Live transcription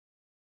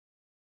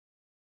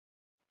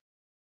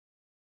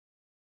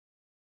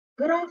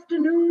Good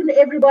afternoon,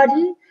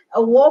 everybody.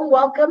 A warm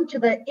welcome to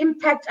the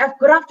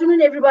Good afternoon,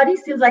 everybody.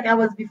 Seems like I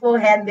was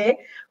beforehand there.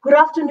 Good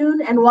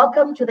afternoon and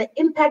welcome to the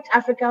Impact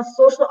Africa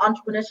Social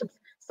Entrepreneurship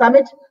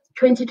Summit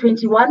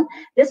 2021.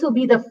 This will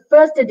be the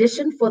first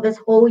edition for this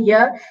whole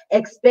year.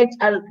 Expect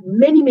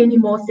many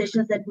more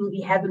sessions that we'll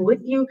be having with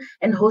you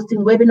and hosting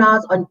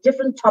webinars on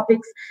different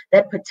topics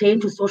that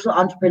pertain to social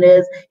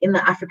entrepreneurs in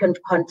the African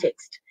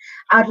context.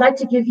 I'd like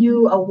to give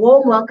you a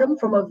warm welcome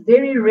from a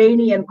very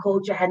rainy and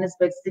cold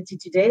Johannesburg city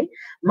today.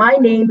 My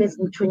name is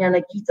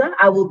Mtunyana Kita.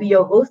 I will be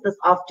your host this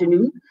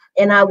afternoon,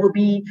 and I will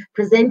be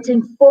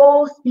presenting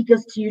 4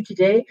 speakers to you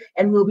today,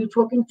 and we'll be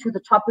talking to the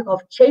topic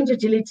of change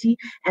agility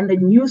and the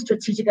new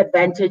strategic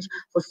advantage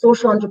for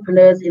social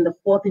entrepreneurs in the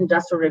 4th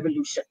Industrial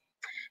Revolution.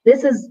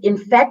 This is, in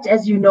fact,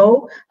 as you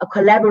know, a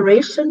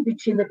collaboration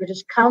between the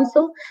British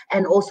Council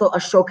and also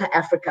Ashoka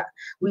Africa.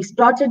 We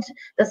started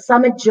the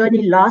summit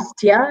journey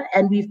last year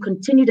and we've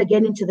continued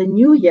again into the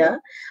new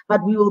year,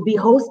 but we will be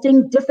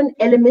hosting different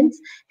elements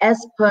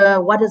as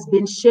per what has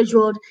been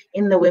scheduled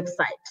in the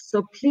website.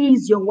 So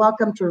please, you're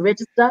welcome to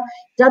register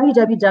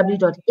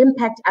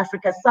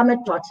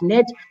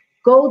www.impactafricasummit.net.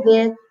 Go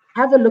there.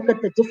 Have a look at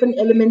the different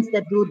elements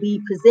that we'll be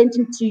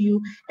presenting to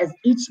you as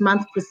each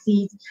month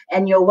proceeds,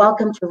 and you're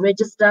welcome to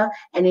register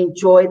and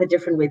enjoy the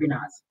different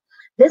webinars.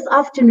 This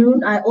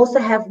afternoon, I also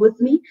have with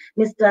me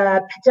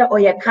Mr. Peter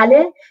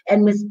Oyakale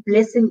and Ms.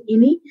 Blessing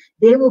Ini.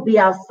 They will be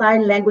our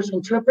sign language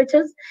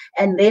interpreters,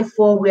 and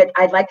therefore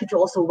I'd like you to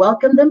also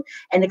welcome them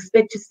and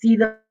expect to see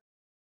them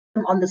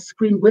on the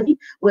screen with you.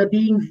 We're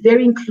being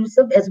very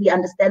inclusive as we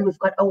understand we've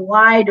got a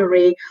wide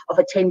array of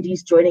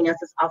attendees joining us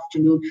this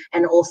afternoon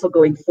and also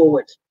going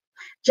forward.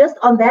 Just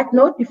on that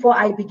note, before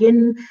I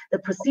begin the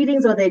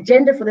proceedings or the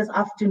agenda for this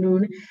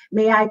afternoon,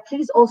 may I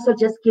please also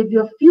just give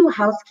you a few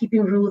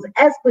housekeeping rules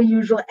as per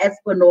usual, as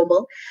per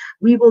normal.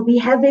 We will be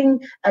having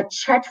a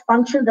chat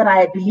function that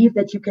I believe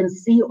that you can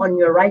see on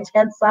your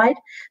right-hand side.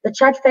 The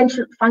chat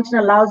function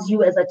allows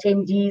you as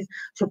attendees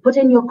to put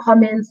in your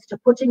comments, to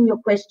put in your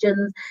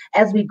questions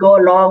as we go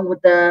along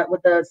with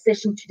the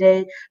session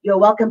today. You're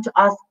welcome to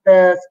ask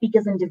the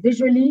speakers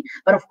individually,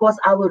 but of course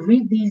I will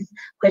read these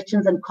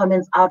questions and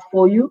comments out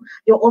for you.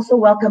 You're also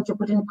welcome to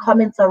put in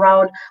comments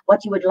around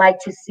what you would like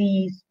to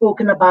see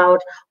spoken about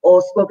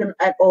or spoken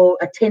at or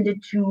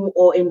attended to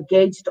or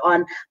engaged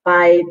on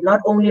by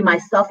not only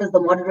myself as the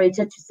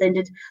moderator to send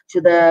it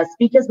to the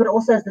speakers, but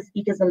also as the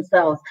speakers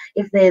themselves,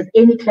 if there's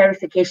any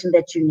clarification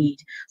that you need.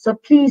 So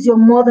please, you're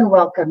more than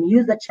welcome.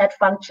 Use the chat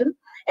function.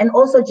 And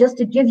also just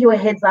to give you a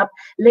heads up,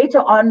 later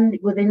on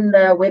within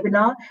the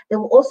webinar,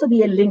 there will also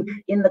be a link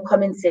in the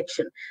comment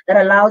section that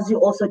allows you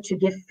also to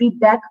give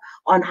feedback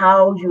on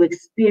how you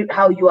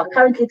are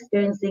currently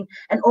experiencing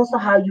and also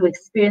how you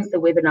experienced the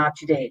webinar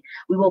today.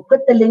 We will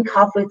put the link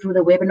halfway through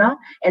the webinar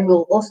and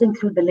we'll also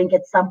include the link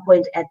at some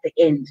point at the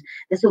end.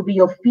 This will be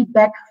your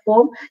feedback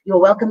form. You're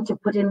welcome to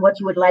put in what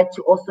you would like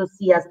to also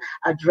see us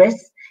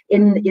address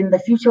in the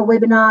future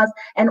webinars,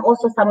 and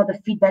also some of the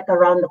feedback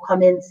around the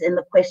comments and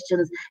the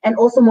questions, and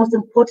also most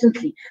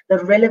importantly, the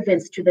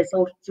relevance to the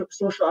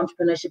social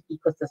entrepreneurship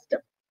ecosystem.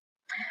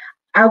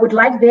 I would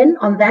like then,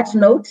 on that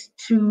note,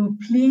 to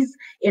please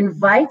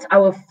invite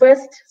our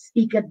first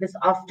speaker this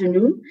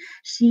afternoon.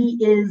 She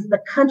is the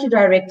country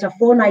director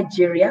for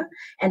Nigeria,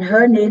 and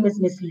her name is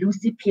Miss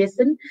Lucy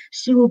Pearson.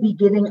 She will be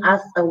giving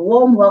us a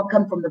warm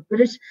welcome from the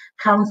British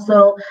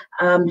Council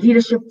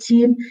leadership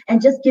team and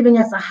just giving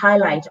us a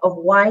highlight of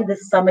why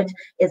this summit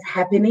is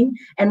happening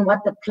and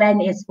what the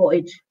plan is for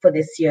it for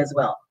this year as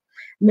well.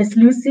 Miss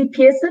Lucy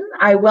Pearson,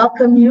 I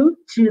welcome you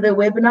to the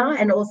webinar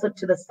and also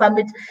to the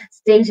summit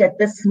stage at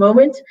this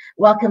moment.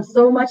 Welcome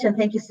so much, and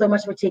thank you so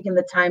much for taking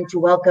the time to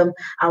welcome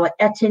our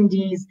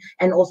attendees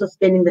and also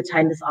spending the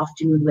time this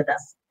afternoon with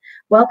us.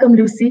 Welcome,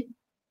 Lucy.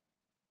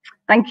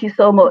 Thank you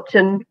so much,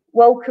 and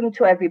welcome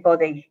to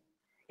everybody.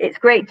 It's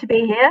great to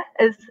be here.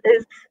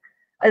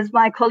 As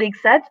my colleague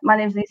said, my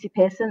name is Lucy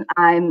Pearson.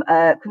 I'm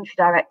a country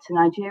director in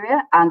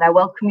Nigeria, and I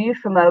welcome you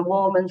from a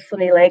warm and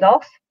sunny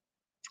Lagos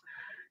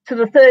to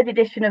the 3rd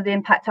edition of the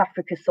Impact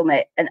Africa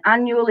Summit, an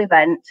annual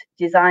event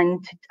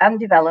designed and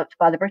developed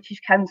by the British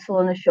Council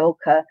and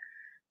Ashoka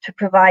to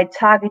provide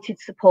targeted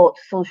support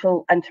to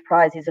social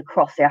enterprises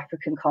across the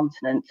African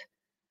continent.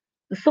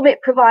 The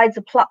summit provides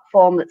a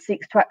platform that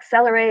seeks to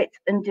accelerate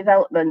and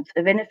development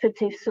of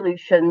innovative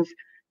solutions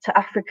to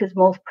Africa's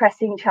most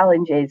pressing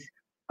challenges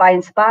by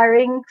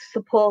inspiring,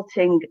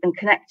 supporting and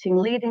connecting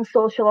leading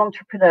social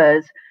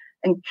entrepreneurs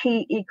and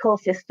key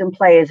ecosystem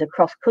players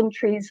across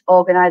countries,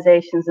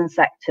 organisations and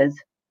sectors.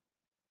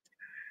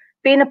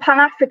 Being a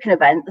Pan-African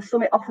event, the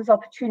summit offers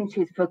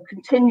opportunities for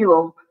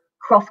continual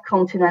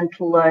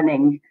cross-continental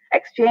learning,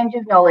 exchange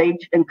of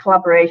knowledge and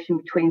collaboration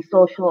between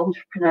social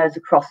entrepreneurs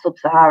across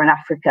Sub-Saharan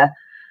Africa.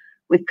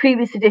 With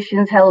previous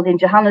editions held in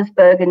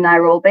Johannesburg and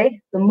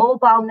Nairobi, the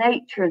mobile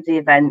nature of the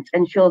event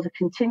ensures a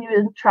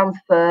continuing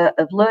transfer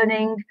of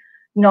learning,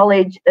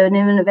 knowledge and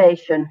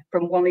innovation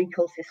from one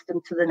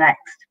ecosystem to the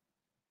next.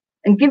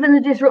 And given the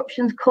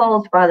disruptions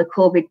caused by the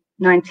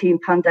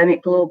COVID-19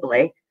 pandemic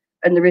globally,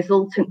 and the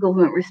resultant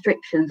government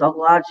restrictions on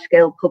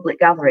large-scale public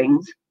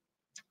gatherings,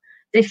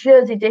 this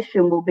year's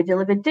edition will be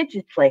delivered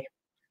digitally,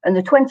 and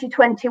the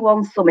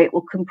 2021 summit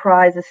will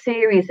comprise a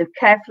series of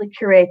carefully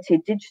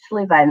curated digital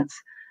events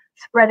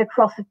spread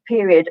across a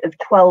period of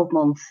 12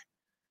 months.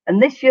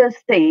 And this year's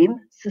theme,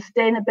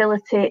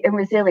 Sustainability and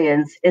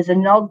Resilience, is a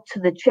nod to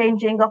the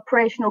changing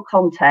operational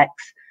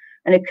context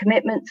and a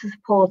commitment to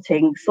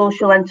supporting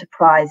social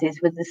enterprises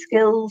with the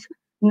skills,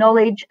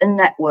 knowledge and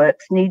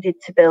networks needed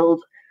to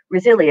build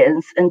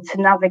resilience and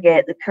to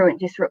navigate the current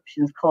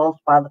disruptions caused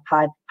by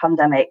the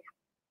pandemic.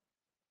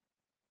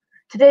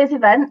 Today's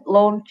event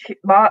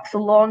marks the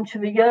launch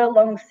of a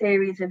year-long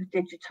series of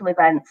digital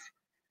events,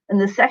 and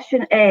the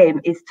session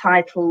aim is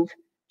titled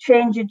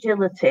Change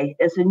Agility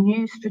as a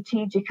New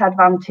Strategic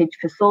Advantage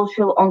for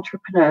Social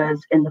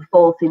Entrepreneurs in the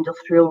Fourth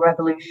Industrial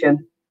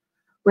Revolution.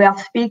 We have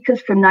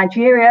speakers from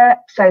Nigeria,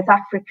 South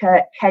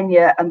Africa,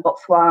 Kenya and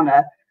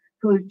Botswana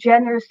who have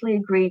generously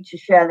agreed to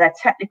share their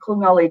technical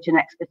knowledge and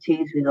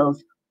expertise with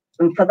us,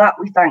 and for that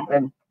we thank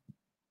them.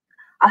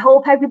 I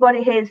hope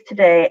everybody here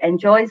today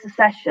enjoys the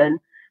session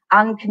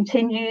and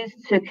continues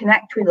to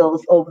connect with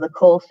us over the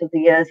course of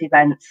the year's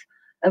events.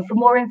 And for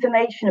more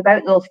information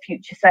about those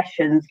future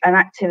sessions and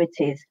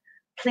activities,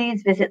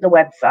 please visit the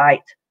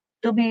website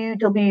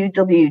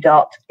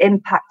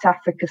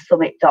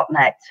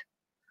www.impactafricasummit.net.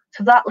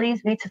 So that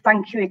leaves me to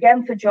thank you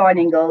again for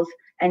joining us.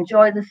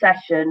 Enjoy the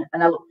session,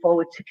 and I look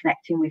forward to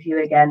connecting with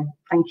you again.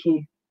 Thank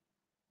you.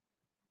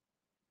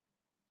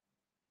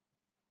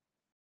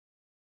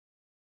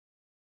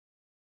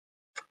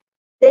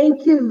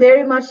 Thank you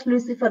very much,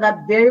 Lucy, for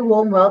that very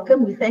warm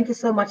welcome. We thank you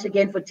so much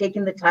again for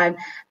taking the time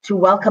to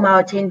welcome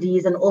our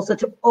attendees and also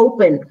to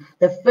open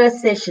the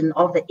first session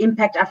of the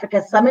Impact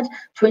Africa Summit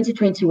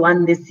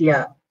 2021 this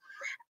year.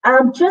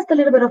 Just a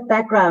little bit of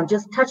background,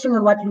 just touching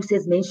on what Lucy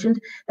has mentioned.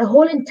 The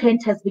whole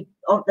intent of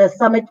the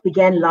summit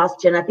began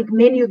last year, and I think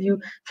many of you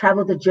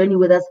traveled the journey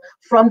with us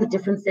from the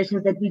different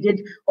sessions that we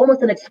did,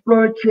 almost an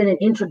exploratory and an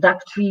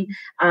introductory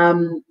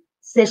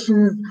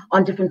sessions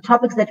on different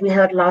topics that we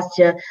heard last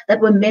year that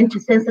were meant to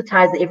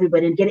sensitize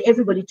everybody and get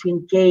everybody to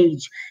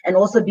engage and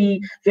also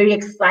be very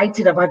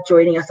excited about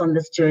joining us on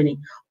this journey.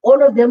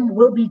 All of them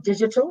will be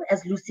digital,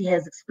 as Lucy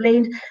has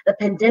explained. The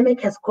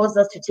pandemic has caused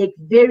us to take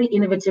very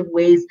innovative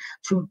ways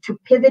to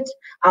pivot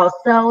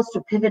ourselves,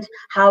 to pivot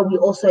how we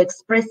also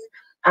express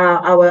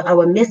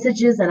our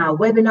messages and our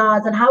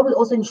webinars, and how we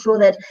also ensure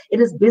that it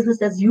is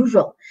business as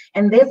usual.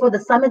 And therefore, the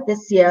summit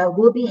this year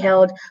will be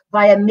held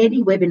via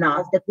many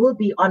webinars that will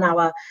be on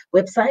our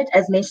website,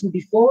 as mentioned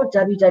before,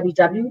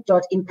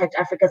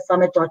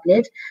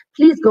 www.impactafricasummit.net.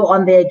 Please go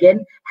on there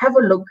again, have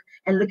a look,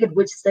 and look at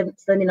which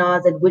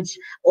seminars and which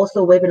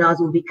also webinars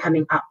will be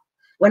coming up.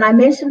 When I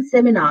mention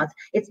seminars,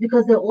 it's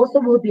because there also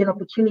will be an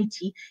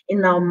opportunity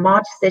in our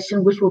March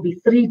session, which will be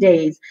 3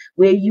 days,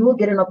 where you will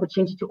get an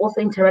opportunity to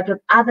also interact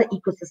with other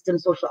ecosystem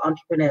social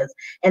entrepreneurs.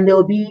 And there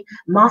will be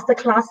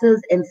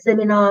masterclasses and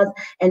seminars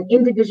and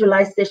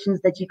individualized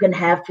sessions that you can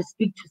have to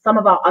speak to some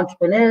of our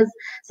entrepreneurs,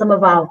 some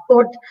of our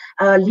thought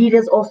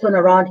leaders also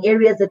around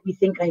areas that we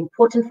think are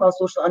important for our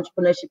social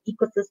entrepreneurship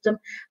ecosystem.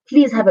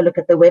 Please have a look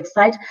at the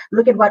website,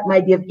 look at what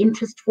might be of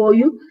interest for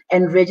you,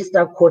 and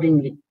register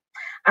accordingly.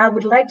 I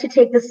would like to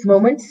take this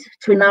moment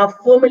to now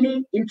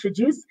formally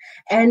introduce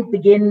and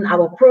begin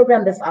our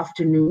program this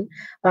afternoon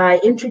by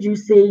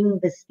introducing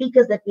the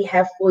speakers that we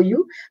have for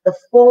you, the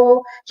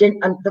four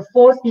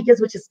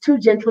speakers, which is 2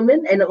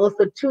 gentlemen and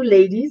also 2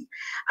 ladies.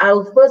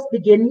 I'll first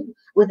begin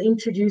with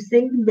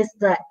introducing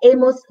Mr.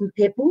 Amos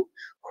Mpepu,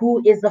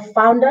 who is the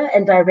founder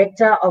and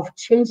director of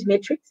Change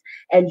Metrics,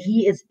 and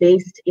he is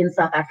based in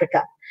South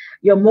Africa.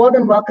 You're more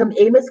than welcome,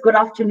 Amos. Good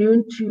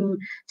afternoon to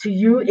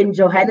you in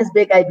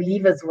Johannesburg, I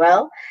believe, as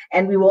well.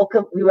 And we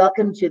welcome you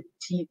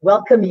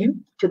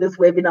to this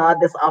webinar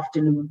this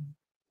afternoon.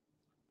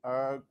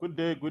 Good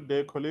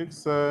day,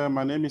 colleagues.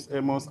 My name is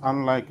Amos.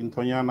 Unlike in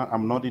Tonyana,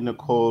 I'm not in a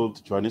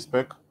cold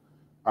Johannesburg.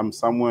 I'm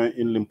somewhere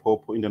in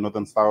Limpopo, in the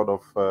northern south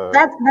of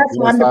that's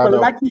wonderful.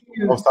 Lucky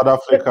you. Of South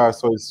Africa.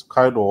 So it's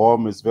quite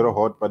warm. It's very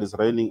hot, but it's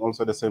raining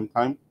also at the same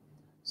time.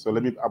 So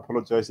let me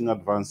apologize in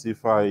advance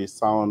if I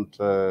sound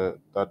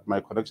that my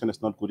connection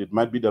is not good. It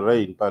might be the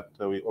rain, but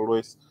we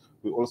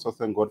also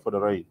thank God for the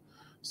rain.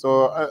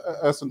 So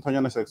as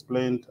Antonia has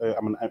explained,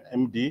 I'm an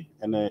MD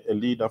and a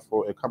leader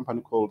for a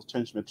company called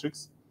Change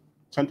Metrics.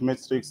 Change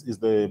Metrics is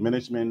the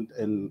management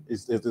and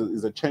is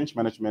a change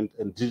management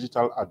and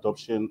digital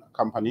adoption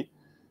company.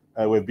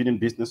 We've been in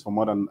business for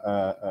more than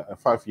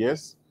 5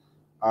 years.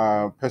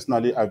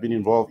 Personally, I've been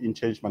involved in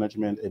change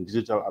management and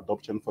digital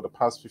adoption for the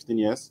past 15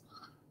 years.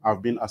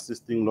 I've been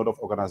assisting a lot of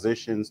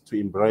organizations to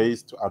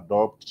embrace, to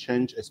adopt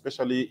change,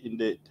 especially in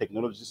the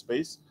technology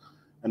space.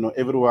 I know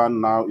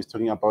everyone now is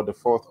talking about the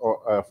fourth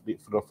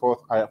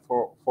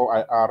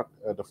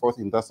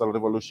industrial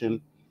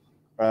revolution,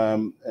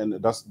 and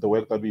that's the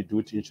work that we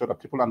do to ensure that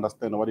people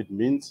understand what it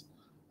means.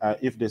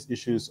 If there's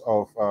issues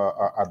of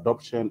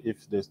adoption,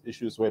 if there's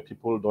issues where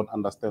people don't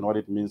understand what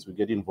it means, we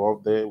get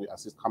involved there. We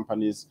assist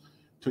companies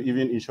to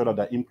even ensure that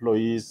their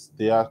employees,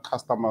 their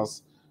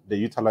customers, they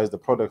utilize the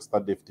products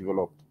that they've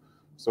developed.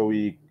 So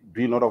we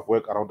do a lot of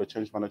work around the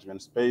change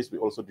management space. We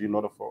also do a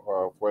lot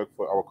of work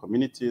for our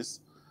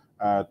communities,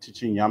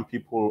 teaching young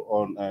people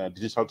on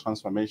digital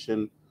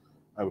transformation,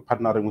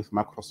 partnering with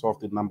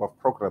Microsoft in a number of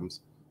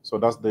programs. So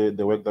that's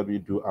the work that we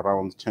do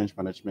around change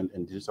management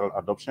and digital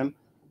adoption.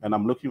 And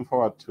I'm looking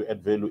forward to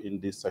add value in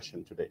this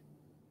session today.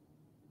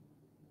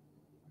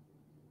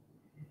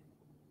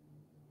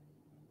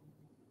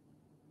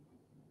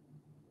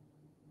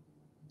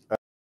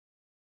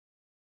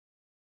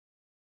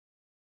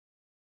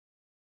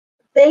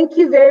 Thank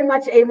you very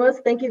much, Amos.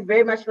 Thank you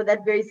very much for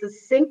that very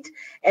succinct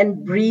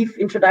and brief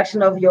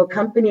introduction of your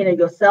company and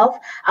yourself.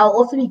 I'll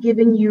also be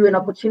giving you an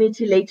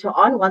opportunity later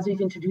on, once we've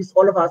introduced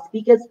all of our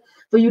speakers,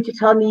 for you to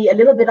tell me a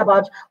little bit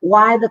about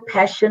why the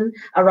passion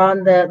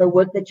around the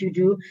work that you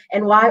do,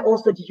 and why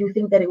also did you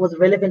think that it was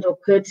relevant or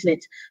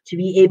pertinent to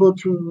be able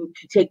to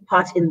take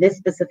part in this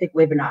specific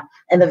webinar,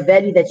 and the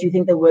value that you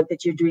think the work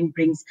that you're doing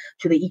brings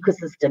to the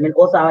ecosystem and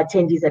also our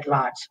attendees at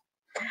large.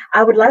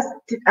 I would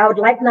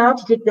like now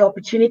to take the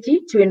opportunity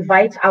to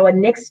invite our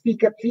next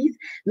speaker, please,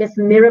 Ms.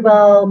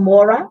 Mirabel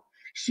Mora.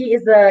 She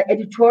is the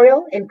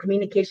editorial and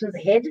communications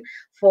head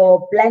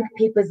for Blank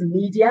Papers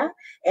Media,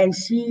 and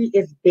she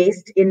is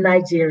based in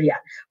Nigeria.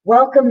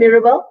 Welcome,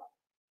 Mirabel.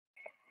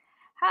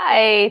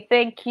 Hi,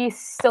 thank you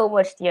so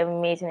much, the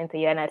amazing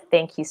Interyana.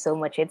 Thank you so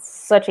much. It's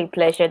such a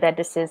pleasure that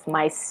this is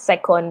my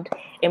second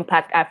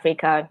Impact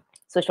Africa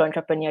Social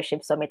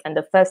Entrepreneurship Summit, and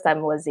the first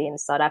time was in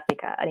South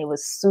Africa, and it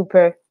was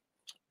super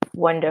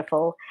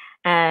wonderful.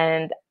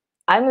 And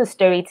I'm a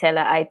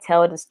storyteller. I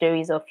tell the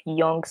stories of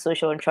young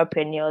social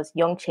entrepreneurs,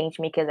 young change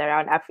makers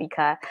around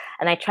Africa,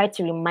 and I try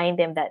to remind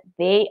them that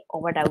they,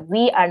 or rather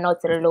we, are not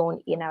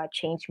alone in our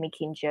change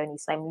making journey.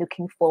 So I'm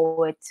looking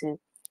forward to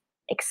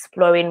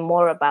exploring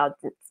more about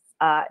this,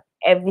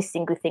 every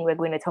single thing we're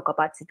going to talk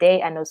about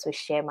today, and also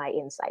share my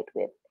insight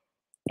with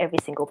every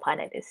single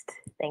panelist.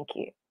 Thank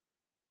you.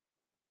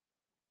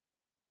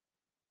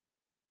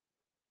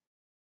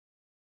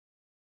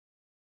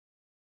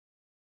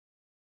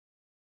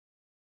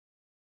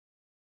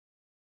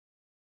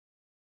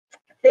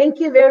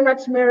 Thank you very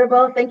much,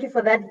 Mirabel. Thank you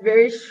for that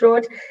very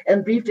short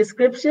and brief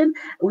description.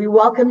 We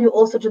welcome you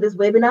also to this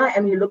webinar,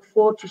 and we look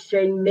forward to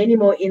sharing many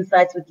more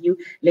insights with you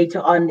later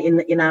on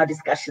in our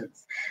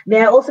discussions.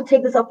 May I also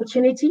take this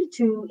opportunity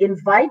to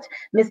invite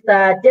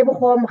Mr.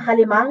 Tebogo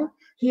Mokgalemang.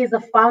 He is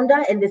a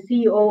founder and the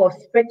CEO of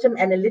Spectrum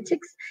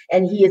Analytics,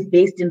 and he is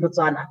based in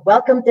Botswana.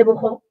 Welcome,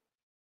 Tebogo.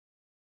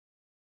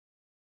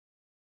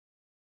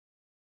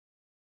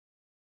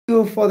 Thank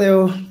you for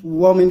the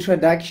warm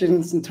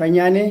introductions,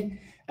 Ntanyane.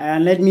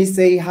 And let me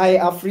say hi,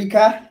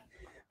 Africa.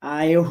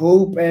 I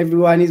hope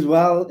everyone is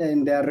well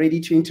and ready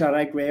to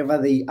interact wherever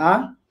they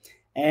are.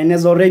 And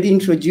as already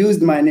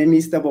introduced, my name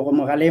is Tebogo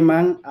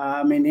Mokgalemang.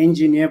 I'm an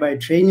engineer by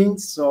training,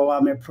 so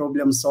I'm a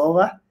problem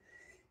solver.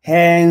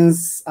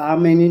 Hence,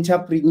 I'm an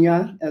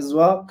entrepreneur as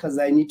well, because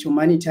I need to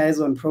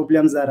monetize on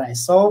problems that I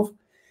solve.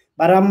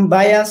 But I'm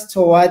biased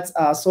towards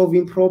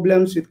solving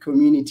problems with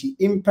community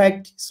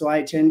impact. So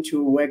I tend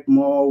to work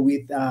more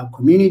with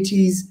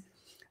communities.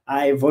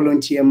 I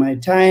volunteer my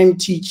time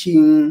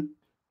teaching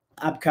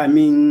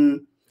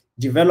upcoming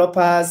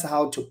developers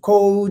how to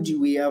code.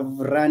 We have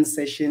run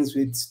sessions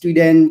with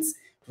students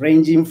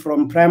ranging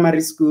from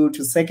primary school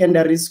to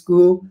secondary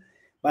school.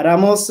 But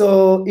I'm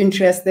also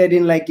interested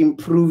in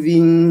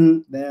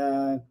improving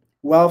the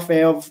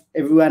welfare of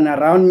everyone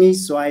around me.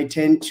 So I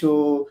tend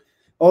to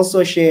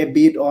also share a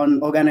bit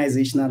on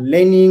organizational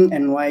learning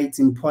and why it's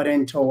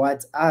important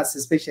towards us,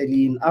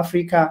 especially in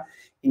Africa,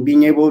 in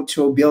being able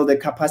to build the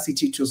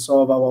capacity to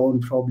solve our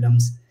own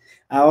problems.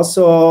 I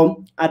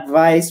also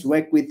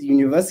work with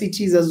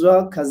universities as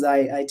well, because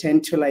I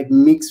tend to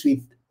mix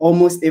with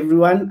almost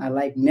everyone. I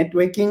like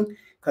networking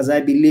because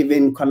I believe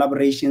in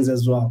collaborations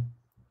as well.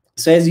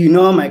 So as you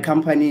know, my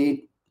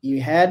company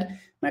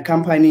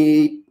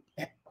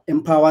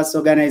empowers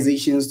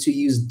organizations to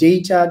use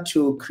data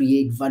to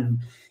create value.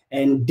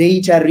 And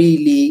data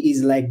really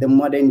is like the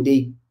modern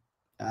day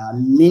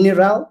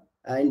mineral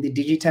in the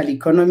digital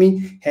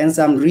economy. Hence,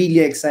 I'm really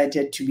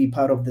excited to be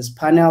part of this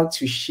panel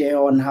to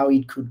share on how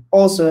it could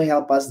also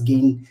help us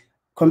gain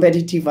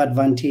competitive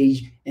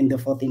advantage in the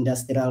fourth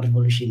industrial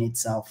revolution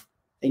itself.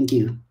 Thank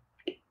you.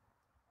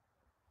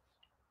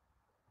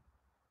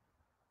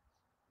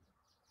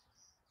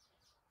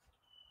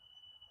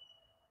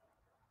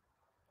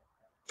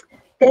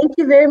 Thank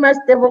you very much,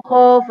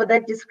 Tebogo, for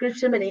that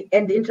description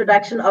and the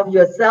introduction of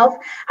yourself.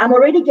 I'm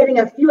already getting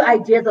a few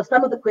ideas of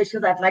some of the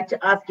questions I'd like to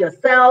ask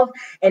yourself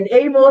and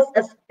Amos,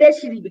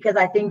 especially because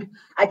I think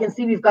I can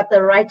see we've got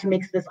the right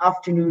mix this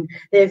afternoon.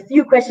 There are a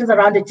few questions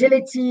around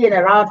agility and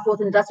around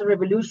fourth industrial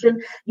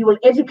revolution. You will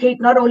educate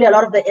not only a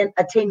lot of the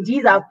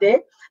attendees out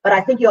there, but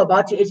I think you're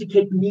about to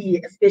educate me,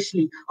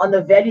 especially on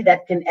the value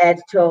that can add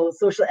to our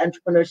social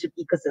entrepreneurship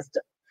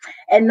ecosystem.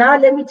 And now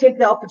let me take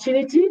the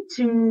opportunity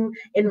to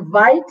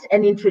invite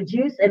and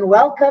introduce and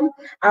welcome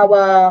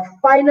our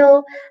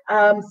final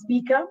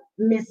speaker,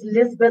 Miss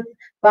Lisbeth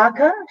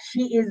Barker.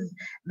 She is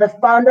the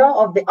founder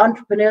of the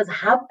Entrepreneurs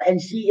Hub,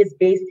 and she is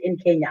based in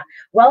Kenya.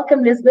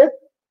 Welcome, Lisbeth.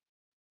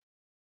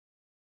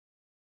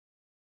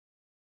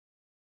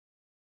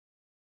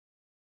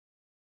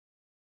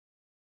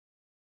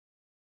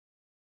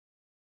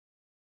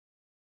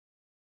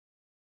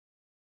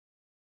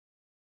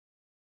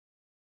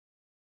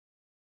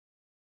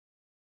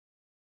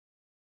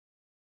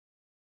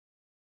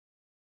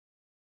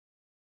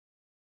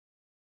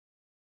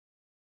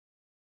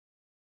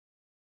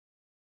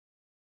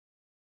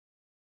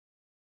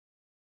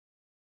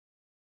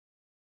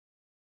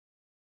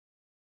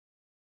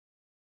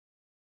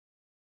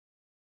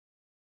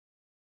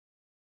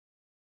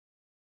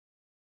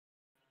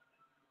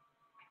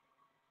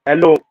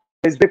 Hello,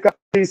 Ms. Baker,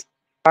 please,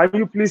 can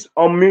you please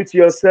unmute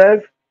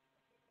yourself?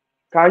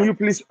 Can you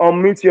please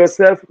unmute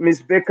yourself,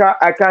 Ms. Baker?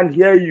 I can't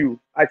hear you.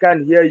 I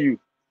can't hear you.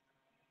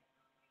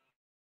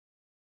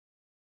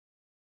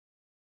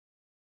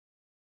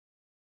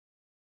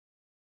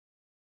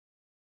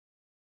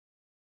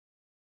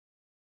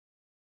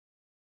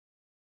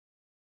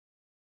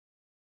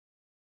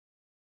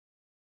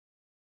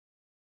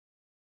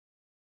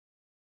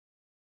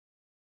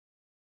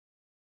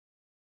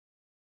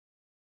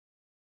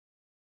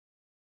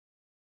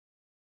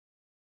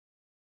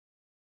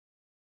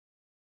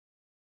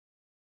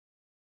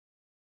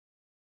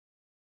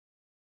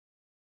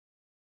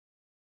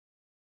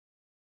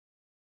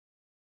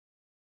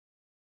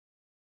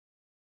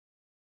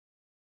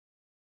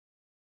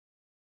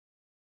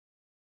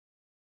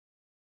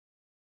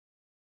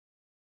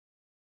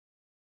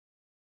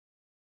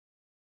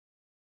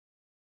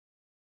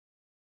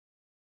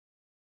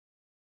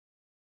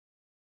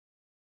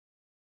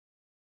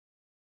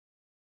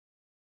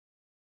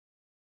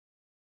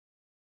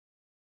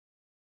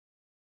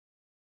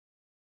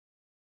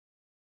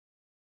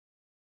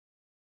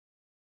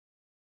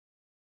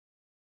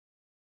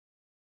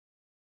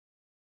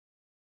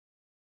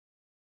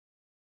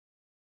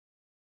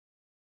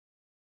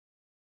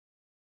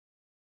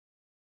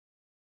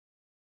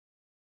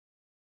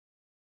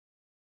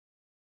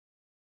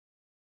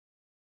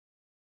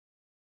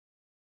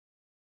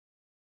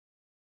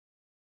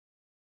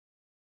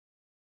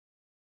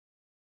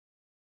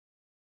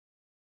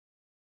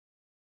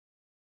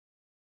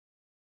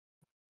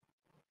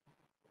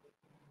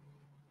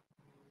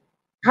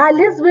 Hi,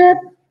 Lisbeth.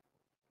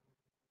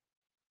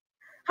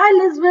 Hi,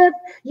 Lisbeth.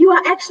 You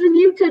are actually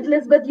muted,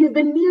 Lisbeth. You've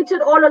been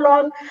muted all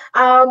along.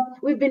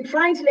 We've been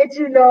trying to let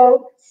you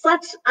know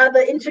such are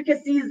the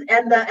intricacies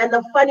and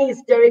the funny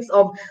hysterics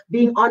of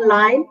being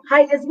online.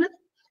 Hi, Lisbeth.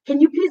 Can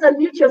you please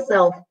unmute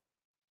yourself?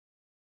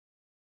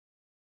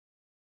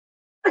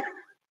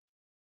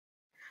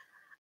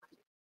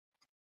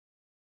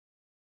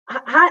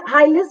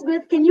 Hi,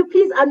 Lisbeth. Can you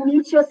please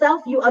unmute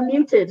yourself? You are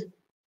muted.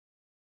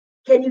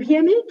 Can you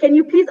hear me? Can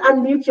you please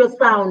unmute your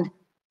sound?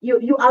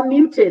 You are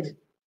muted.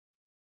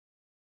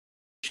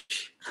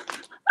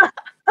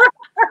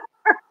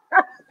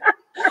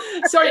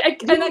 Sorry,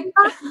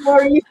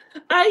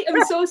 I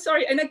am so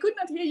sorry, and I could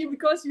not hear you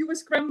because you were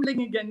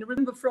scrambling again.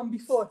 Remember from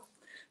before.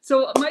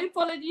 So my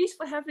apologies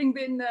for having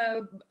been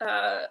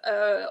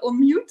on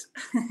mute.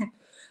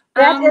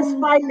 That is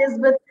fine,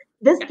 Elizabeth.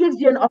 This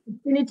gives you an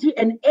opportunity,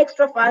 an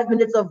extra 5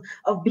 minutes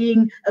of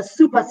being a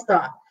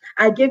superstar.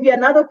 I give you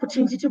another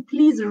opportunity to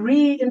please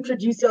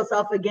reintroduce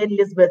yourself again,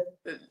 Elizabeth.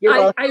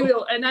 I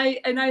will, and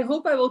I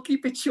hope I will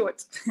keep it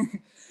short.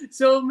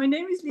 So my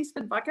name is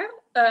Lisbeth Bakker.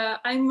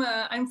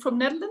 I'm from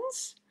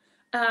Netherlands,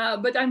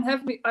 but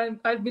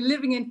I've been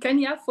living in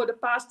Kenya for the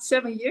past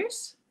 7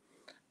 years,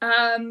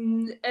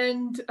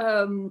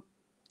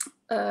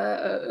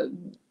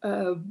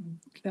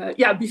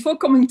 before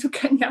coming to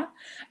Kenya,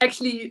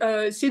 actually,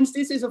 since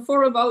this is a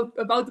forum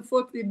about the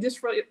fourth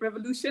industrial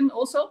revolution,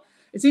 also.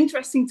 It's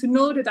interesting to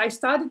know that I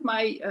started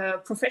my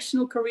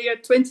professional career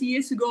 20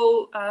 years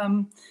ago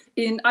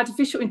in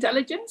artificial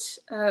intelligence,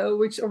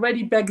 which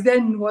already back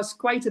then was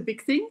quite a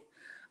big thing.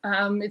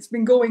 It's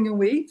been going in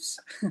waves.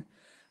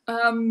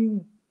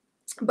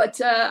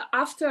 But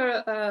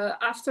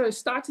after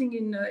starting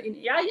in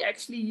AI, I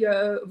actually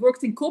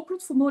worked in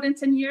corporate for more than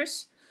 10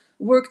 years.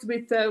 Worked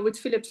with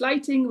Philips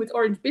Lighting, with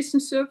Orange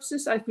Business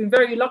Services. I've been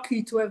very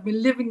lucky to have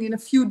been living in a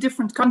few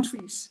different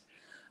countries,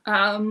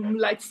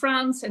 like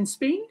France and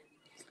Spain.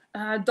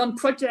 Done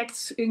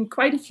projects in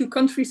quite a few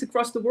countries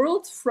across the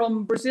world,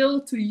 from Brazil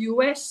to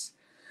US,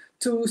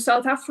 to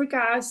South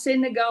Africa,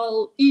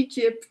 Senegal,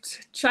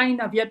 Egypt,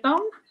 China, Vietnam,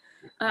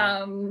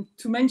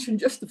 to mention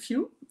just a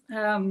few.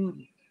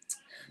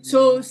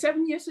 So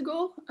 7 years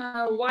ago,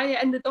 why I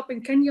ended up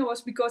in Kenya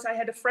was because I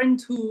had a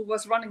friend who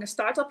was running a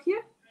startup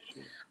here.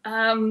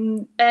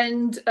 So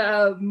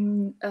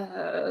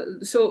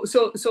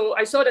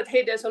I saw that,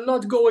 hey, there's a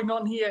lot going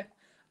on here.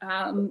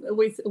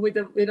 With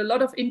a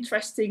lot of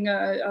interesting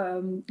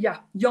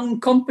young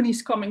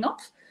companies coming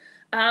up,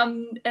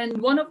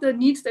 and one of the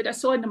needs that I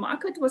saw in the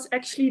market was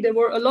actually there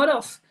were a lot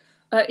of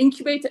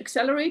incubator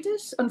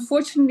accelerators.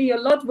 Unfortunately, a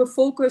lot were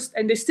focused,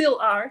 and they still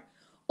are,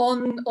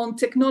 on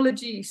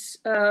technologies,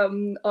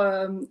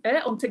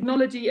 on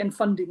technology and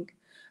funding.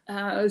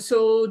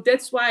 So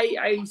that's why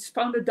I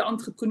founded the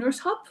Entrepreneurs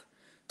Hub,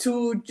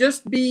 to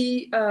just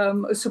be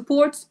a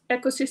support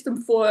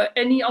ecosystem for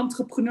any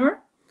entrepreneur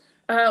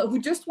who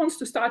just wants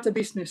to start a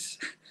business,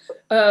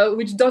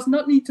 which does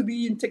not need to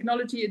be in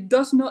technology. It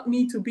does not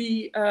need to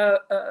be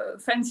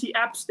fancy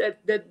apps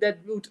that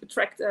would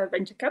attract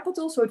venture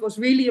capital. So it was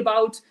really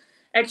about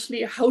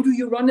actually, how do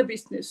you run a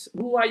business?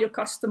 Who are your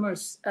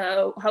customers?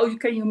 How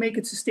can you make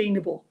it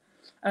sustainable?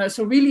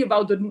 So really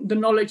about the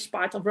knowledge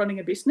part of running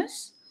a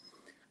business.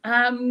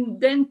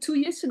 Then 2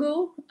 years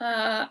ago,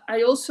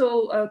 I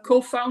also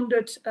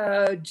co-founded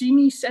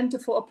Genie Center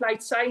for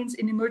Applied Science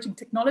in Emerging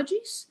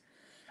Technologies.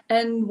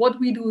 And what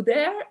we do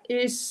there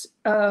is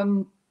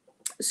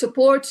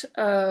support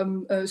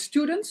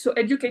students, so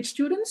educate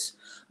students,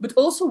 but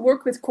also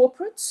work with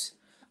corporates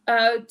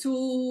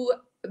to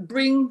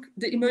bring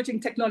the emerging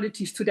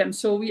technologies to them.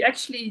 So we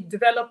actually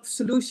develop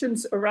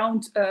solutions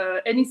around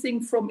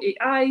anything from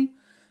AI,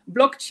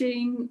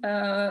 blockchain,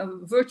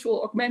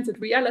 virtual augmented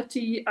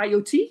reality,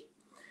 IoT.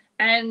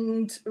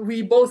 And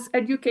we both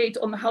educate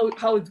on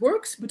how it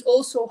works, but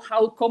also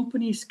how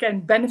companies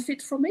can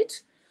benefit from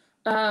it,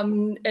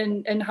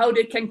 and how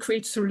they can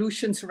create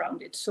solutions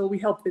around it. So we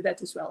help with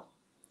that as well.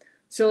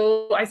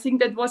 So I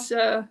think that was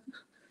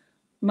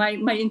my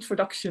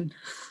introduction.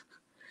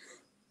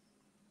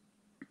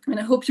 And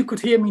I hope you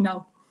could hear me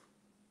now.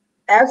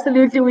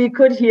 Absolutely, we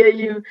could hear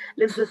you.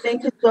 Elizabeth,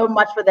 thank you so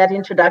much for that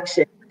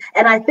introduction.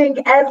 And I think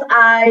as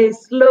I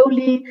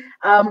slowly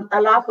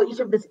allow for each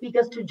of the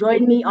speakers to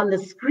join me on the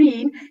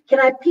screen, can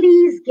I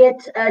please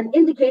get an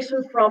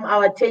indication from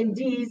our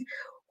attendees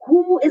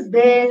who is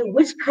there,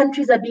 which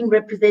countries are being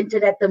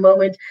represented at the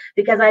moment?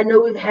 Because I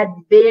know we've had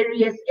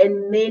various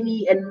and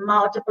many and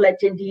multiple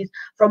attendees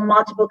from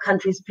multiple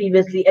countries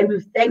previously, and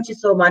we've thanked you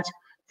so much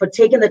for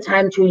taking the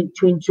time to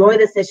enjoy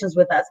the sessions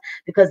with us,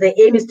 because the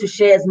aim is to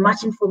share as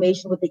much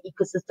information with the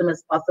ecosystem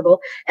as possible.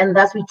 And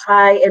thus we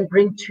try and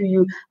bring to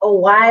you a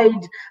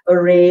wide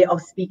array of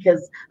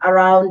speakers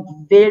around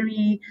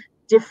very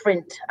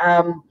different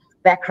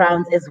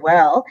backgrounds as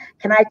well.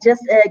 Can I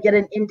just get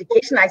an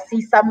indication? I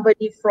see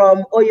somebody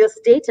from Oyo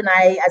State, and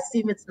I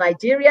assume it's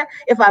Nigeria.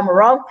 If I'm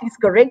wrong, please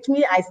correct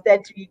me. I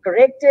stand to be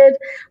corrected.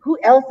 Who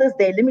else is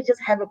there? Let me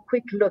just have a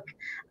quick look.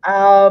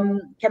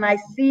 Can I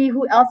see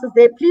who else is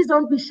there? Please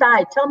don't be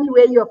shy. Tell me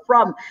where you're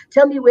from.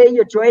 Tell me where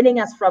you're joining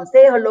us from.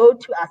 Say hello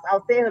to us.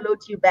 I'll say hello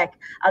to you back.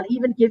 I'll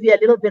even give you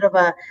a little bit of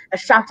a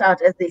shout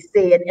out, as they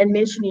say, and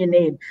mention your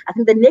name. I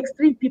think the next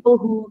 3 people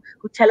who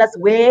tell us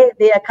where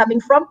they are coming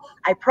from,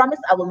 I promise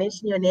I will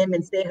mention your name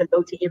and say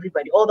hello to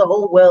everybody, or the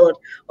whole world,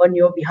 on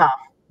your behalf.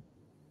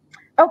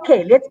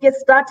 Okay, let's get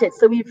started.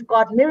 So we've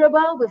got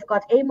Mirabel, we've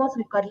got Amos,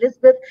 we've got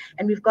Elizabeth,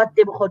 and we've got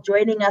Deboho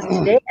joining us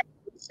today.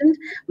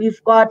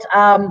 We've got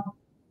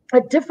a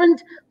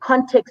different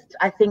context,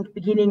 I think,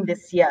 beginning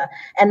this year.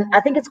 And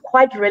I think it's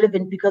quite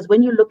relevant, because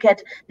when you look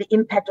at the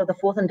impact of the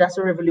 4th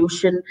Industrial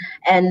Revolution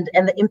and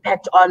the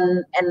impact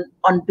on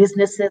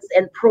businesses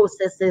and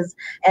processes,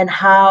 and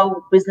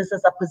how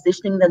businesses are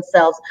positioning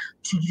themselves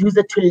to use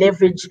it to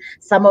leverage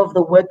some of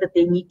the work that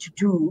they need to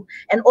do,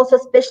 and also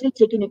especially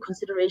taking into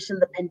consideration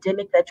the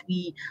pandemic that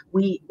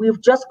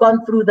we've just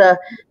gone through the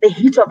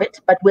heat of it,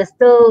 but we're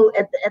still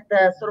at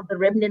the sort of the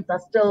remnants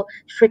are still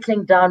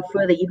trickling down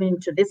further even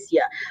into this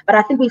year. But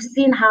I think we've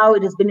seen how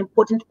it has been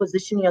important to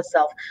position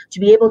yourself, to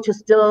be able to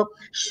still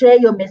share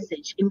your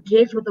message,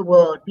 engage with the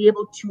world, be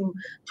able to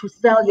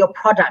sell your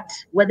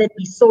product, whether it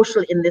be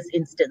social in this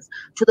instance,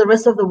 to the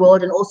rest of the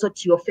world, and also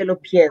to your fellow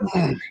peers.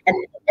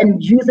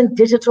 And using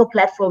digital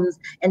platforms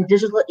and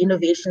digital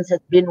innovations has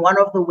been one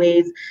of the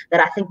ways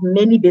that I think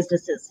many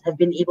businesses have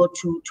been able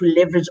to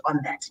leverage on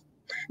that.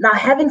 Now,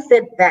 having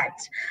said that,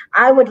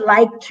 I would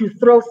like to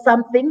throw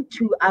something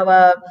to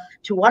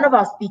one of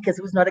our speakers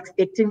who's not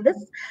expecting this.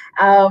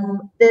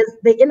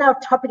 In our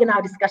topic, in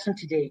our discussion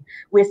today,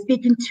 we're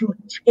speaking to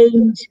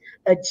change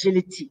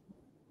agility.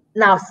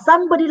 Now,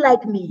 somebody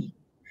like me,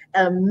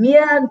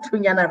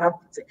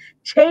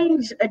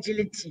 change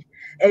agility,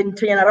 and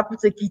change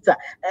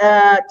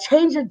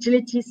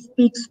agility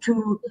speaks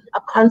to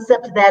a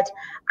concept that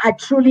I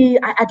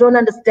don't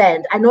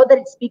understand. I know that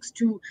it speaks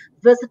to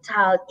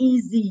versatile,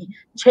 easy,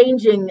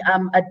 changing,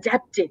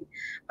 adapting.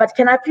 But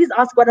can I please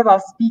ask one of our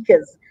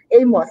speakers,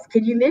 Amos,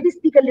 can you maybe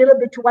speak a little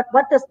bit to what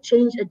does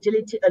change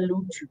agility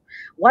allude to?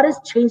 What is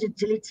change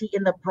agility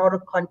in the broader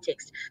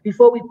context,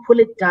 before we pull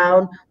it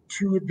down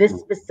to this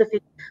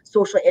specific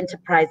social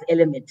enterprise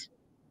element?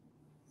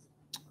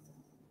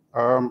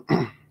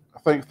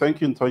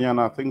 Thank you,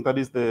 Ntonyana. I think that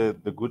is the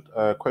good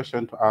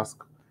question to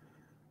ask.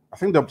 I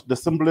think the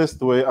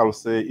simplest way, I'll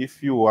say,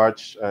 if you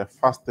watch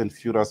Fast and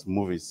Furious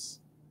movies,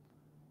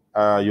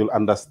 you'll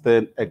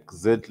understand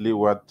exactly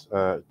what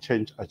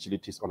change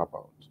agility is all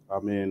about. I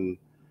mean,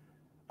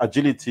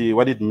 agility,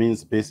 what it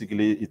means,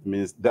 basically, it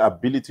means the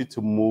ability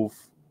to move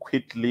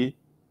quickly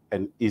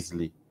and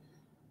easily.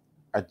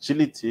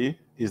 Agility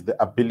is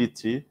the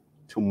ability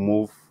to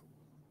move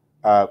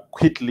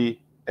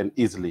quickly and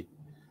easily.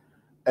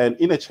 And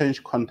in a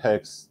change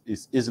context,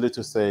 it's easily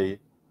to say,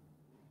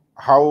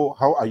 how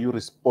are you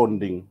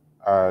responding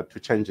to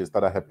changes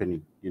that are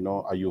happening? You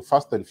know, are you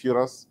fast and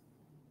furious?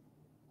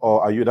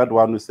 Or are you that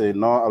one who say,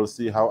 no, I'll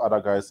see how other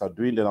guys are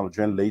doing, then I'll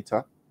join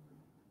later?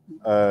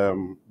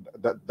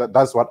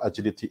 That's what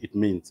agility it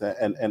means.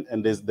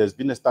 And there's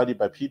been a study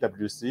by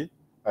PwC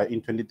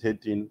in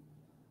 2013.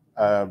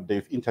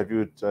 They've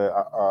interviewed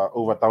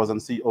over 1,000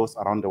 CEOs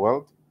around the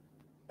world.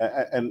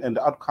 And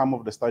the outcome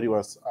of the study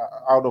was,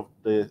 out of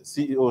the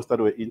CEOs that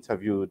were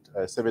interviewed,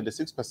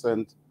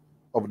 76%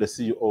 of the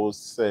CEOs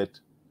said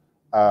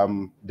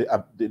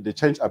the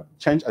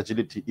change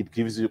agility, it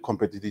gives you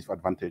competitive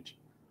advantage.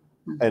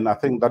 And I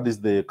think that is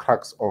the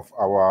crux of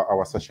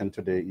our session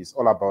today. Is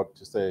all about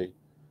to say,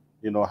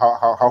 you know,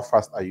 how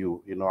fast are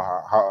you? You know,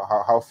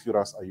 how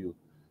furious are you?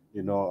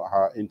 You know,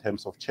 in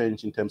terms of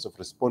change, in terms of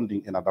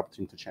responding and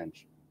adapting to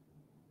change.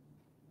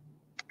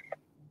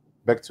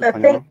 Back to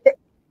Panyana.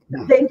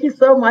 Thank you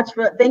so much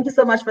for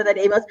that,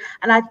 Amos.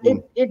 And I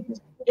think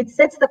it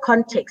sets the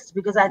context,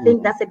 because I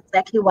think that's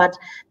exactly what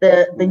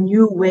the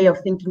new way of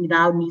thinking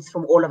now needs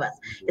from all of us.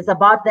 It's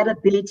about that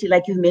ability,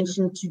 like you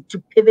mentioned, to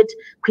pivot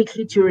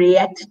quickly, to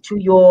react to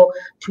your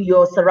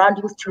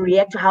surroundings, to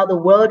react to how the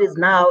world is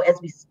now as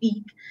we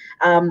speak,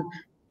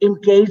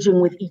 engaging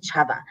with each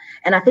other.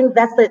 And I think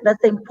that's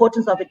the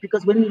importance of it,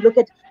 because when we look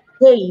at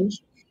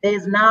change,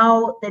 there's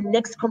now the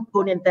next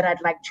component that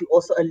I'd like to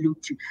also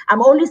allude to.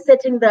 I'm only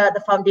setting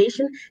the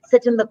foundation,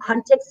 setting the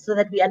context so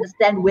that we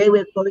understand where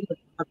we're going with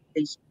the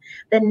conversation.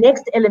 The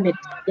next element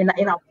in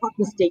our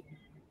partner statement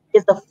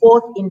is the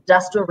fourth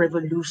industrial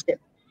revolution.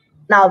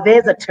 Now,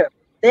 there's a term,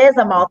 there's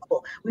a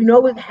mouthful. We know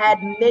we've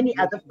had many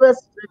other,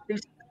 first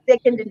revolution,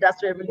 second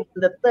industrial revolution,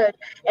 the third,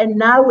 and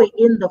now we're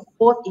in the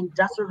fourth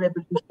industrial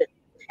revolution.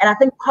 And I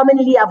think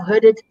commonly I've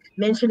heard it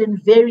mentioned in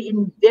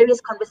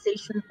various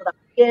conversations with our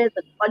peers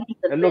and colleagues.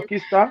 And hello,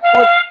 Kista.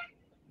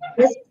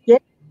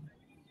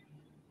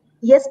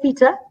 Yes,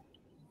 Peter.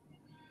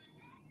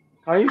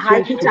 Can you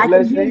change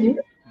to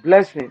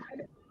blessing?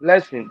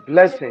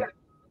 Blessing.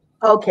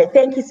 Okay,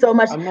 thank you so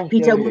much,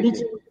 Peter.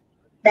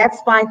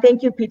 That's fine.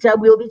 Thank you, Peter.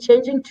 We'll be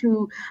changing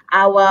to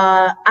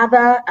our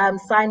other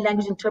sign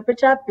language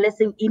interpreter,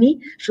 Blessing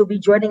Ini. She'll be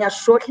joining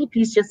us shortly.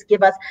 Please just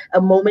give us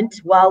a moment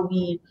while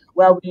we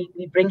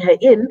bring her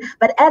in.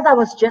 But as I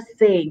was just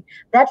saying,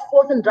 that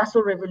fourth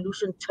industrial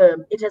revolution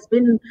term, it has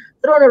been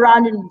thrown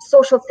around in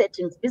social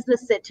settings,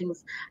 business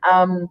settings,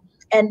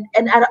 and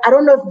I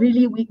don't know if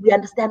really we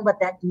understand what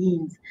that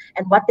means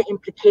and what the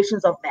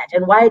implications of that,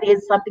 and why it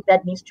is something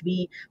that needs to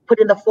be put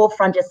in the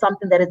forefront as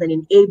something that is an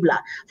enabler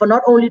for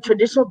not only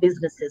traditional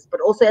businesses, but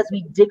also as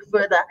we dig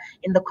further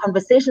in the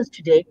conversations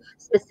today,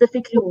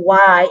 specifically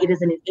why it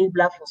is an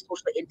enabler for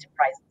social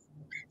enterprises.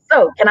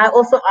 So can I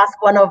also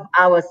ask one of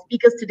our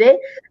speakers today?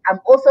 I'm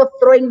also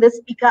throwing this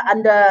speaker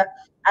under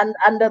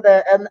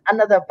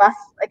the bus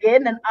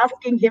again and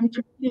asking him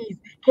to please,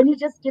 can you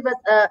just give us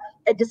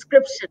a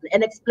description,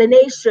 an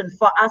explanation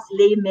for us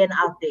laymen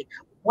out there?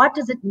 What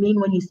does it mean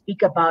when you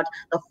speak about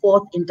the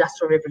fourth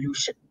industrial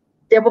revolution?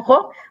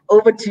 Deborah,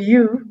 over to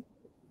you.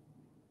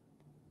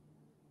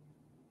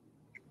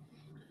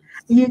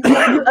 You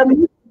are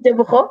muted,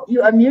 Deborah.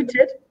 You are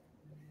muted.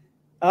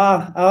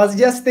 I was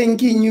just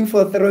thanking you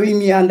for throwing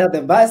me under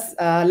the bus.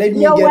 Let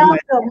me You're get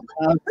welcome.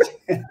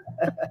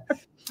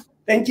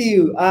 Thank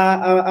you.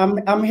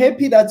 I'm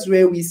happy that's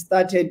where we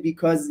started,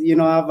 because, you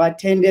know, I've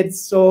attended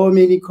so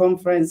many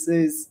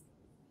conferences,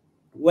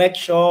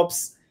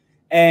 workshops,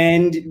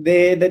 and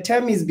the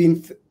term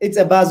it's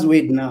a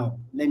buzzword now,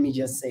 let me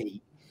just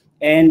say.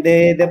 And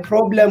the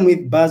problem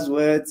with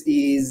buzzwords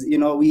is, you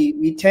know,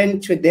 we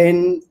tend to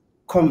then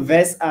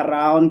converse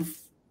around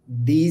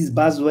these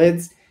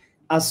buzzwords,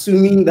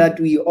 assuming that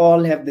we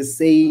all have the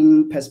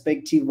same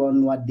perspective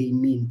on what they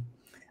mean.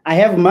 I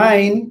have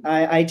mine.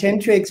 I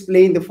tend to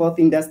explain the fourth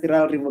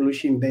industrial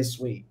revolution this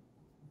way.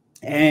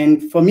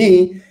 And for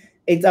me,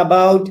 it's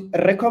about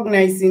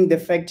recognizing the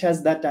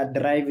factors that are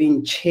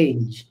driving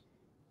change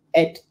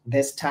at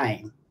this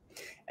time.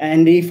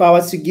 And if I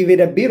was to give it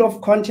a bit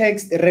of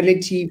context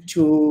relative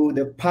to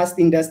the past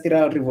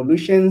industrial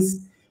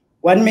revolutions,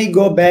 one may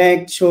go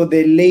back to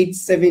the late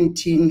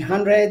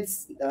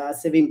 1700s,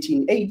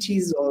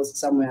 1780s, or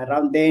somewhere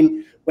around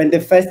then, when the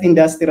first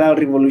industrial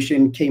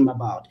revolution came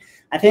about.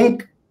 I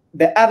think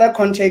the other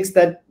context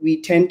that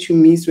we tend to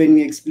miss when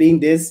we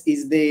explain this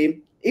is the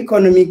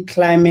economic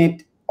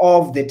climate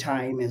of the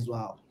time as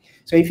well.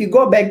 So if you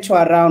go back to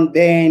around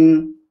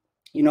then,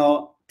 you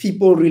know,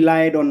 people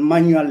relied on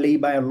manual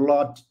labor a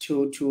lot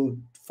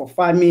for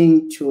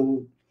farming,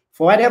 for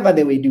whatever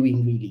they were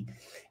doing, really.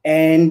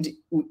 And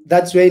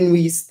that's when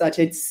we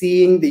started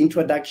seeing the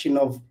introduction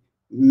of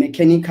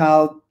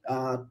mechanical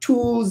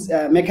tools.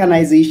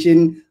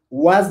 Mechanization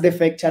was the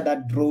factor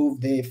that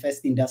drove the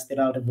first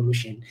industrial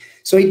revolution.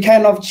 So it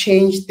kind of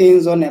changed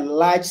things on a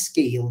large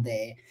scale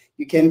there.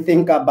 You can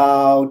think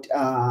about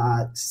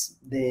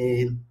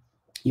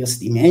your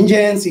steam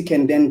engines. You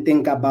can then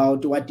think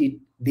about what it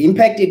the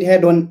impact it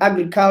had on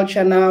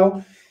agriculture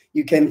now.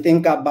 You can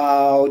think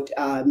about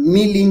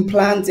milling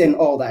plants and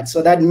all that.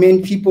 So that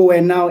meant people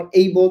were now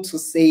able to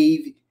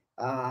save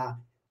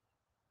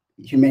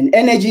human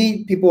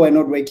energy. People were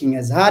not working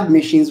as hard.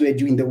 Machines were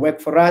doing the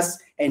work for us,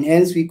 and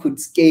hence we could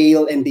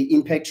scale, and the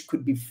impact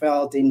could be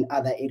felt in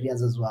other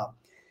areas as well.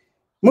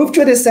 Move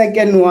to the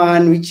second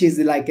one, which is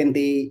like in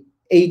the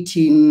late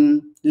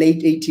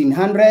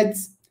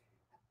 1800s.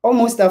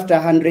 Almost after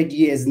 100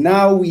 years,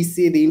 now we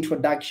see the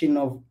introduction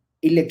of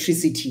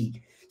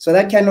electricity. So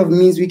that kind of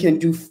means we can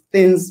do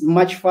things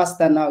much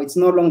faster now. It's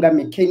no longer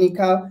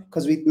mechanical,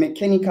 because with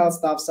mechanical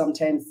stuff,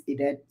 sometimes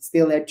it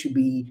still had to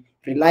be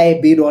rely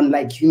a bit on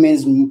like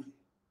humans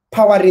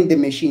powering the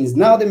machines.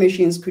 Now the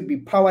machines could be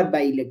powered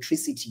by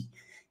electricity.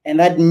 And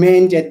that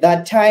meant at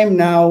that time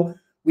now,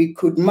 we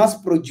could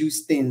mass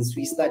produce things.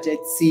 We started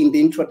seeing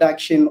the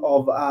introduction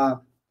of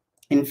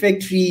in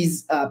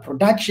factories,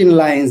 production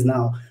lines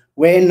now,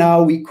 where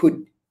now we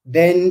could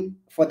then,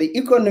 for the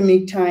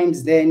economic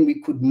times, then we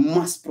could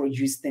mass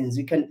produce things.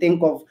 We can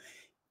think of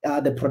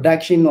the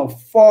production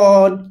of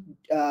Ford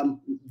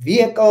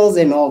vehicles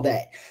and all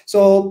that.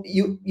 So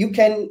you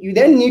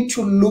then need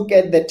to look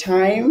at the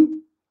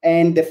time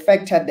and the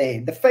factor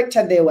there. The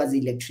factor there was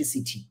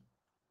electricity.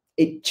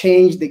 It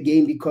changed the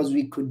game because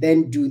we could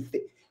then do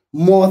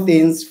more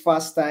things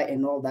faster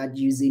and all that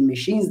using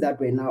machines that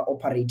were now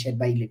operated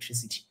by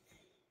electricity.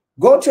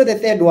 Go to the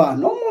third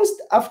one,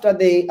 almost after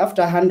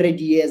 100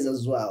 years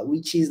as well,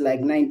 which is like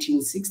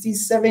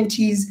 1960s,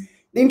 70s,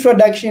 the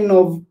introduction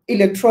of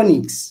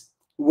electronics,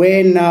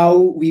 where now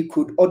we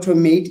could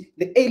automate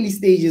the early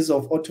stages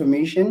of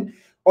automation,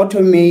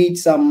 automate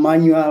some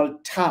manual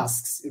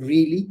tasks,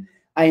 really.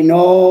 I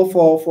know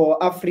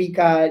for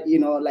Africa, you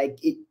know, like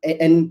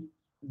and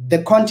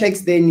the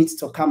context there needs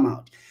to come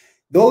out.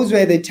 Those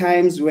were the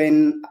times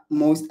when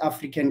most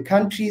African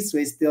countries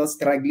were still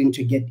struggling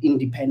to get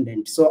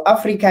independent. So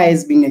Africa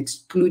has been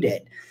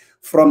excluded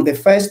from the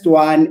first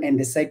one and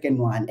the second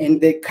one.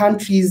 And the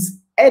countries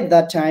at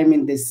that time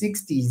in the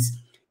 60s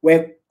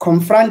were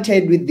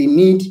confronted with the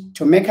need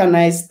to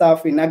mechanize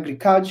stuff in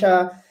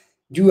agriculture,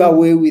 do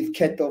away with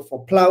cattle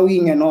for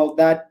plowing and all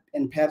that,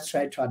 and perhaps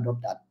try to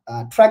adopt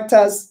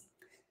tractors.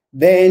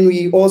 Then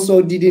we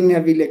also didn't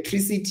have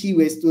electricity.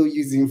 We're still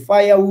using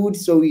firewood.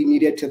 So we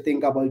needed to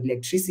think about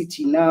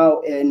electricity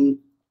now. And,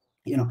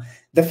 you know,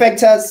 the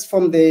factors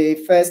from the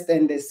first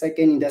and the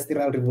second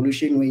industrial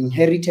revolution were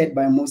inherited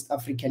by most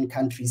African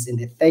countries in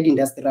the third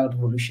industrial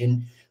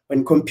revolution,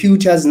 when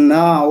computers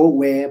now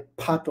were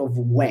part of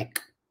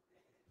work.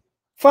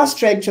 Fast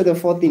track to the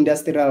fourth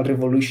industrial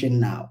revolution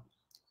now.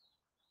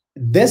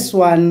 This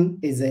one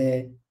is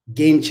a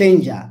game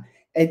changer.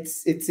 It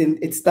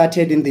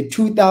started in the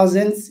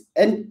 2000s,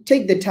 and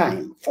take the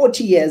time,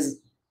 40 years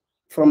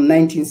from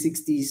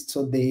 1960s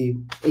to the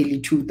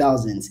early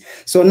 2000s.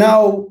 So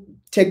now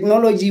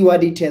technology,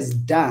 what it has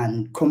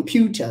done,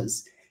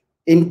 computers,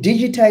 in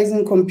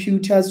digitizing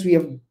computers, we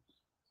have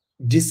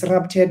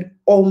disrupted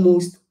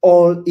almost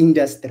all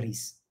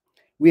industries.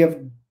 We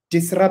have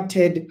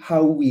disrupted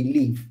how we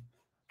live,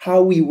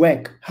 how we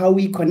work, how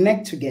we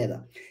connect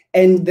together.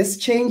 And this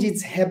change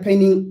is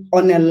happening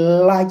on a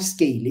large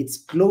scale. It's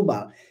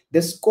global. The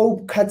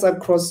scope cuts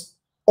across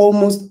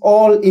almost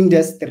all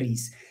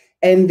industries,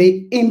 and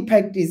the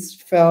impact is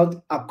felt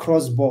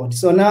across board.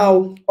 So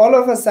now, all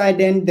of a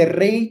sudden, the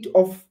rate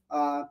of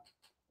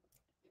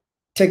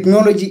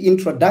technology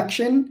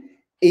introduction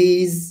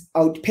is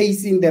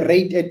outpacing the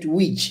rate at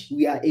which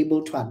we are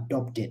able to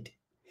adopt it.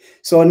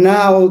 So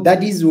now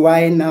that is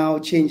why now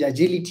change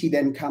agility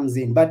then comes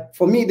in. But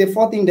for me, the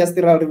fourth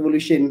industrial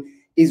revolution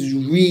is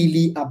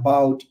really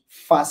about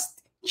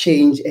fast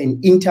change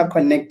and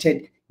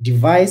interconnected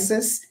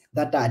devices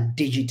that are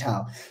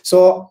digital.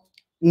 So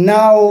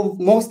now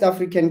most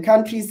African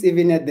countries,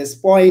 even at this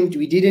point,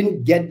 we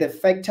didn't get the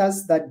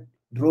factors that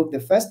drove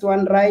the first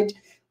one right.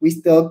 We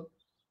still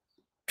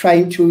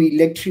trying to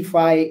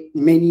electrify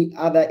many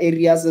other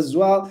areas as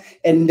well.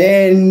 And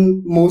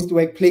then most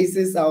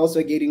workplaces are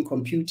also getting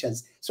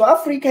computers. So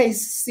Africa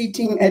is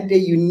sitting at a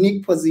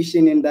unique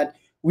position in that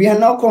we are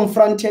now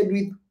confronted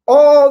with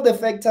all the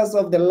factors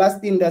of the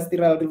last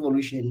industrial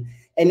revolution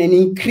and an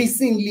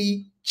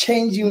increasingly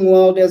changing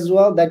world as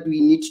well that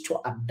we need to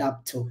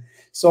adapt to.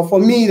 So for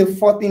me, the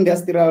fourth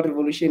industrial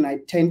revolution, I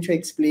tend to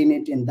explain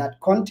it in that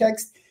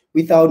context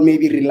without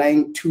maybe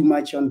relying too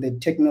much on the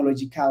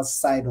technological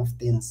side of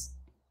things.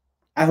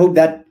 I hope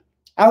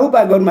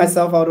I got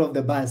myself out of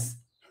the bus.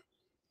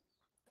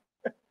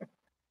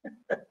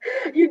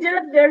 You did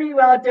it very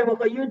well,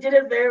 Tebogo. You did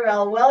it very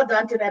well. Well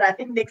done to that. I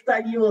think next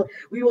time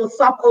we will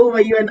swap over,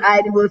 you and I,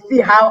 and we'll see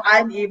how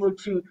I'm able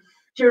to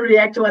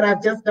react to what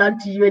I've just done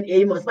to you and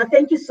Amos. But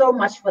thank you so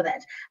much for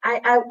that.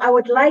 I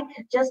would like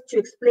just to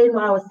explain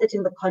why I was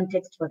setting the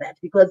context for that,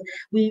 because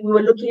we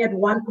were looking at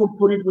one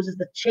component, which is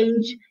the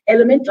change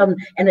element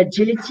and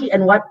agility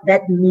and what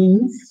that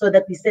means, so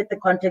that we set the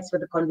context for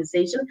the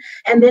conversation.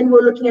 And then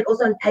we're looking at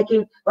also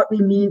unpacking what we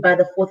mean by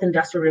the fourth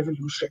industrial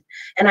revolution.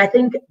 And I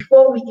think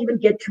before we even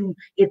get to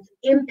its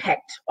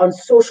impact on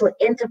social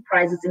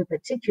enterprises in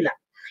particular,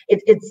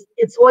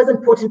 it's always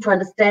important to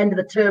understand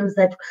the terms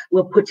that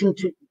we're putting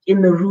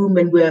in the room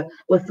and we're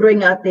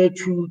throwing out there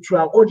to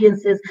our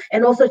audiences,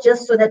 and also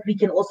just so that we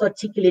can also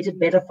articulate it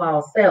better for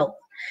ourselves.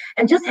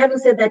 And just having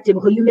said that,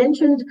 Tebogo, you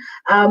mentioned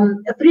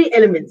 3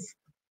 elements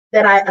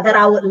that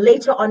I will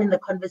later on in the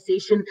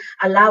conversation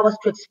allow us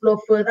to explore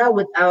further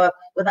with our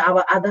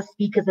other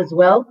speakers as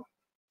well.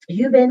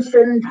 You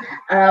mentioned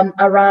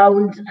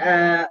around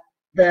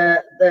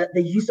the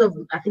use of,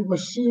 I think,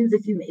 machines,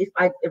 if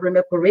I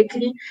remember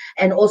correctly,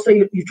 and also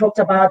you talked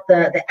about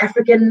the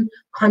African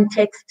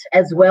context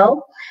as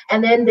well.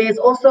 And then there's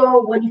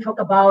also when you talk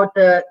about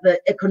the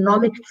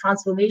economic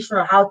transformation,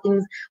 or how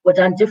things were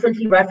done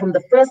differently, right from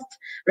the first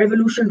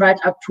revolution right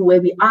up to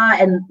where we are,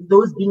 and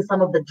those being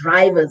some of the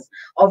drivers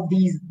of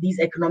these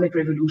economic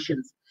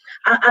revolutions.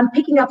 I'm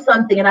picking up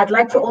something, and I'd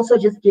like to also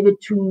just give it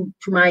to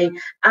my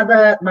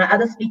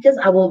other speakers.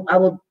 I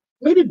will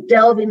maybe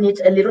delve in it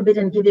a little bit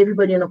and give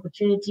everybody an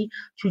opportunity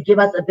to give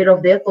us a bit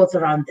of their thoughts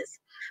around this.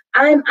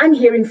 I'm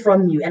hearing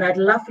from you, and I'd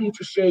love for you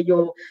to share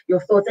your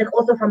thoughts, and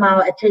also from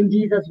our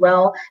attendees as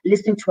well,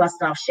 listening to us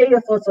now. Share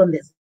your thoughts on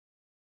this.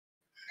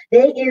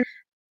 There is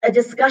a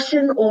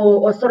discussion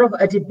or sort of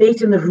a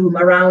debate in the room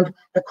around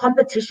the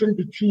competition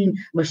between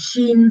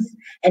machines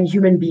and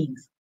human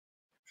beings.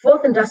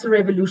 Fourth Industrial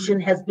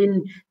Revolution has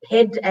been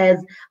pegged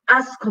as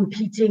us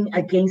competing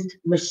against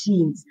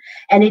machines,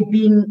 and it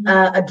being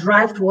a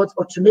drive towards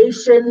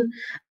automation,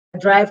 a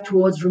drive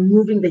towards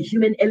removing the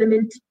human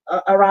element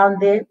around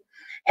there,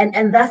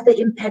 and that's the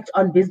impact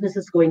on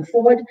businesses going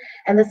forward.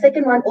 And the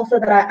second one also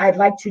that I'd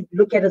like to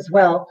look at as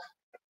well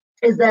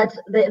is that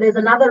there's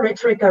another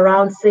rhetoric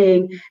around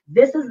saying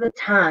this is the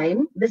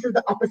time, this is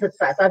the opposite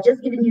side. So I've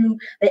just given you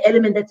the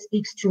element that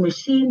speaks to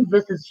machine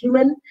versus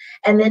human.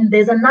 And then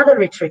there's another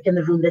rhetoric in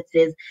the room that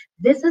says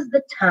this is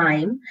the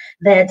time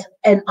that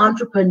an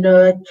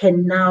entrepreneur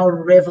can now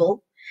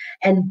revel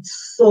and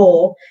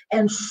soar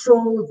and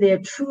show their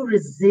true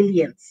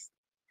resilience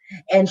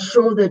and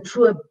show their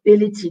true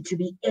ability to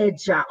be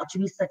agile, to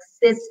be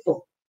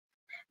successful,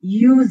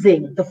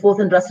 using the Fourth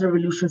Industrial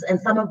Revolutions and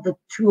some of the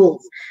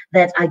tools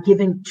that are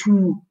given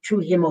to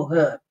him or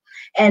her.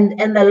 And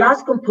the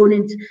last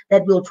component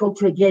that we'll talk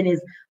to again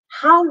is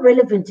how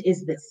relevant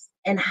is this,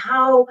 and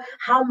how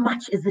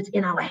much is it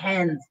in our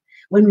hands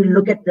when we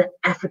look at the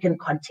African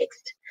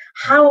context?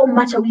 How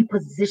much are we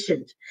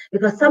positioned?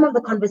 Because some of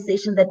the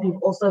conversation that we've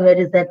also heard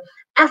is that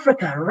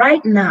Africa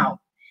right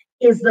now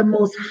is the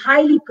most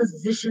highly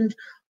positioned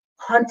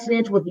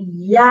continent with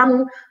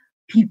young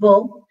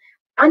people,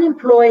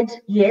 unemployed,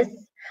 yes,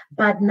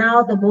 but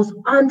now the most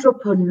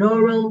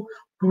entrepreneurial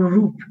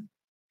group,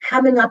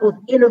 coming up with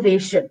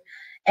innovation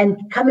and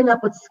coming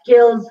up with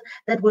skills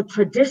that were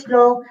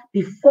traditional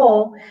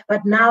before,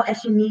 but now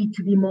actually need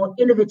to be more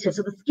innovative.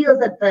 So the skills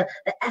that the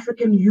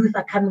African youth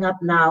are coming up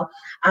now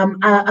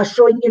are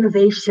showing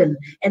innovation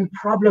and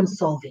problem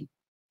solving.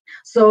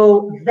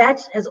 So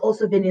that has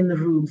also been in the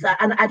rooms.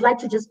 And I'd like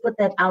to just put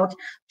that out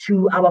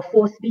to our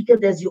 4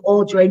 speakers as you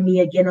all join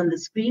me again on the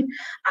screen.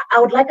 I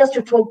would like us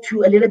to talk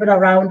to a little bit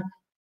around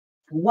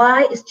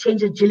why is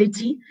change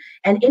agility?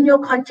 And in your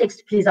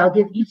context, please, I'll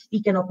give each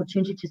speaker an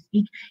opportunity to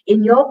speak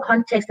in your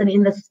context and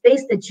in the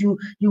space that you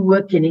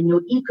work in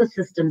your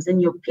ecosystems, in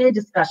your peer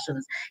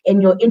discussions,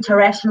 in your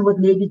interaction with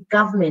maybe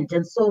government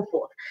and so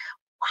forth.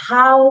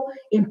 How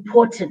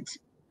important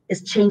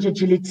is change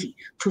agility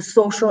to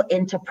social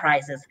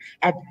enterprises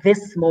at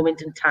this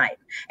moment in time?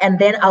 And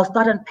then I'll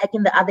start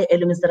unpacking the other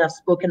elements that I've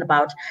spoken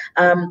about.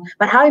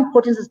 But how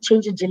important is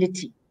change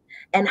agility?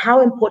 And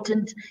how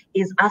important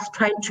is us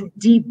trying to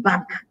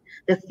debunk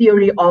the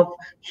theory of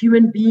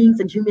human beings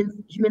and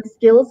human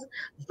skills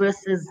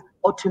versus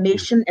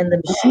automation and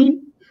the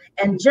machine?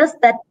 And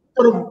just that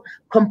sort of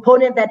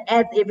component that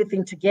adds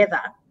everything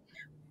together.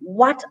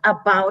 What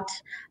about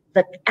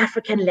the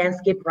African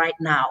landscape right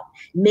now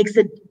makes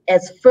it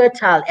as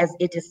fertile as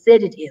it is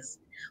said it is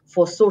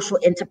for social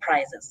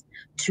enterprises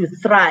to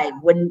thrive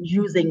when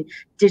using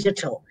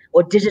digital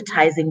or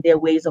digitizing their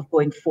ways of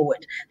going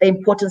forward? The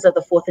importance of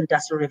the Fourth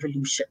Industrial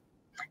Revolution.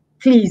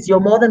 Please, you're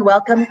more than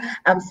welcome.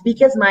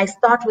 Speakers, may I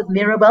start with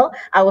Mirabel,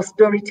 our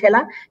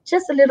storyteller?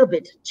 Just a little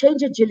bit.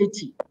 Change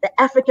agility, the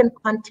African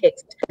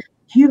context,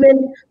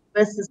 human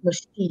versus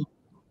machine,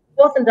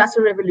 Fourth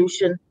Industrial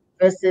Revolution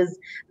versus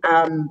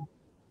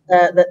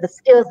the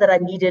skills that are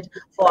needed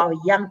for our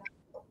young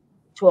people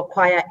to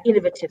acquire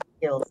innovative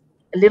skills.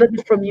 A little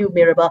bit from you,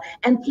 Mirabel.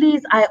 And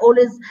please, I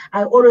always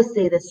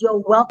say this, you're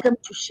welcome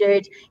to share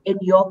it in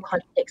your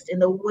context, in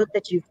the work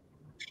that you've,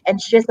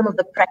 and share some of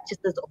the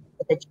practices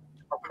that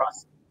you've come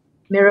across.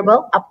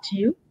 Mirabel, up to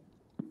you.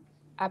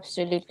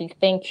 Absolutely.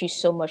 Thank you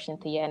so much,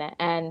 Nthiyana.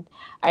 And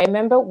I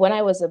remember when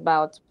I was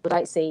about, would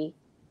I say,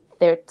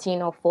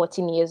 13 or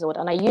 14 years old,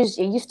 and I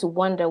used to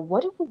wonder,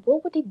 what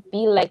would it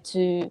be like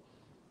to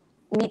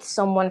meet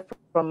someone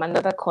from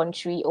another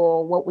country,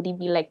 or what would it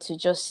be like to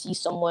just see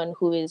someone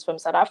who is from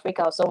South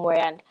Africa or somewhere?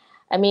 And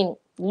I mean,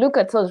 look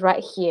at us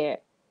right here,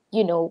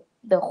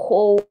 the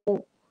whole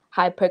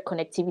hyper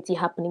connectivity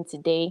happening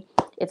today.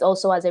 it's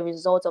also as a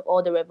result of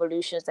all the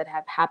revolutions that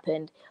have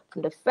happened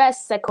from the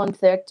first, second,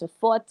 third to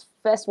fourth.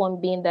 First one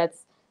being that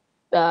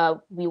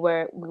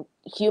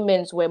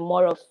humans were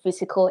more of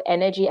physical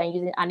energy and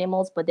using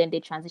animals, but then they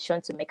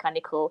transitioned to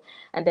mechanical.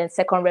 And then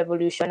second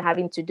revolution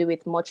having to do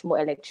with much more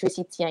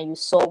electricity, and we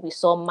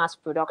saw mass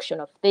production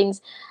of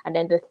things. And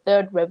then the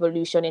third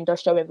revolution,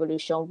 industrial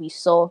revolution, we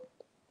saw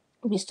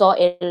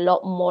a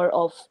lot more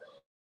of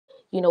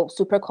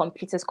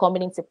supercomputers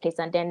coming into place.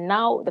 And then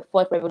now the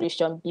fourth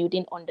revolution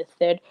building on the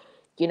third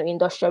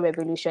industrial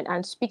revolution.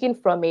 And speaking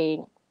from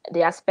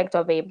the aspect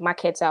of a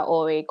marketer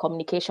or a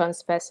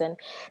communications person,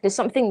 there's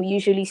something we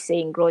usually say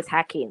in growth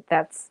hacking,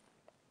 that's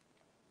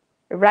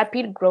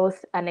rapid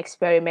growth and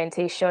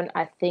experimentation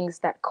are things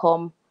that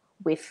come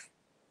with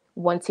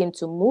wanting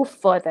to move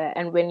further.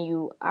 And when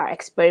you are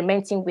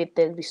experimenting with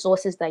the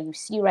resources that you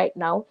see right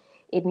now,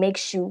 it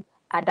makes you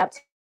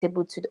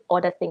adaptable to the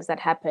other things that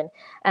happen.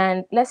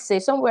 And let's say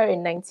somewhere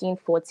in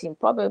 1914,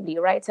 probably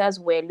writers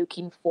were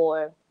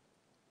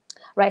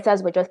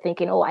just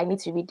thinking, oh, I need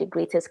to read the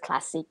greatest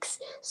classics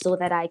so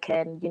that I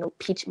can,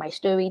 pitch my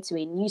story to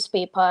a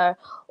newspaper,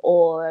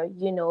 or,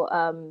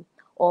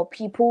 or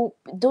people,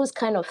 those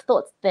kind of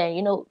thoughts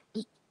then,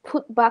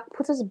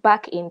 put us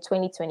back in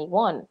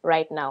 2021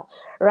 right now.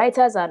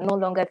 Writers are no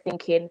longer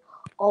thinking,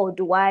 oh,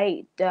 do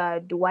I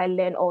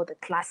learn all the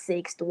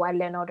classics? Do I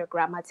learn all the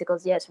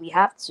grammaticals? Yes, we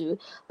have to.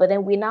 But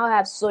then we now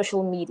have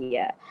social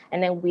media.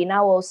 And then we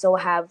now also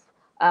have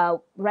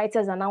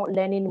writers are now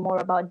learning more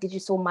about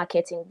digital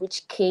marketing,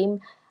 which came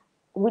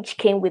with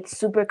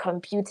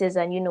supercomputers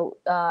and,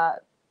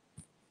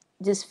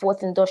 this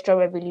fourth industrial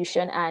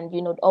revolution, and,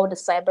 all the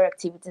cyber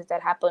activities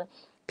that happen.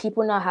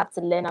 People now have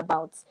to learn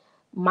about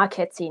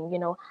marketing,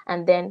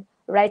 and then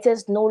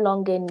writers no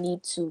longer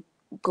need to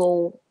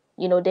go,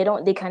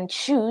 they can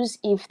choose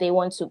if they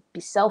want to be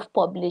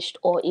self-published,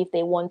 or if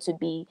they want to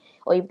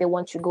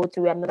go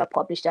through another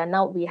publisher. And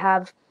now we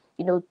have,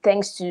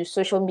 thanks to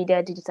social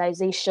media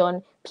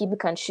digitization, people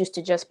can choose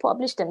to just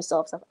publish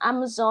themselves on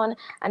Amazon.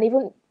 And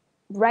even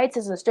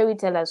writers and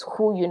storytellers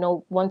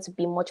who want to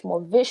be much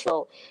more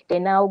visual, they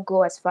now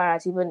go as far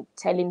as even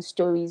telling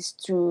stories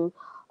through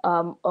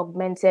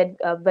augmented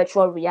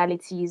virtual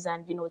realities,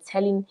 and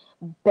telling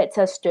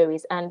better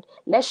stories. And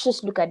let's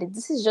just look at it,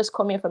 this is just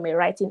coming from a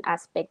writing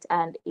aspect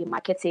and a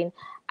marketing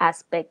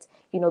aspect,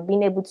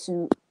 being able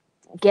to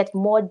get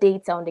more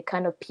data on the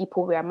kind of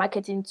people we are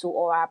marketing to,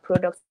 or our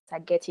products are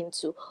getting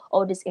to,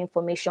 all this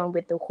information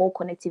with the whole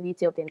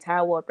connectivity of the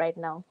entire world right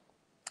now.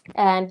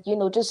 And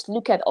just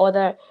look at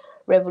other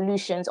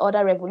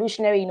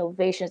revolutionary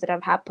innovations that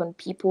have happened.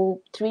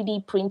 People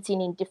 3D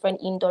printing in different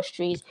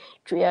industries,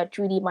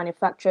 3D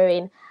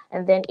manufacturing.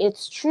 And then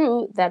it's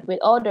true that with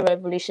all the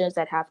revolutions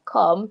that have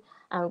come,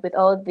 and with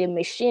all the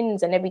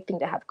machines and everything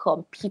that have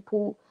come,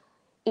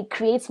 it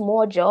creates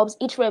more jobs.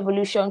 Each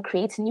revolution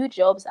creates new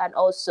jobs, and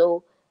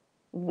also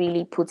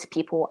really puts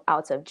people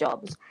out of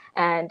jobs.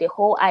 And the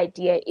whole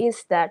idea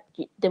is that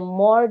the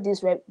more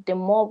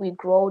we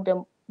grow,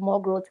 the more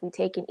growth we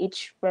take in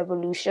each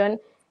revolution,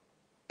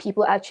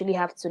 people actually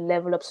have to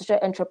level up. Social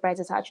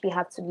enterprises actually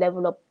have to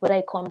level up, whether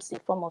it comes in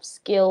form of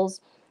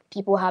skills.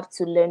 People have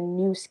to learn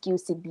new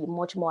skills to be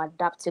much more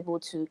adaptable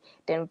to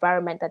the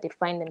environment that they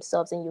find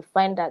themselves in. You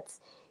find that,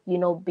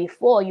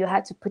 before you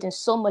had to put in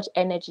so much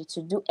energy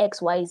to do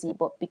X, Y, Z,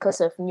 but because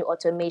of new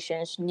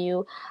automations,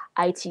 new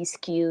IT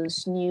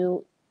skills,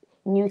 new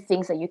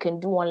things that you can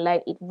do online,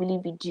 it really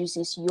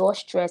reduces your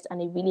stress,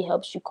 and it really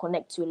helps you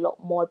connect to a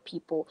lot more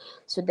people.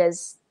 So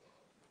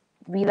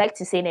we like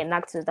to say in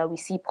Enactus that we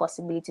see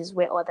possibilities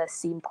where others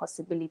see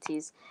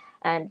impossibilities.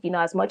 And,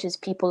 as much as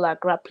people are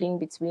grappling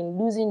between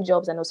losing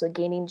jobs and also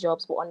gaining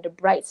jobs, but on the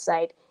bright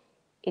side,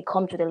 it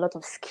comes with a lot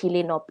of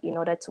skilling up in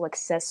order to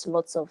access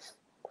lots of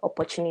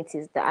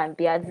opportunities that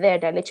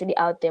they're literally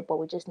out there, but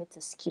we just need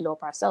to skill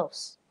up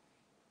ourselves.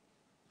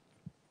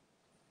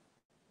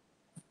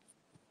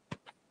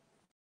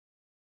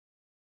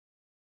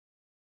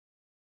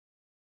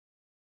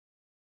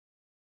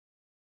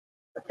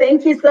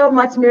 Thank you so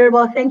much,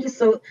 Mirabel. Thank you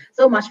so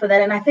much for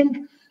that. And I think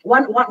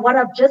what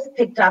I've just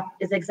picked up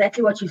is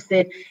exactly what you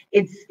said.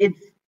 It's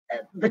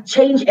the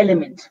change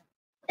element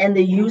and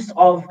the use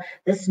of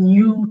this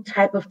new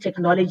type of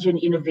technology and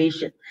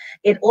innovation.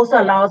 It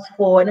also allows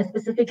for, and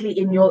specifically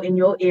in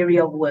your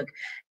area of work,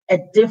 a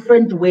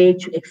different way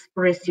to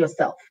express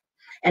yourself,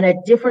 and a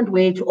different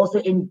way to also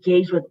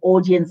engage with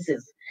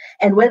audiences.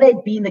 And whether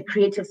it be in the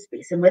creative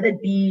space, and whether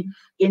it be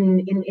in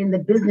the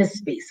business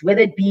space,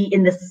 whether it be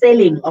in the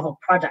selling of a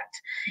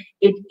product,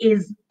 it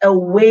is a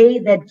way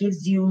that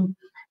gives you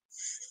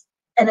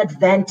an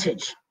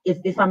advantage.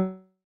 If I'm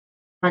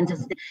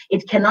understanding,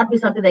 it cannot be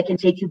something that can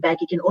take you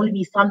back. It can only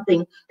be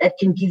something that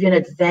can give you an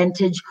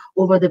advantage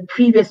over the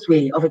previous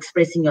way of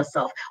expressing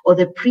yourself, or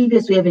the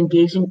previous way of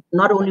engaging,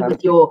 not only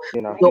with your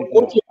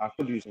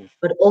audience,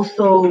 but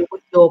also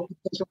with your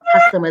potential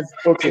customers.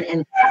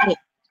 Okay.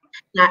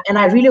 And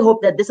I really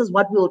hope that this is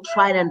what we'll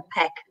try and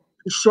unpack,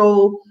 to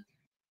show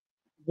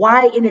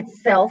why in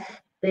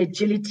itself the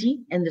agility,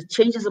 and the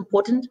change is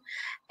important,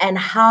 and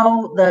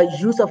how the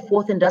use of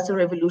fourth industrial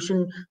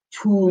revolution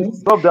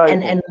tools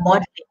and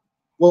modeling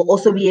will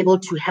also be able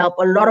to help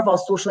a lot of our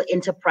social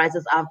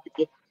enterprises out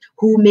there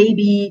who may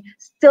be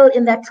still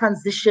in that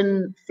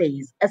transition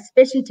phase,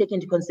 especially taking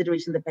into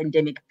consideration the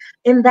pandemic.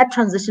 In that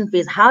transition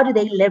phase, how do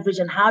they leverage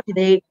and how do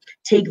they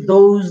take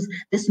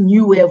this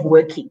new way of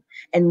working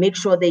and make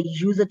sure they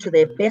use it to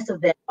the best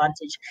of their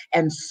advantage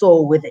and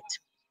soar with it?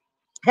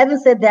 Having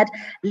said that,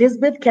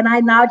 Lisbeth, can I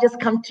now just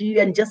come to you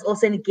and just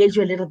also engage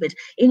you a little bit?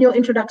 In your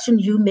introduction,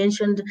 you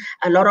mentioned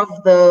a lot of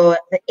the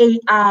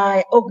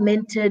AI,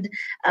 augmented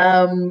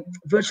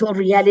virtual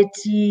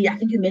reality. I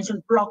think you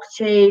mentioned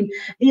blockchain.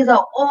 These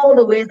are all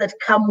the ways that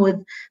come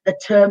with the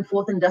term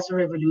fourth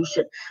industrial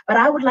revolution. But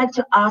I would like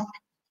to ask,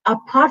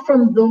 apart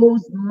from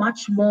those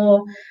much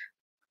more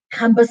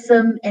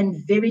cumbersome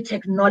and very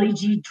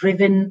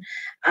technology-driven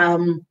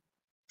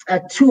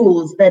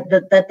tools that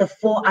the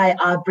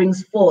 4IR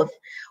brings forth,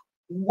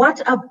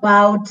 what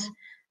about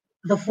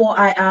the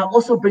 4IR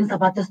also brings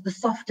about the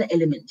softer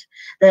element,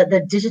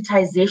 the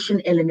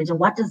digitization element? And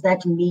what does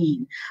that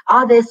mean?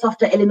 Are there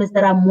softer elements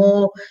that are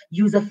more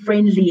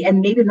user-friendly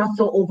and maybe not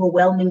so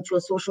overwhelming to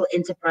a social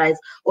enterprise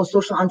or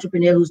social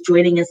entrepreneur who's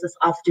joining us this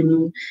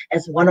afternoon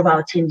as one of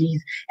our attendees?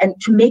 And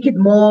to make it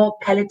more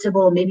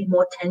palatable, maybe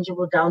more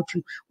tangible down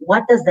to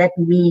what does that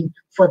mean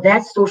for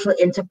that social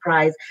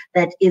enterprise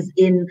that is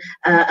in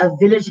a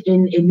village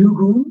in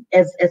Enugu,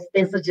 as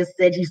Spencer just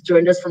said, he's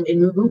joined us from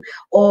Enugu,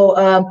 or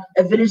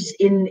a village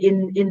in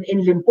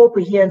Limpopo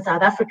here in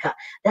South Africa,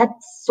 that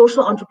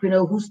social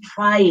entrepreneur who's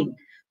trying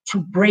to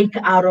break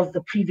out of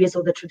the previous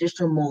or the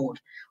traditional mold.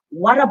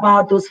 What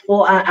about those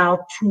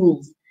 4IR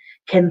tools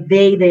can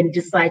they then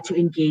decide to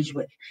engage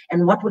with?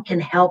 And what can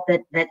help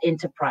that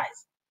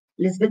enterprise?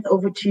 Lisbeth,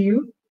 over to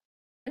you.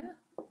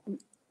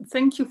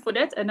 Thank you for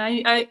that. And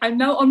I'm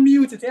now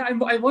unmuted. Yeah?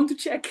 I want to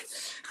check.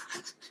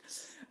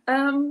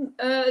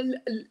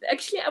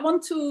 Actually, I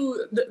want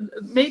to,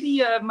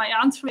 maybe my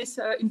answer is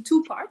in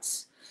two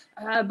parts.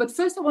 But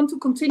first, I want to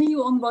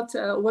continue on what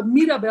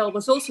Mirabel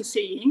was also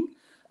saying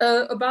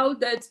about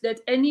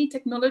that any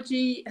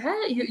technology,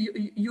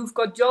 you've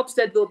got jobs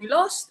that will be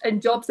lost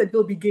and jobs that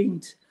will be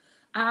gained.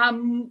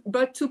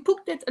 But to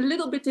put that a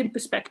little bit in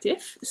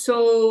perspective,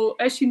 so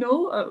as you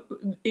know,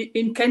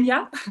 in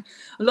Kenya,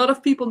 a lot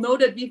of people know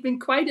that we've been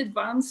quite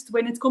advanced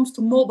when it comes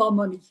to mobile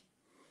money.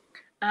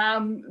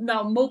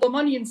 Now, mobile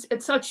money as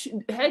such,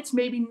 it's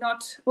maybe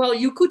not, well,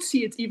 you could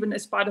see it even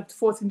as part of the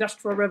fourth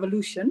industrial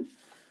revolution.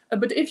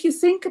 But if you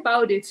think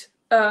about it,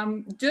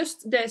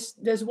 just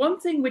there's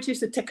one thing which is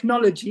the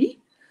technology,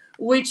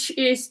 which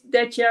is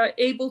that you're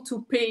able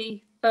to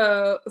pay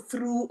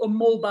through a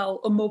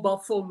mobile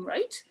phone,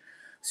 right?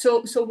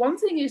 So one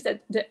thing is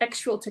that the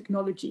actual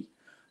technology,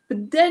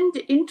 but then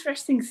the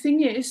interesting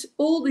thing is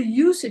all the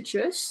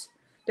usages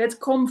that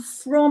come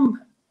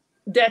from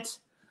that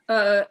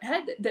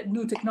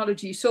new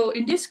technology. So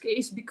in this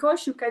case,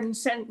 because you can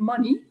send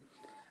money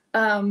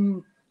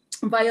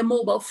via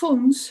mobile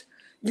phones,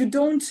 you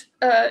don't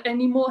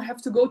anymore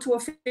have to go to a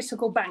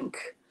physical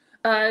bank.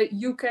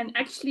 You can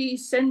actually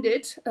send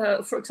it,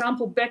 for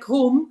example, back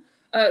home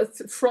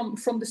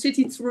from the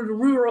city through the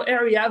rural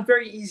area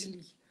very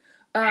easily.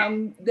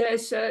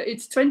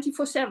 It's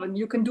 24/7.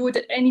 You can do it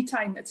at any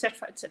time,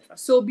 etc., etc.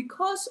 So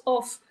because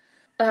of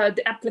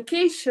the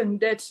application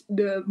that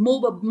the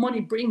mobile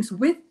money brings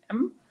with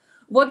them,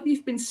 what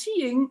we've been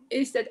seeing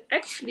is that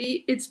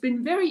actually it's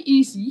been very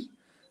easy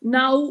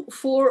now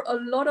for a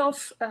lot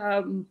of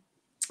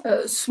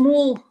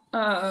small,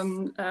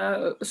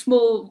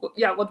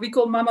 what we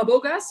call mama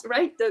bogas,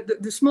 right?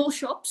 The small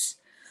shops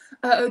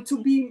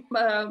to be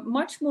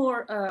much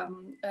more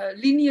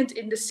lenient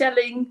in the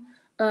selling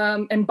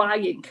and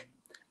buying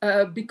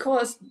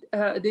because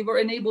they were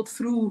enabled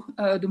through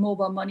the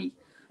mobile money.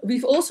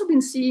 We've also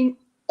been seeing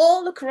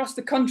all across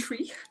the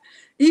country,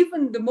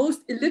 even the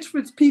most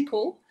illiterate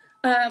people,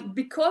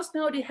 because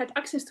now they had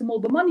access to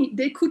mobile money,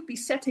 they could be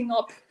setting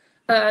up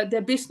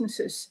their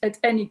businesses at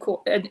any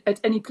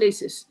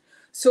places.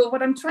 So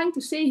what I'm trying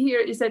to say here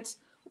is that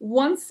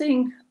one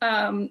thing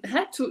to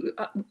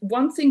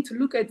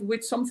look at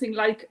with something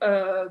like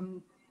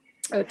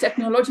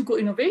technological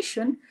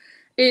innovation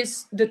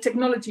is the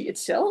technology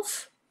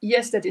itself.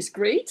 Yes, that is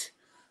great,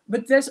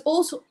 but there's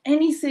also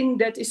anything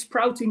that is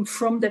sprouting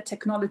from that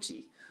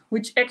technology,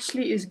 which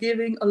actually is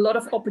giving a lot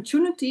of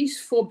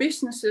opportunities for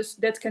businesses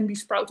that can be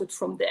sprouted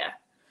from there.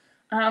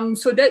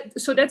 So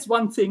that's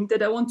one thing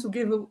that I want to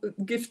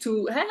give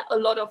to a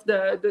lot of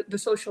the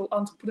social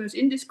entrepreneurs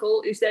in this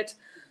call, is that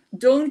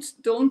don't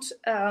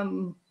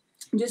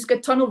just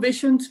get tunnel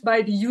visioned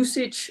by the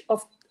usage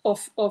of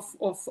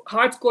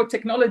hardcore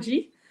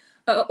technology.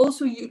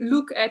 Also, you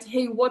look at,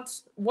 hey,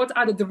 what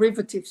are the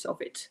derivatives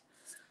of it?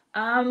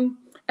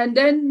 And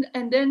then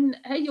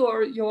hey,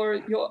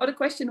 your other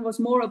question was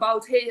more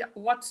about, hey,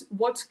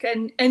 what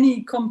can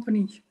any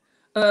company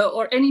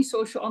or any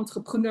social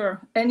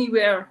entrepreneur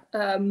anywhere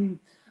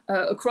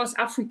across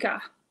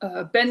Africa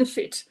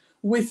benefit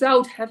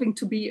without having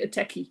to be a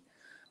techie?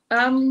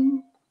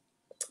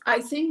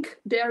 I think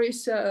there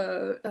is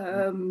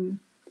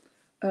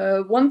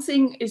one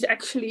thing is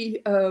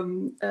actually,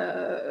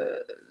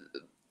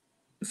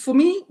 for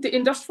me, the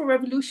Industrial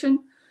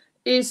Revolution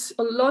is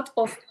a lot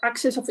of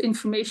access of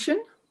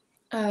information,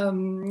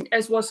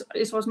 as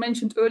was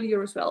mentioned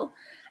earlier as well.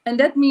 And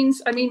that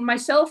means, I mean,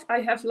 myself, I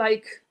have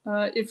like,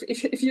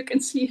 if you can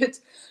see it,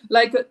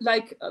 like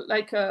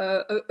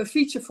a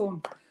feature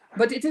phone,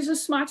 but it is a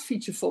smart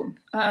feature phone.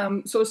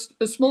 So it's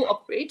a small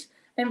upgrade.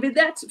 And with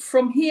that,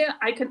 from here,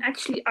 I can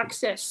actually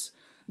access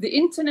the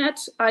internet.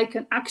 I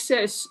can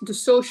access the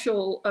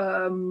social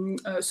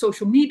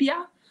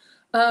media.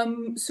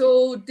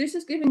 So this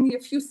is giving me a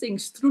few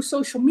things. Through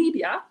social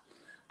media,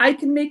 I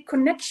can make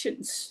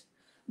connections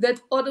that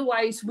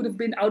otherwise would have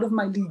been out of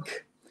my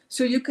league.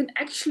 So you can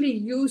actually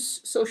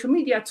use social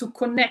media to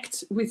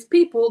connect with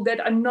people that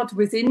are not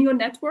within your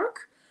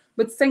network,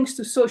 but thanks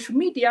to social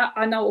media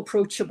are now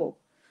approachable.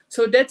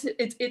 So that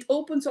it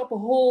opens up a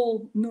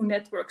whole new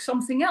network.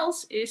 Something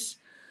else is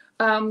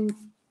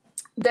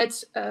that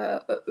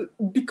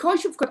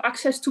because you've got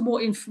access to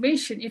more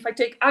information, if I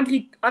take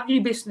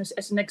agribusiness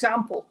as an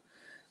example,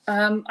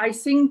 I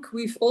think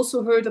we've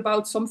also heard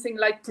about something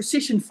like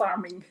precision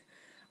farming,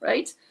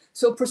 right?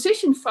 So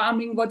precision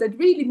farming, what that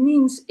really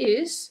means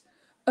is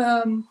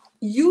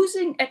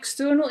using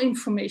external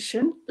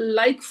information,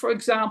 like, for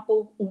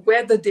example,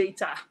 weather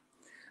data,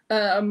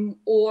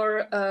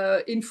 or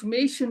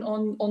information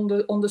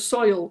on the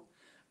soil,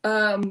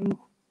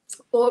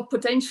 or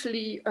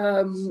potentially,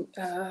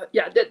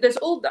 there's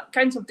all that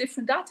kinds of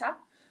different data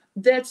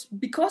that,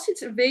 because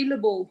it's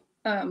available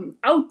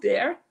out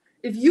there,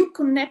 if you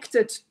connect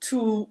it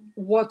to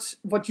what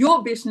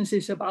your business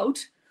is about,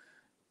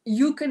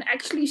 you can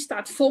actually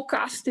start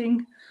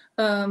forecasting.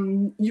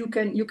 You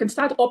can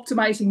start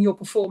optimizing your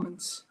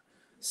performance.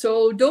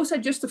 So those are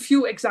just a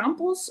few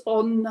examples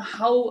on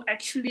how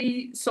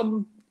actually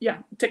some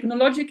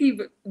technologies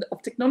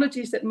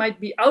that might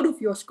be out of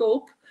your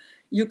scope,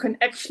 you can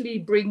actually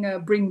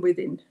bring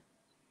within.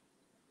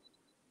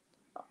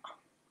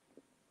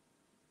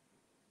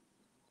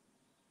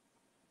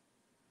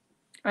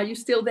 Are you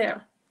still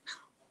there?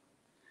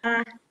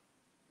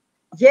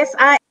 Yes,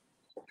 I'm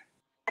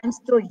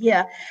still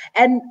here.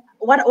 And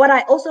what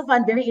I also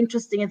find very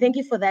interesting, and thank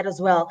you for that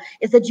as well,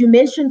 is that you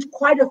mentioned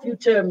quite a few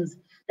terms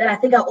that I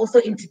think are also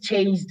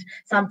interchanged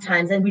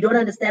sometimes, and we don't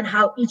understand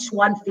how each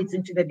one fits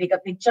into the bigger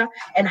picture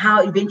and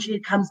how eventually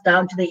it comes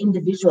down to the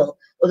individual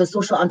or the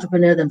social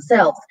entrepreneur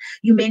themselves.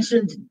 You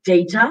mentioned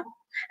data,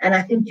 and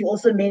I think you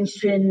also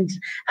mentioned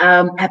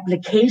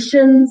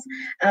applications,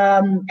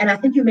 and I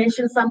think you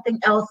mentioned something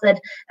else that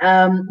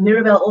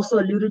Mirabel also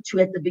alluded to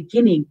at the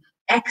beginning: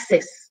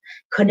 access,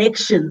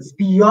 connections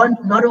beyond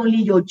not only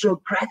your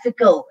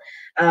geographical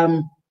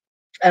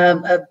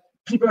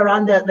people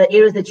around the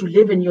areas that you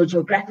live in, your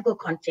geographical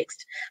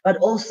context, but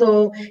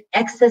also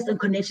access and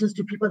connections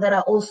to people that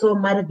are also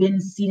might have been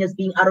seen as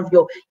being out of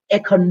your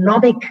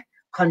economic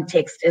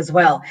context as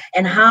well,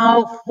 and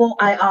how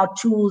 4IR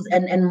tools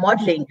and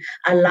modeling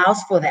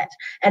allows for that.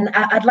 And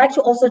I'd like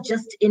to also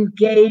just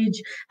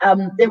engage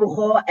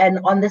Tebogo and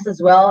on this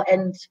as well,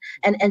 and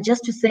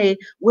just to say,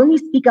 when we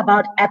speak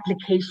about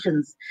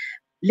applications,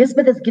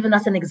 Lisbeth has given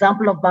us an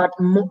example about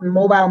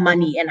mobile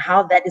money and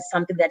how that is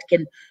something that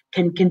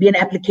can be an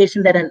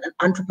application that an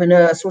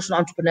entrepreneur, a social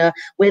entrepreneur,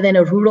 whether in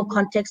a rural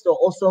context or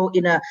also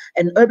in an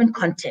urban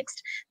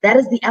context, that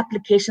is the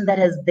application that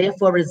has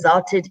therefore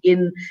resulted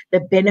in the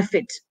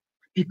benefit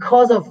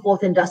because of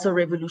Fourth Industrial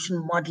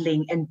Revolution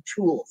modeling and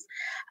tools.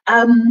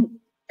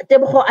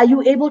 Tebogo, are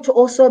you able to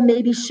also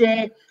maybe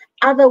share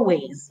other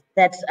ways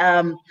that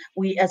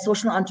we as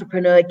social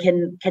entrepreneur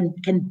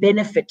can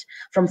benefit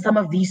from some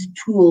of these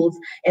tools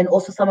and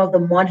also some of the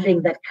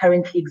modeling that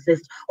currently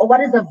exists, or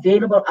what is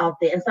available out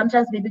there? And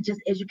sometimes maybe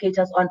just educate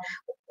us on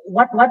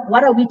what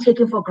are we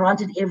taking for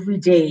granted every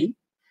day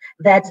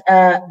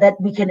that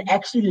we can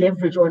actually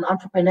leverage, or an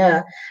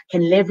entrepreneur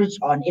can leverage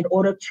on, in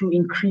order to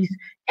increase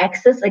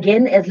access,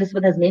 again, as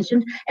Lisbeth has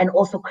mentioned, and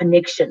also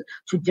connection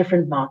to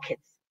different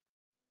markets.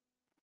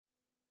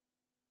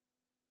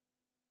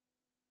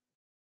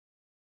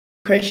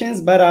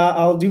 Questions, but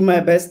I'll do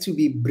my best to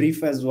be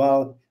brief as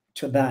well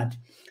to that.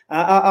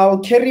 I'll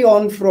carry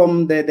on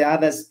from the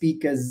other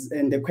speakers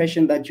and the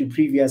question that you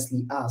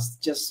previously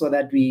asked, just so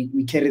that we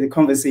carry the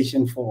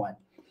conversation forward.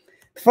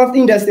 The Fourth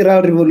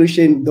Industrial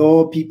Revolution,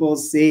 though people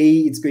say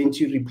it's going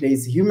to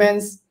replace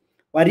humans,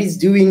 what it's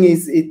doing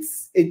is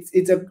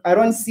I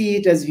don't see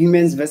it as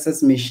humans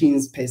versus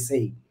machines per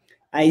se.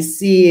 I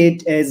see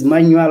it as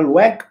manual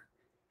work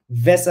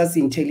versus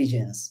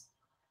intelligence.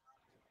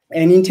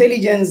 And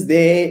intelligence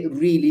there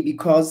really,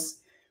 because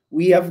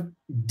we have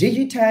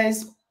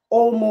digitized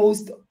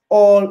almost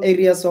all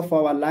areas of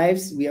our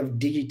lives. We have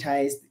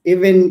digitized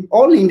even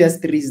all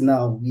industries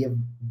now. We have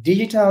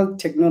digital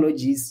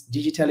technologies,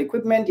 digital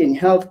equipment in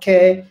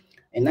healthcare,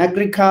 in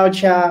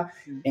agriculture,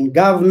 in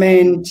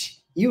government,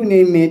 you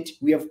name it.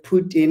 We have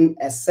put in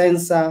a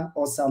sensor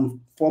or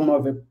some form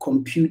of a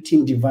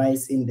computing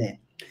device in there.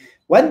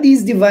 What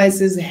these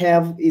devices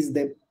have is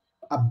the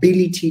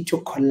ability to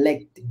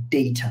collect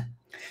data.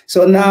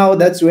 So now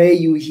that's where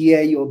you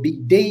hear your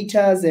big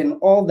datas and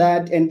all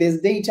that, and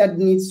this data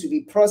needs to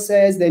be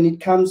processed, and it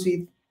comes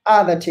with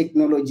other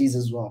technologies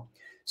as well.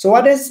 So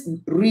what has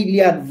really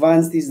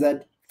advanced is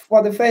that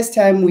for the first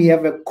time, we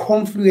have a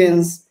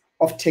confluence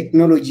of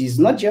technologies,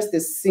 not just a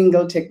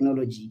single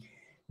technology,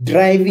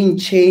 driving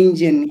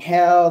change in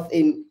health,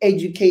 in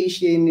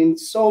education, in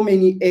so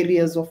many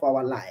areas of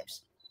our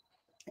lives.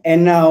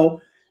 And now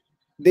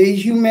the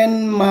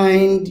human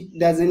mind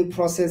doesn't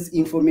process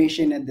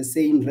information at the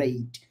same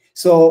rate.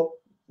 So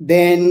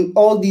then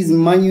all these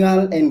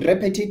manual and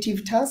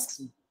repetitive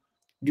tasks,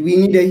 do we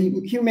need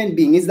a human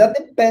being? Is that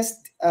the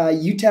best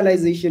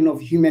utilization of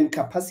human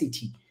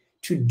capacity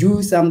to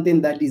do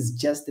something that is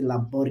just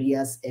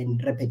laborious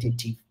and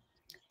repetitive?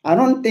 I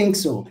don't think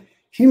so.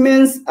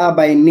 Humans are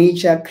by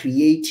nature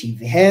creative.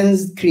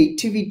 Hence,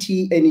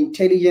 creativity and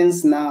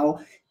intelligence now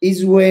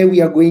is where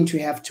we are going to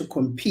have to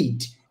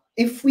compete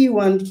if we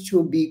want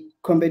to be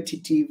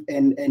competitive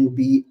and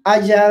be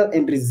agile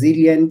and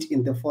resilient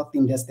in the fourth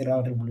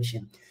industrial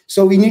revolution.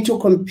 So we need to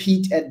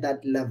compete at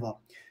that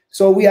level.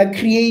 So we are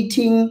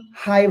creating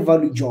high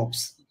value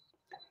jobs.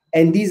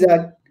 And these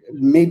are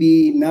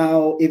maybe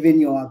now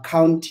even your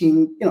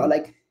accounting,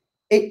 like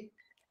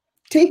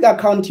take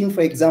accounting,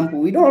 for example.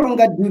 We no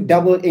longer do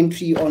double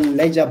entry on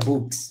ledger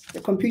books.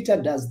 The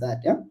computer does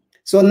that. Yeah.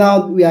 So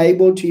now we are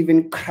able to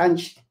even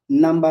crunch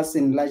numbers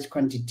in large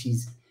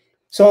quantities.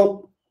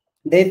 So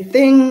the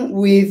thing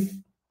with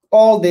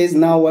all this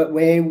now, what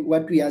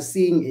we are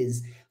seeing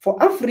is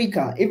for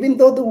Africa, even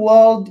though the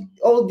world,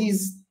 all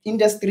these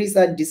industries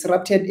are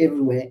disrupted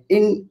everywhere,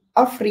 in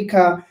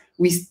Africa,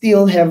 we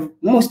still have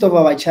most of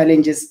our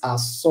challenges are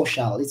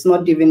social. It's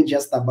not even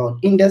just about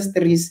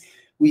industries.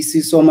 We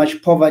see so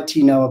much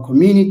poverty in our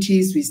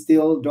communities. We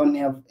still don't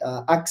have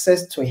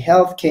access to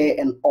healthcare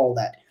and all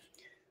that.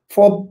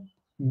 For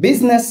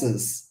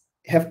businesses,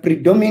 have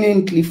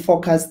predominantly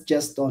focused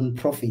just on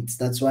profits.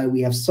 That's why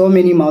we have so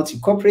many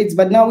multi-corporates,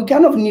 but now we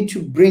kind of need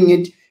to bring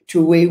it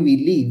to where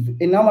we live.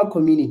 In our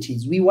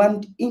communities, we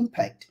want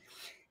impact.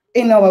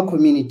 In our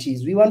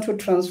communities, we want to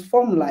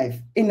transform life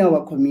in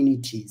our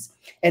communities.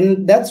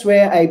 And that's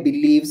where I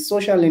believe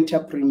social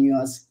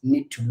entrepreneurs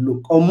need to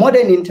look, or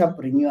modern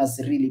entrepreneurs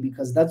really,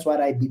 because that's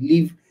what I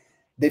believe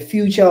the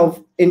future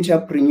of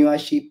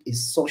entrepreneurship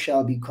is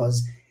social,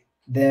 because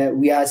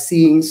we are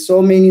seeing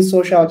so many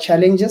social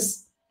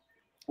challenges.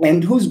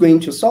 And who's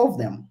going to solve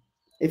them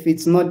if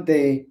it's not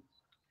the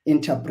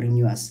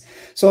entrepreneurs?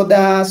 So there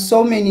are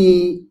so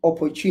many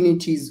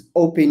opportunities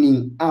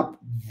opening up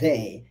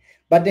there.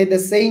 But at the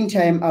same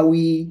time, are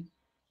we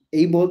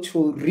able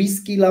to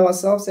reskill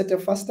ourselves at a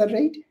faster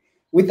rate?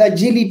 With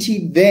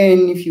agility,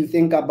 then, if you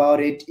think about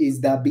it,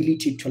 is the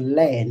ability to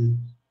learn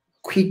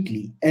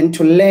quickly. And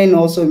to learn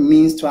also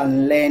means to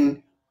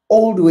unlearn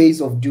old ways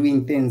of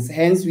doing things.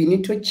 Hence, we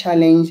need to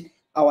challenge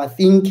our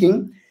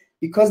thinking,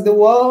 because the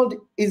world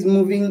is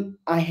moving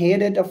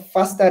ahead at a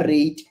faster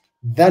rate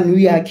than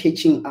we are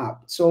catching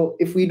up. So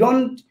if we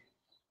don't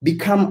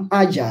become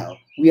agile,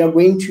 we are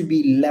going to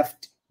be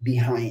left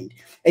behind.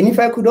 And if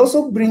I could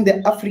also bring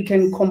the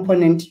African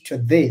component to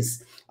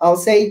this, I'll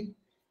say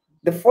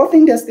the fourth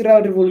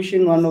industrial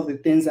revolution, one of the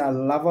things I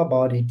love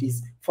about it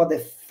is, for the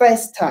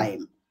first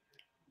time,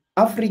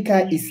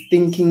 Africa is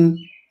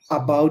thinking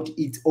about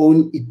its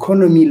own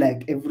economy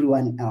like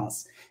everyone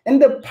else. In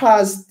the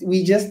past,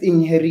 we just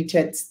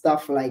inherited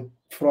stuff like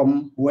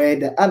from where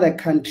the other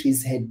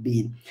countries had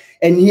been.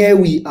 And here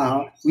we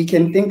are, we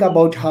can think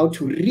about how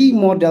to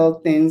remodel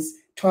things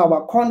to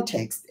our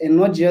context and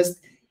not just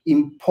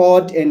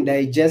import and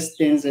digest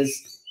things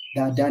as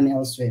they are done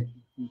elsewhere.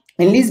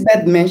 And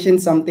Lisbeth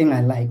mentioned something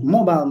I like,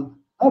 mobile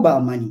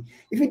money.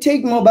 If you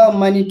take mobile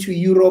money to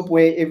Europe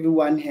where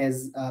everyone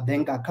has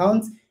bank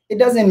accounts, it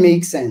doesn't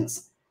make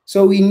sense.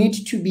 So we need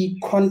to be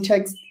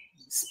context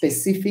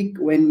specific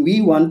when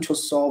we want to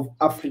solve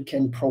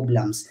African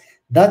problems.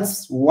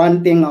 That's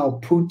one thing I'll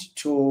put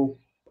to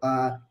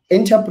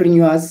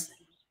entrepreneurs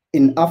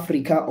in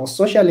Africa, or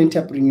social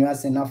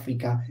entrepreneurs in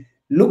Africa.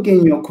 Look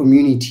in your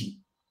community.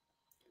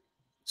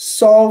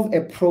 Solve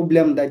a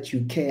problem that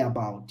you care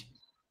about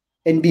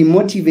and be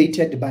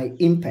motivated by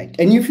impact.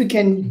 And if you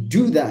can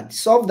do that,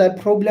 solve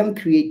that problem,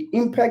 create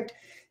impact,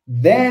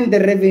 then the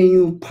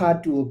revenue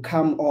part will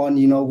come on.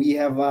 You know, we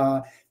have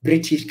a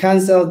British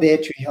Council there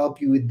to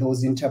help you with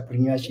those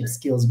entrepreneurship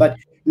skills, but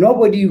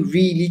nobody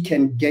really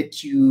can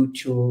get you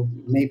to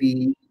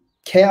maybe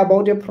care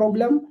about a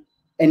problem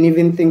and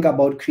even think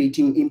about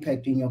creating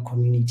impact in your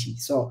community.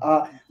 So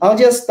I'll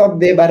just stop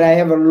there, but I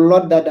have a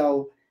lot that I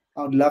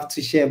would love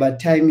to share, but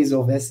time is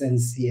of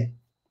essence here.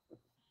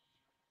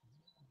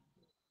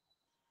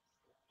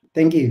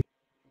 Thank you.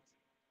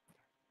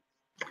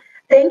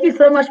 Thank you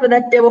so much for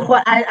that,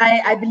 Tebogo.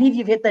 I believe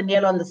you've hit the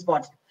nail on the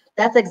spot.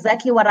 That's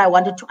exactly what I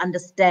wanted to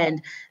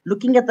understand,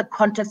 looking at the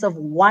context of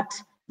what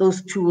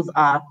those tools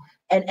are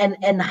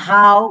and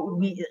how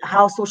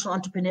social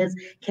entrepreneurs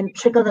can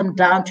trickle them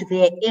down to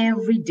their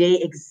everyday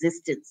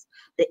existence.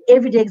 the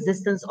everyday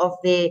existence of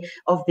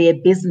their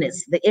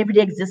business, the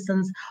everyday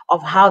existence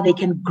of how they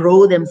can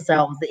grow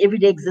themselves, the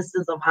everyday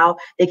existence of how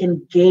they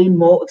can gain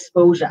more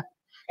exposure.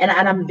 And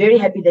I'm very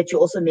happy that you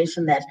also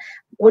mentioned that.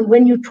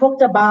 When you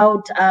talked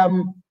about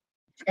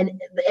and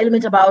the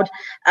element about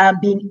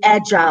being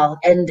agile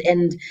and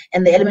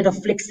the element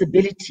of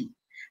flexibility,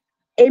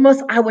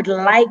 Amos, I would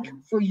like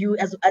for you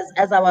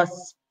as our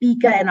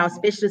speaker and our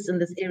specialist in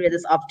this area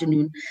this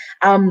afternoon,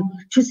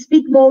 to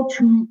speak more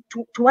to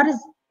what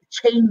is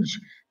change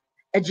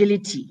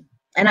agility.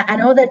 And I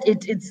know that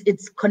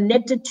it's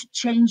connected to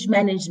change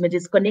management.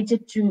 It's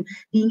connected to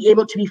being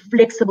able to be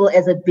flexible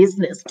as a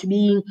business, to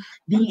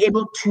being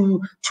able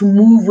to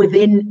move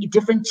within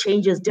different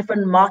changes,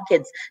 different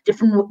markets,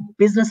 different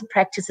business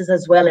practices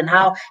as well, and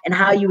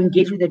how you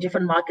engage with the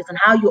different markets and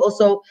how you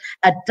also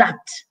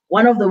adapt.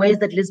 One of the ways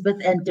that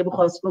Lisbeth and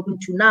Deborah have spoken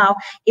to now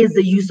is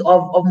the use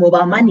of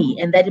mobile money,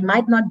 and that it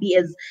might not be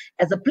as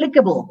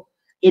applicable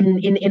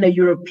in a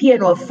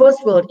European or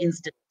first world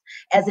instance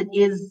as it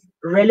is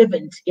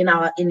relevant in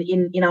our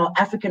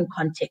African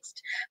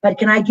context. But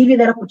can I give you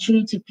that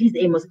opportunity, please,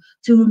 Amos,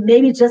 to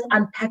maybe just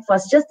unpack for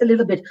us just a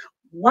little bit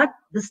what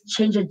this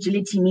change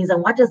agility means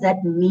and what does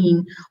that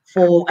mean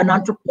for an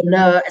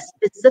entrepreneur,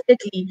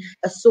 specifically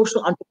a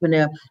social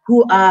entrepreneur,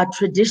 who are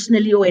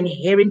traditionally or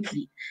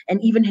inherently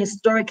and even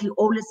historically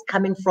always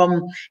coming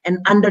from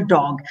an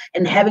underdog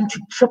and having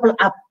to triple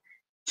up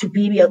to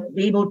be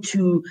able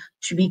to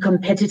be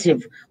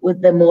competitive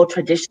with the more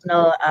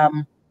traditional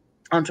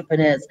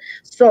entrepreneurs.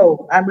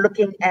 So I'm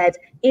looking at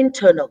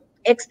internal,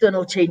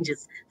 external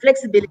changes,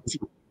 flexibility,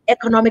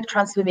 economic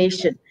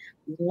transformation.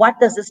 What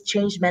does this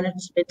change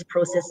management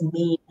process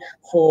mean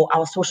for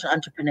our social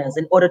entrepreneurs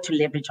in order to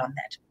leverage on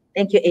that?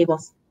 Thank you,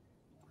 Amos.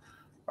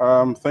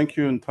 Thank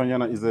you,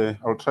 Ntanyana.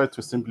 I'll try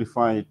to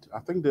simplify it. I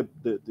think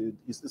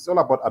it's all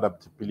about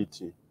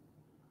adaptability.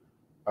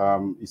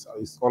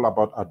 It's all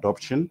about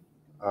adoption.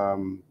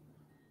 And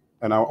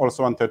I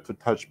also wanted to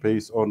touch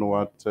base on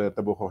what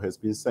Teboho has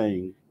been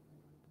saying.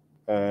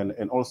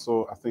 And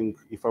also, I think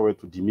if I were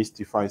to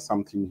demystify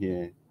something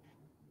here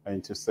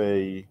and to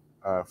say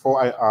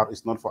 4IR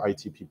is not for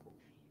IT people,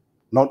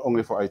 not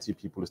only for IT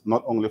people, it's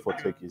not only for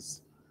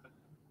techies.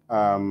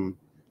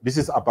 This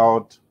is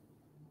about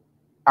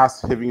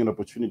us having an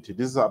opportunity.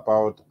 This is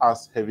about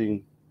us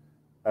having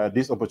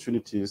these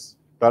opportunities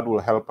that will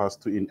help us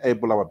to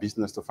enable our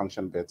business to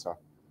function better.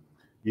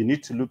 You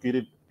need to look at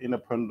it in a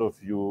point of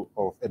view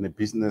of a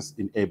business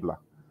enabler.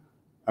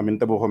 I mean,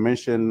 Teboho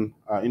mentioned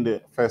in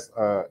the first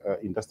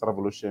industrial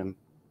revolution,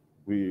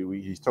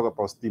 we talk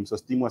about steam. So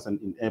steam was an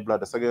enabler.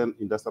 The second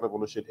industrial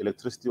revolution,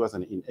 electricity was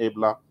an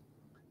enabler.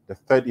 The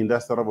third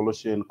industrial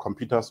revolution,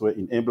 computers were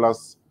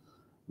enablers.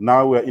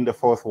 Now we're in the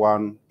fourth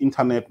one,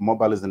 internet,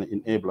 mobile is an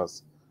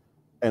enablers.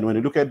 And when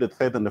you look at the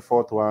third and the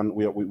fourth one,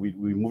 we're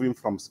moving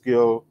from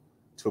skill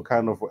to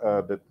kind of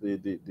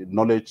the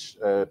knowledge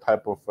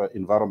type of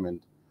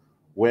environment,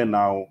 where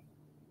now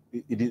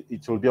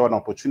it will be an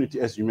opportunity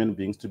as human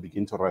beings to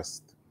begin to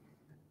rest.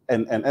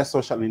 And as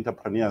social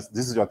entrepreneurs,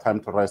 this is your time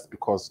to rest,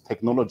 because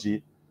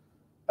technology,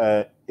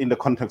 in the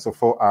context of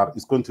 4R,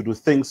 is going to do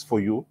things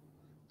for you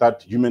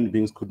that human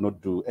beings could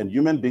not do. And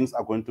human beings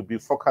are going to be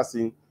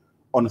focusing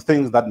on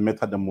things that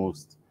matter the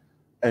most.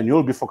 And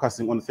you'll be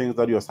focusing on things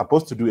that you're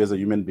supposed to do as a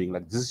human being,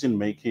 like decision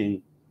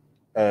making.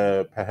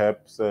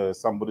 Perhaps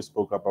somebody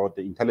spoke about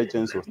the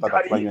intelligence, you'll start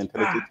applying your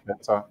intelligence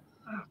better.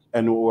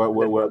 And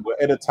we're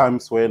at a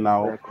times where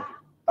now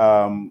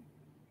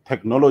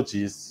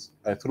technologies,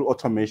 through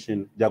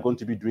automation, they are going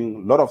to be doing a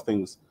lot of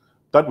things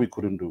that we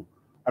couldn't do.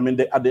 I mean,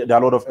 there are a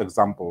lot of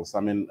examples. I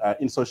mean,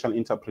 in social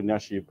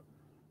entrepreneurship,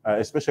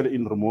 especially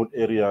in remote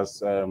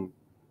areas,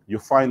 you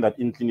find that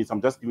in clinics,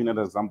 I'm just giving an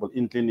example,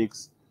 in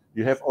clinics,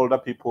 you have older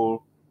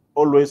people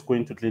always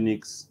going to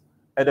clinics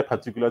at a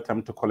particular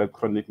time to collect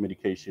chronic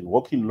medication,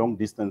 walking long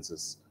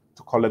distances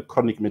to collect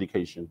chronic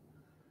medication.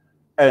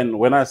 And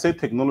when I say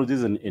technology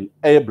is an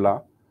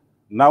enabler,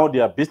 now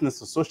there are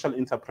businesses, social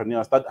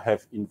entrepreneurs that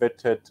have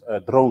invented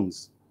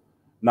drones.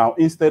 Now,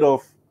 instead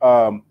of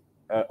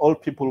all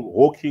people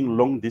walking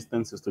long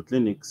distances to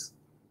clinics,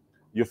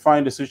 you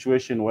find a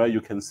situation where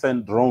you can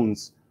send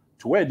drones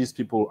to where these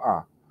people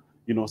are.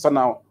 You know, so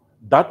now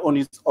that on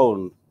its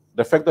own,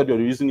 the fact that you're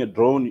using a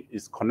drone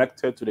is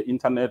connected to the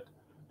internet,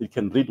 it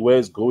can read where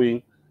it's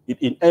going,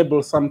 it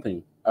enables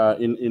something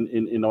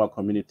in our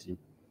community.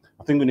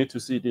 I think we need to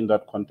see it in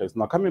that context.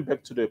 Now, coming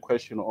back to the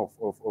question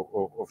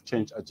of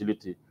change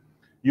agility,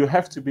 you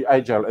have to be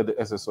agile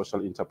as a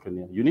social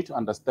entrepreneur. You need to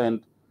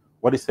understand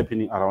what is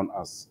happening around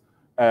us.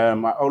 I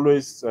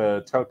always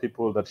tell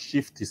people that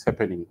shift is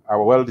happening.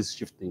 Our world is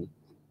shifting.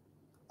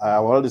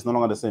 Our world is no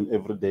longer the same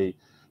every day.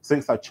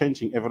 Things are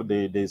changing every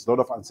day. There's a lot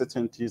of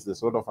uncertainties.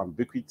 There's a lot of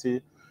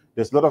ambiguity.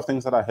 There's a lot of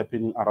things that are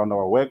happening around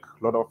our work,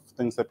 a lot of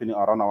things happening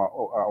around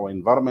our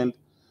environment.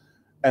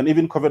 And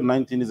even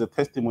COVID-19 is a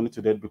testimony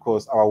to that,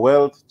 because our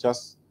world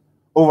just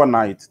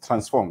overnight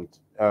transformed.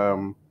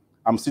 I'm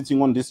sitting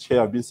on this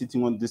chair. I've been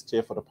sitting on this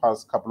chair for the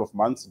past couple of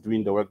months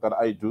doing the work that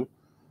I do,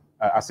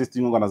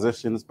 assisting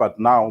organizations. But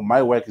now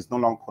my work is no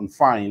longer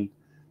confined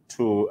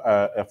to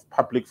a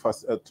public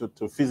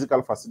to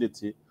physical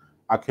facility,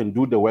 I can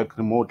do the work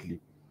remotely.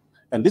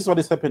 And this is what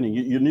is happening.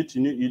 You need to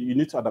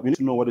adapt. You need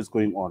to know what is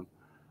going on.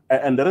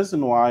 And the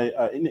reason why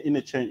in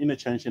a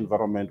change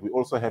environment, we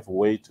also have a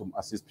way to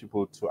assist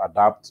people to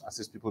adapt,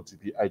 assist people to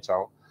be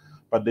agile.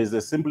 But there's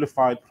a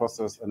simplified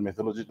process and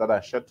methodology that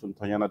I shared to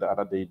Ntonyana the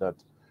other day, that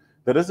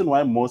the reason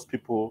why most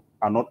people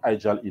are not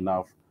agile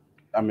enough,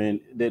 I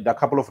mean, there are a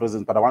couple of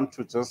reasons, but I want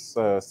to just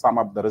sum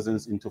up the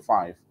reasons into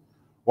 5.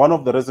 One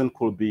of the reasons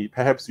could be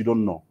perhaps you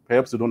don't know,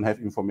 perhaps you don't have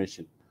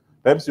information.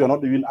 Perhaps you are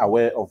not even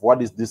aware of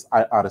what is this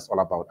IR is all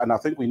about. And I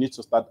think we need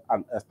to start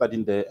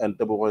studying there, and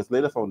the has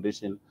laid a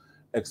foundation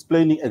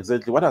explaining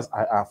exactly what does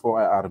IR,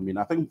 4IR mean.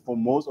 I think for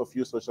most of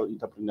you social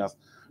entrepreneurs,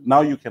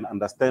 now you can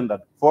understand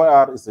that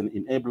 4IR is an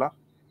enabler.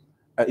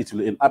 It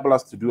will enable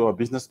us to do our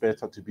business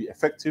better, to be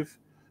effective,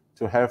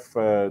 to have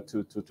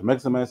to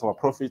maximize our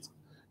profits.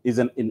 Is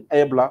an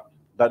enabler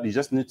that you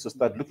just need to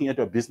start looking at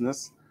your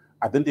business,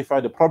 identify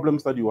the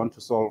problems that you want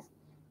to solve,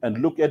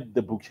 and look at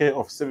the bouquet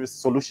of service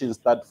solutions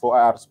that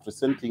 4IR is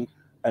presenting,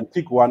 and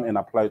pick one and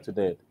apply to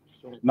that.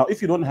 Now, if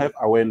you don't have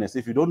awareness,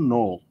 if you don't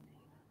know,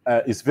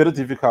 it's very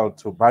difficult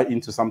to buy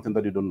into something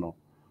that you don't know.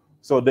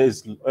 So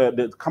there's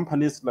the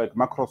companies like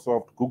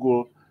Microsoft,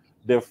 Google,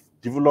 they've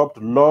developed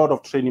a lot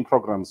of training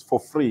programs for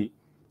free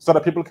so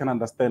that people can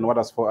understand what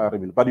does 4IR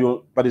mean.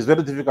 But it's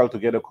very difficult to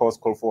get a course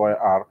called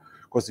 4IR,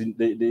 because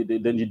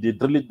then you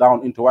drill it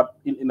down into what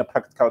in the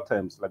practical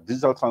terms, like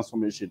digital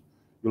transformation.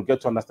 You'll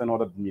get to understand what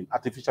that means.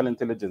 Artificial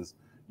intelligence,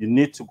 you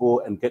need to go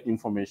and get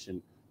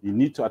information. You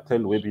need to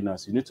attend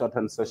webinars. You need to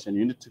attend sessions.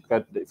 You need to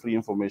get the free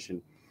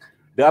information.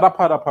 The other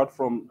part, apart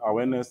from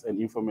awareness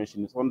and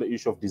information, is on the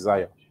issue of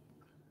desire.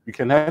 You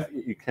can have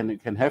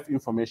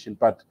information,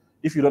 but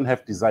if you don't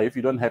have desire, if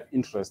you don't have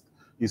interest,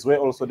 is where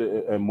also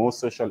the most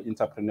social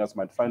entrepreneurs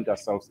might find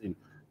themselves in.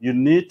 You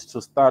need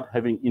to start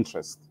having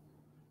interest.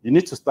 You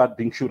need to start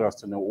being curious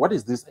to know, what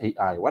is this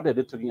AI? What are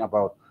they talking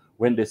about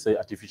when they say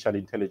artificial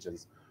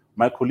intelligence?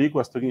 My colleague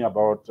was talking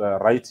about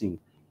writing,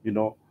 you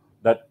know,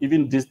 that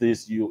even these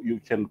days you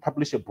can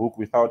publish a book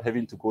without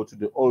having to go to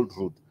the old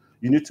route.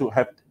 You need to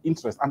have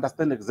interest,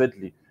 understand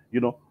exactly, you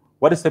know,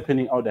 what is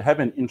happening out there, have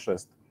an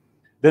interest.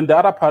 Then the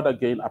other part,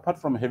 again, apart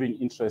from having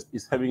interest,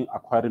 is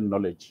acquiring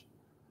knowledge.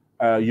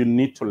 You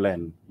need to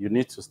learn, you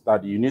need to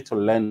study, you need to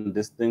learn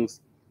these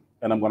things.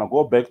 And I'm going to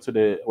go back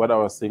to what I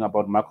was saying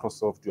about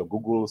Microsoft, your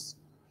Googles,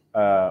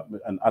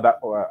 and other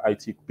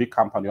IT big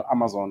company, or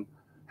Amazon,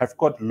 have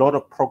got a lot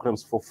of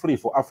programs for free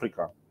for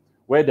Africa,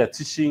 where they're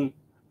teaching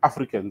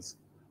Africans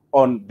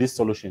on these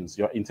solutions,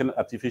 your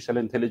artificial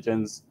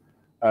intelligence,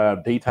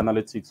 data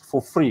analytics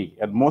for free.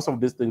 And most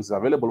of these things are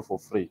available for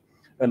free.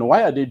 And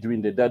why are they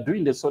doing that? They're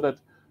doing this so that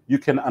you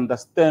can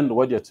understand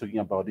what you're talking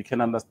about. You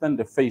can understand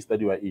the phase that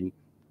you are in.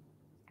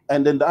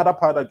 And then the other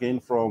part,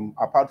 again,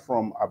 apart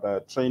from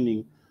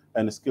training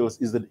and skills,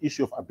 is the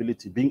issue of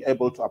ability, being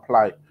able to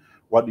apply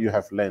what you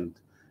have learned.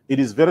 It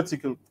is very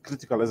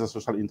critical as a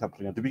social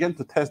entrepreneur to begin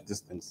to test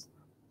these things,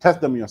 test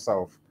them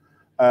yourself.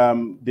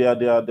 There are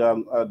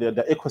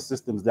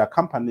ecosystems, there are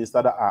companies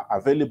that are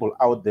available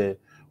out there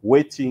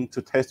waiting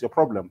to test your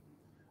problem.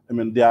 I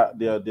mean, there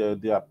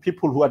are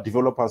people who are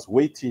developers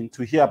waiting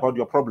to hear about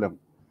your problem,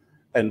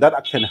 and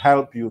that can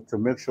help you to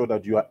make sure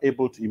that you are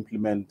able to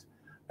implement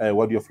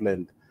what you've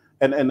learned.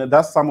 And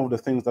that's some of the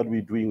things that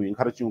we're doing. We're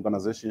encouraging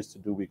organizations to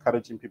do. We're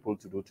encouraging people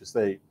to do, to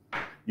say,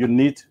 you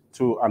need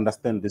to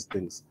understand these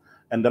things.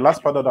 And the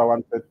last part that I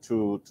wanted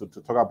to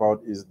talk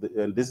about is,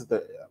 and this is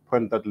the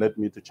point that led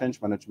me to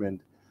change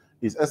management,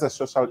 is as a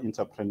social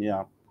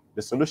entrepreneur,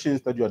 the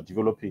solutions that you are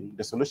developing,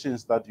 the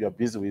solutions that you are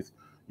busy with,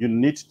 you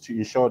need to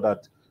ensure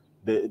that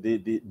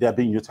they are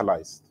being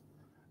utilized.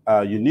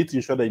 You need to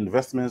ensure the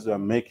investments you are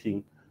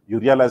making, you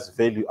realize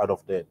value out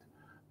of that.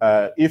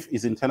 If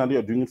it's internally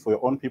you're doing it for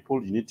your own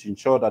people, you need to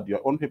ensure that your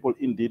own people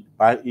indeed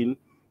buy in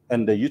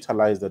and they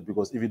utilize that,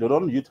 because if you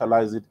don't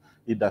utilize it,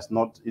 it does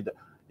not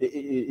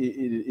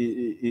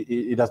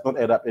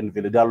add up in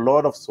value. There are a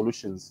lot of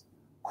solutions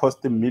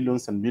costing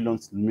millions and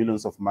millions and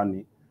millions of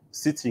money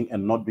sitting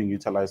and not being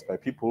utilized by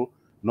people,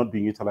 not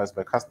being utilized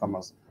by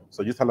customers.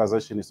 So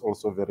utilization is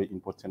also a very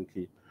important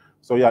key.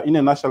 So yeah, in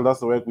a nutshell, that's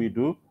the work we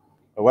do.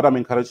 What I'm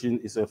encouraging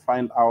is to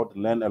find out,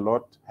 learn a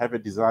lot, have a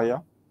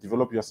desire,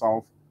 develop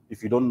yourself.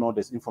 If you don't know,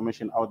 there's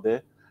information out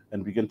there,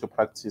 and begin to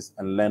practice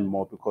and learn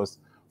more, because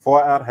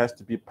 4IR has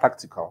to be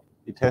practical.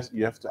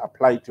 You have to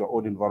apply it to your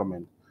own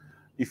environment.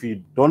 If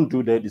you don't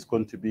do that, it's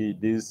going to be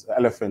this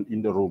elephant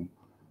in the room.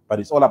 But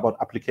it's all about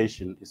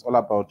application. It's all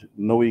about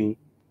knowing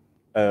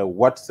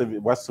what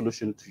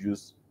solution to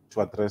use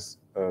to address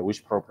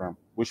which problem.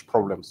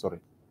 Sorry.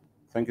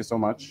 Thank you so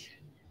much.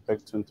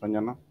 Back to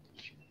Ntonyana.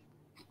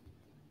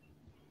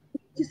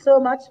 Thank you so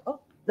much. Oh,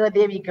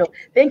 there we go.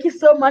 Thank you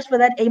so much for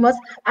that, Amos.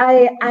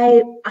 I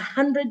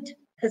 100%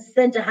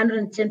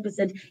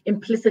 110%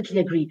 implicitly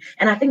agree.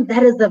 And I think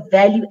that is the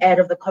value add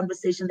of the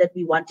conversation that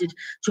we wanted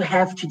to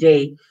have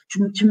today,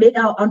 to make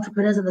our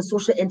entrepreneurs and the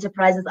social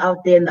enterprises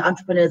out there and the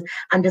entrepreneurs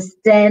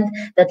understand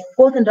that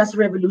fourth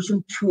industrial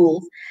revolution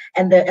tools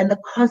and the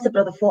concept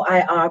of the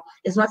 4IR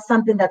is not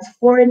something that's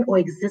foreign or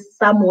exists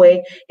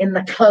somewhere in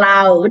the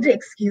cloud,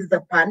 excuse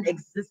the pun,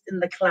 exists in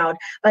the cloud,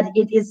 but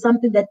it is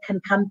something that can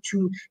come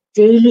to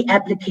daily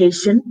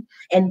application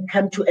and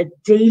come to a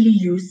daily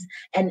use.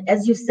 And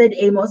as you said,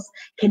 Amos,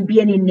 can be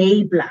an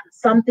enabler,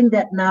 something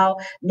that now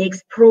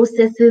makes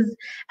processes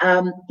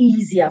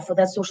easier for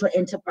that social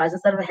enterprise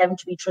instead of having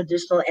to be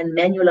traditional and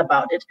manual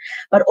about it.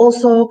 But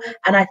also,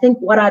 and I think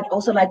what I'd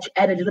also like to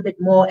add a little bit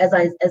more as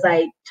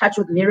I touch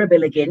with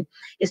Mirabel again,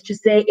 is to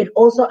say it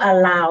also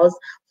allows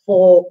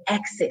for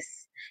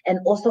access and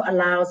also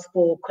allows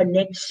for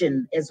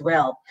connection as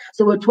well.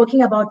 So we're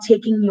talking about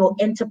taking your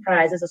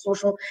enterprise as a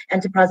social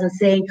enterprise and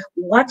saying,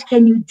 what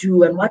can you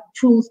do and what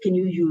tools can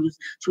you use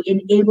to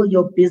enable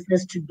your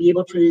business to be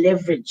able to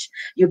leverage,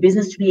 your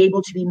business to be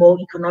able to be more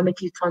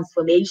economically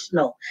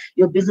transformational,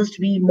 your business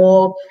to be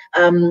more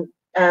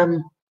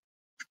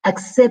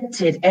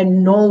accepted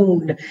and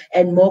known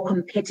and more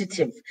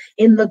competitive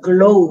in the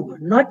globe,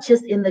 not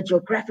just in the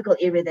geographical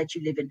area that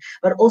you live in,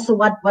 but also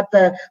what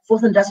the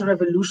fourth industrial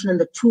revolution and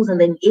the tools and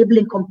the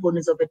enabling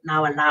components of it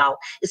now allow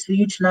is for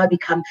you to now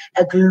become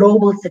a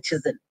global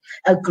citizen,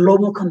 a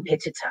global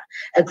competitor,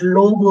 a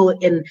global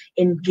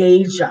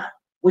engager,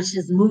 which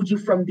has moved you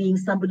from being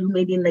somebody who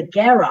may be in the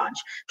garage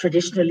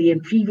traditionally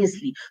and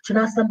previously to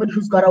now somebody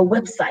who's got a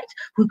website,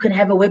 who can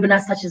have a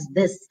webinar such as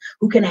this,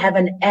 who can have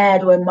an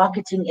ad or a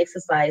marketing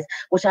exercise,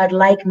 which I'd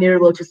like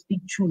Mirabel to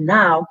speak to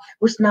now,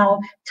 which now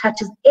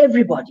touches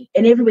everybody,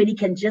 and everybody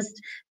can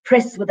just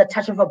press with a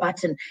touch of a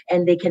button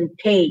and they can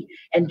pay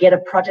and get a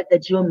project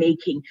that you're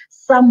making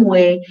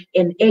somewhere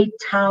in a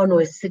town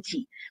or a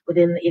city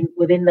within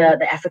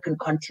the African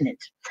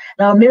continent.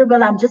 Now,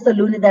 Mirabel, I'm just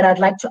alluding that I'd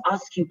like to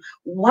ask you,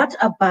 what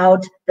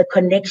about the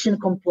connection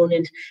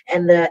component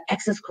and the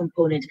access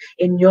component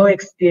in your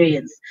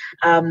experience?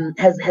 Have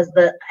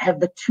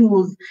the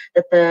tools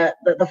that the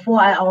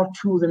 4IR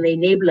tools and the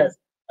enablers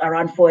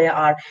around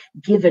 4IR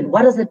given?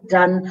 What has it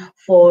done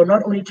for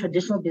not only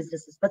traditional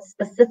businesses, but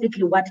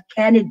specifically what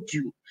can it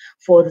do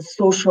for the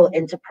social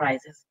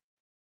enterprises?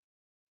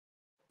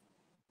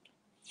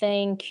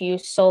 Thank you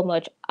so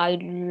much. I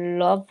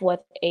love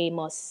what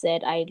Amos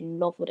said. I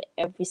love what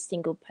every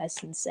single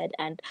person said.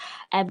 And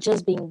I've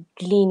just been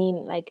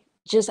gleaning, like,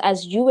 just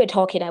as you were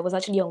talking, I was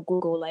actually on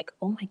Google, like,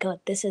 oh my God,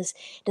 this is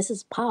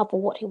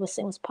powerful. What he was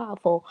saying was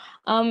powerful.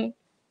 I'm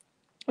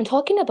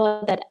talking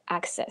about that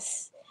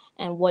access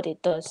and what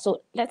it does.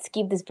 So let's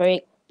give this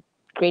very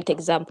great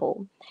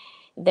example.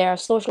 There are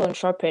social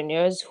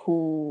entrepreneurs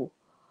who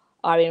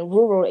are in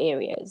rural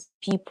areas,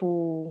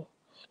 people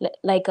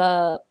like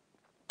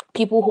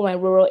people who are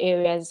in rural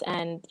areas,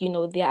 and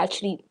they're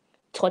actually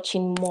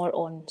touching more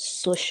on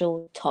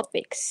social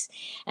topics,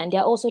 and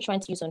they're also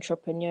trying to use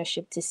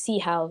entrepreneurship to see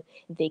how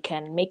they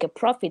can make a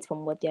profit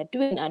from what they're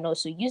doing, and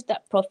also use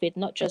that profit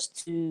not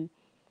just to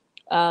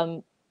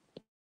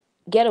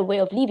get a way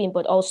of living,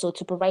 but also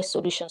to provide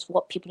solutions for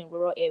what people in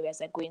rural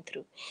areas are going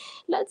through.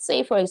 Let's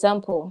say, for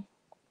example,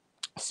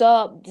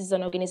 so this is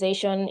an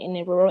organization in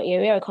a rural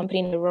area, a company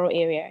in a rural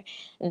area,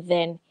 and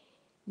then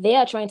they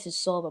are trying to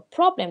solve a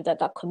problem that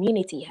that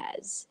community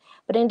has,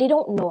 but then they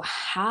don't know,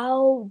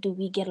 how do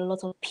we get a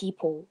lot of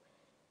people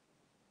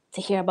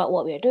to hear about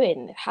what we're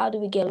doing? How do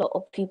we get a lot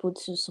of people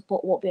to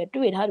support what we're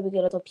doing? How do we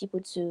get a lot of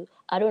people to,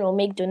 I don't know,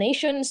 make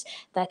donations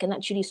that can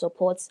actually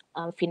support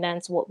and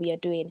finance what we are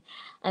doing?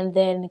 And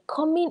then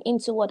coming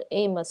into what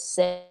Amos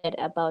said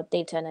about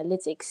data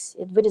analytics,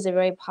 it is a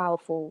very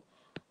powerful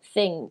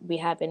thing we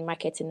have in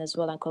marketing as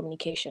well and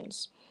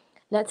communications.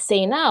 Let's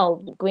say now,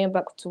 going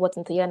back to what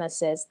Ntayana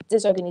says,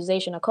 this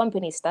organization or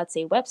company starts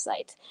a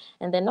website.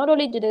 And then not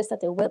only do they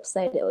start a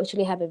website, they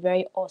actually have a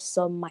very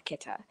awesome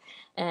marketer.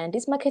 And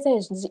this marketer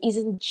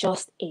isn't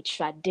just a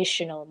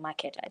traditional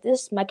marketer.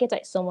 This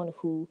marketer is someone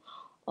who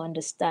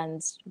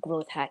understands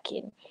growth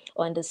hacking,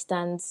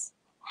 understands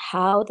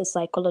how the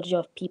psychology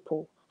of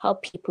people, how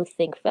people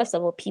think. First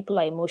of all, people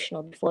are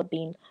emotional before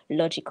being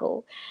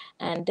logical.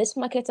 And this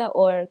marketer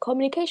or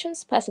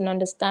communications person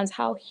understands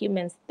how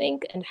humans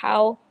think and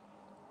how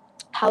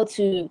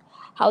to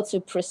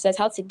process,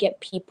 how to get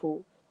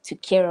people to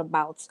care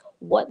about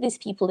what these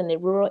people in the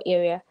rural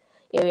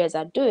areas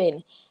are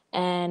doing.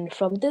 And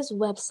from this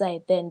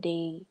website, then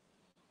they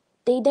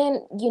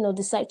then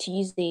decide to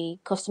use the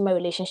customer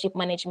relationship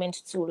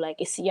management tool, like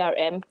a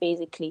CRM,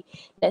 basically.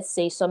 Let's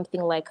say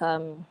something like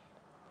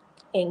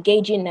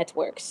engaging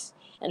networks.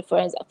 And for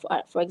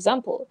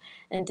example,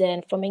 and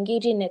then from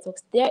engaging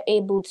networks, they're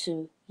able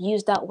to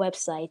use that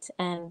website,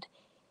 and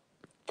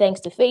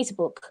thanks to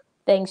Facebook,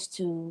 thanks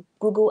to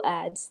Google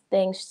Ads,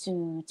 thanks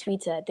to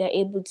Twitter, they're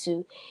able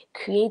to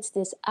create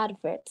these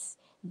adverts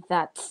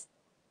that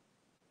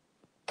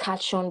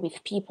catch on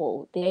with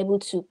people. They're able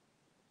to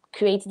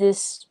create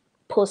this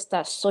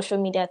posters, social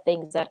media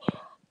things that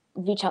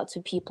reach out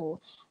to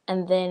people.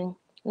 And then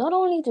not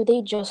only do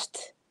they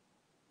just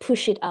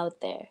push it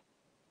out there,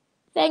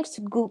 thanks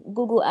to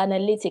Google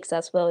Analytics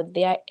as well,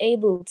 they are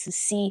able to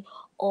see,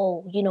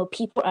 oh,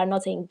 people are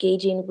not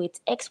engaging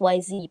with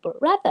XYZ,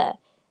 but rather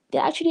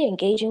they're actually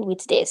engaging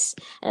with this.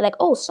 And like,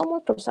 oh,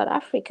 someone from South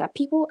Africa,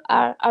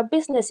 our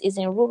business is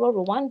in rural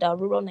Rwanda,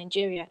 rural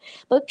Nigeria,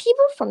 but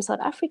people from South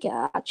Africa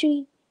are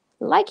actually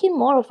liking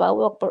more of our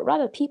work, but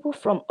rather people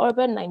from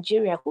urban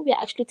Nigeria who we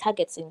are actually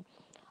targeting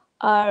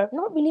are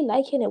not really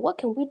liking it. What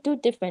can we do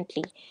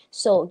differently?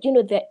 So,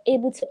 they're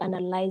able to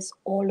analyze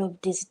all of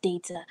this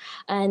data.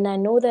 And I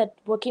know that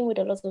working with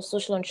a lot of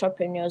social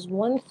entrepreneurs,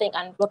 one thing,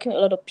 and working with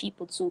a lot of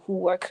people too who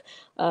work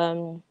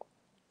in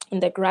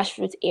the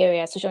grassroots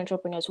area, social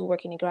entrepreneurs who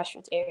work in the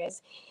grassroots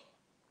areas,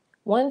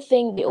 one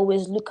thing they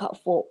always look out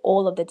for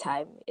all of the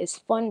time is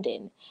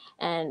funding.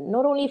 And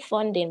not only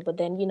funding, but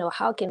then,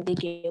 how can they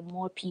get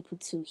more people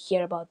to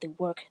hear about the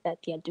work that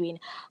they are doing?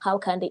 How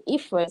can they,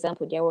 if, for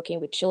example, they're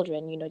working with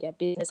children, their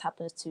business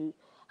happens to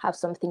have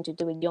something to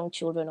do with young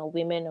children or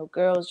women or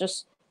girls,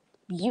 just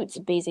youth,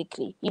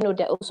 basically.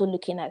 They're also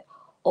looking at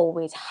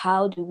always,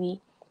 how do we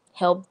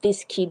help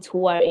these kids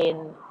who are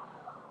in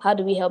how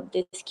do we help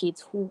these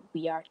kids who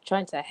we are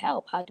trying to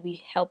help? How do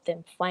we help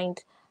them find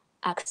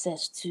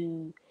access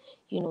to,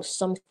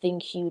 something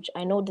huge?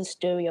 I know the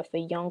story of a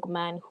young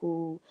man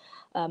who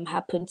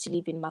happened to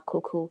live in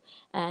Makoko.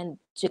 And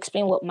to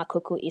explain what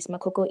Makoko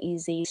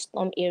is a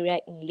slum area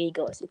in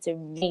Lagos. It's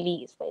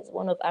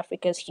one of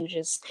Africa's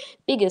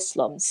biggest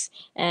slums.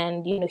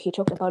 And, he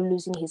talked about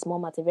losing his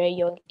mom at a very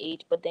young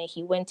age, but then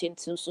he went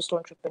into social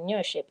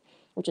entrepreneurship,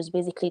 which is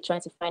basically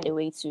trying to find a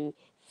way to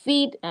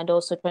feed and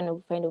also trying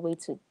to find a way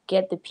to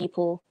get the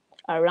people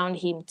around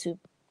him to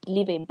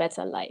live a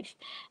better life.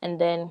 And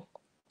then,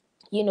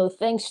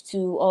 thanks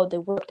to all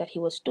the work that he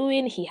was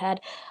doing, he had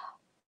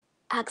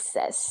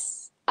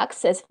access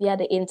via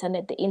the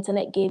internet. The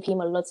internet gave him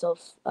a lot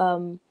of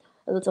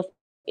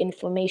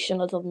information, a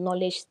lot of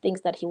knowledge,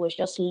 things that he was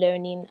just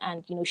learning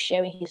and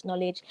sharing his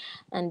knowledge.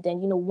 And then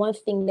one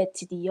thing led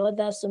to the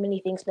other, so many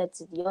things led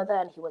to the other,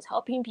 and he was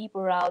helping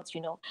people out.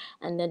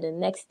 And then the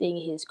next thing,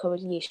 he's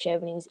currently a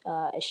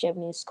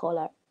Chevening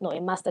scholar, no,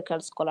 a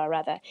MasterCard scholar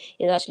rather.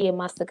 He's actually a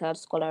MasterCard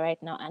scholar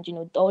right now.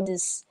 And all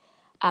this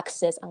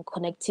access and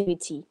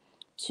connectivity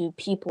to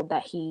people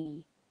that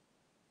he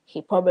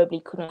probably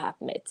couldn't have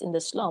met in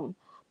the slum.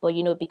 But,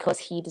 because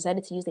he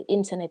decided to use the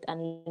internet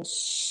and learn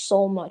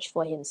so much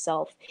for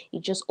himself,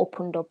 it just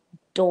opened up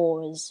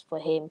doors for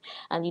him.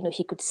 And,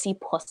 he could see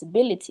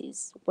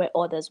possibilities where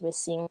others were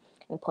seeing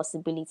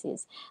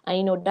impossibilities.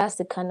 And, that's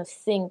the kind of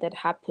thing that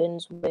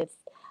happens with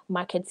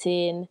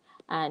marketing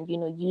and,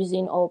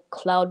 using all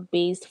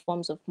cloud-based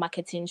forms of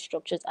marketing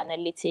structures,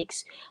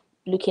 analytics,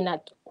 looking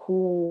at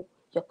who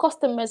your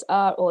customers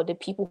are or the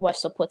people who are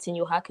supporting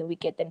you. How can we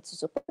get them to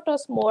support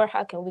us more?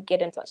 How can we get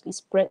them to actually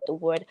spread the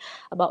word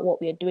about what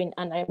we're doing?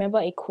 And I remember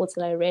a quote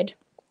that I read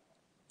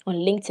on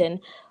LinkedIn.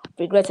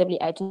 Regrettably,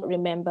 I don't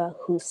remember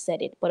who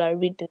said it, but I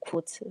read the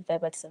quote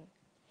verbatim.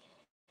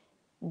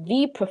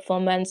 The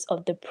performance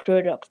of the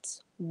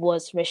product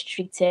was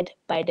restricted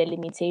by the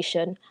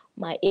limitation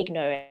my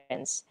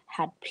ignorance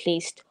had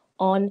placed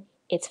on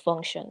its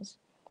functions.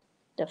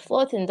 The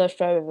fourth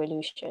industrial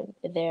revolution,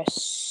 there are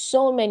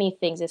so many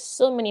things, there's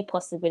so many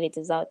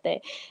possibilities out there.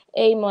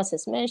 Amos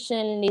has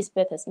mentioned,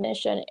 Lisbeth has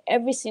mentioned,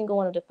 every single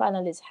one of the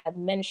panelists had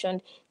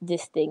mentioned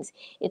these things.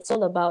 It's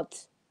all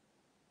about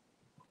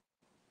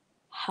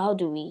how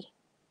do we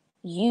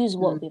use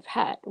what we've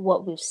had,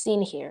 what we've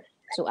seen here,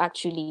 to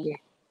actually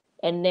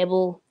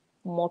enable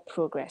more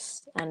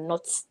progress and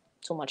not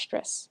too much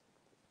stress.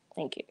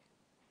 Thank you.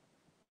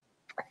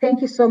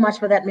 Thank you so much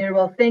for that,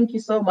 Mirabel. Thank you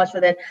so much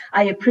for that.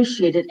 I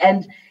appreciate it.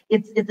 And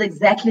it's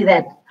exactly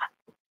that.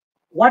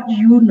 What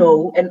you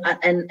know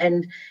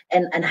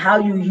and how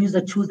you use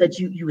the tools that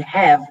you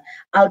have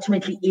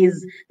ultimately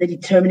is the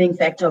determining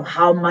factor of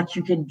how much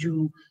you can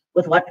do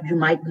with what you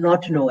might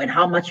not know and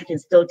how much you can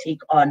still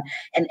take on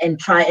and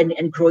try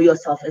and grow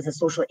yourself as a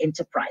social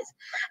enterprise.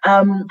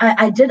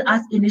 I did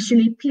ask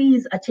initially,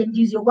 please,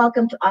 attendees, you're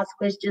welcome to ask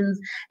questions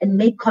and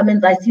make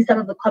comments. I see some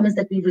of the comments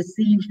that we've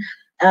received.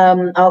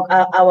 Our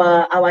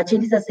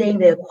attendees are saying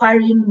they're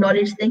acquiring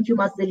knowledge. Thank you,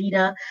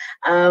 Marcelina.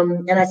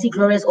 And I see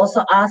Gloria's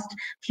also asked,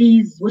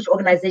 please, which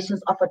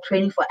organizations offer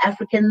training for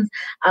Africans?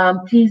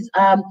 Please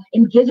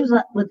engage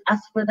with us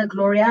further,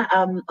 Gloria,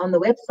 on the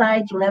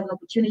website. You'll have an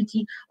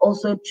opportunity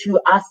also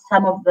to ask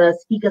some of the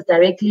speakers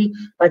directly,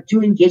 but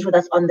do engage with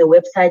us on the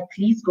website,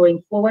 please,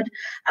 going forward.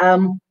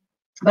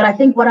 But I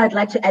think what I'd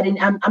like to add in,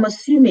 I'm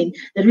assuming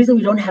the reason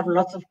we don't have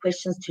lots of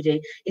questions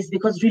today is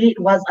because really it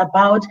was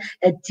about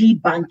a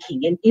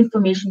debunking and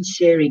information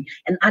sharing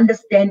and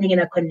understanding and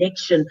a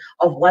connection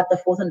of what the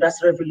fourth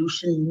industrial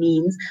revolution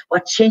means,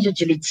 what change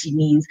agility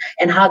means,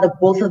 and how the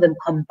both of them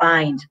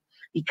combined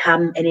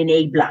become an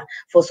enabler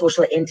for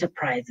social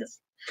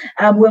enterprises.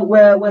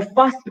 We're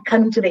fast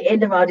coming to the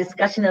end of our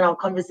discussion and our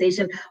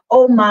conversation.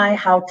 Oh my,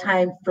 how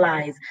time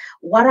flies.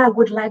 What I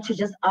would like to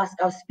just ask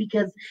our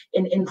speakers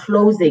in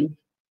closing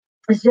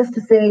is just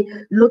to say,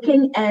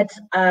 looking at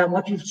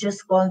what we've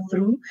just gone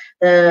through,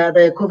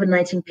 the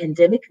COVID-19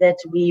 pandemic that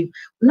we've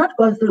not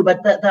gone through,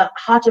 but the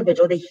heart of it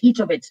or the heat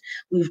of it,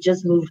 we've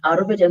just moved out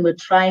of it, and we're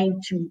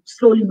trying to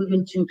slowly move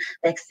into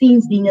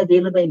vaccines being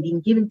available and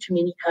being given to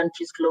many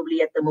countries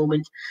globally at the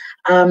moment.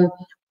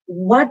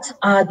 What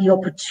are the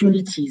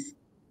opportunities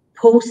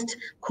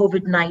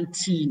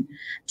post-COVID-19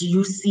 do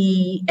you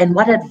see, and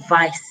what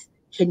advice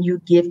can you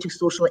give to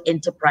social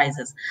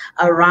enterprises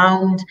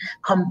around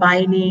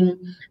combining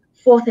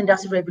Fourth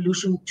Industrial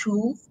Revolution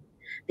tools,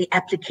 the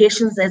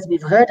applications, as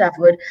we've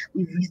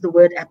used the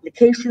word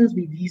applications,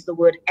 we've used the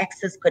word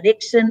access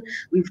connection,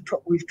 we've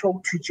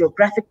talked to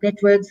geographic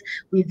networks,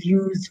 we've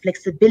used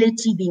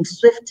flexibility, being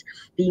swift,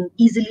 being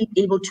easily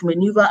able to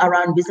maneuver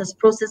around business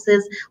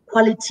processes,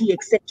 quality,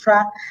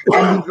 etc.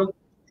 And we've looked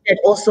at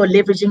also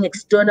leveraging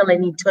external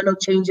and internal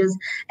changes.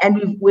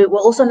 And we're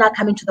also now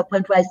coming to the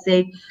point where I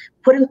say,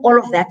 putting all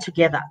of that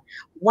together,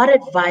 what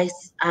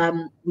advice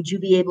would you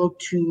be able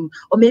to,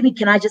 or maybe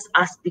can I just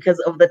ask, because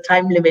of the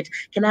time limit,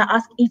 can I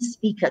ask each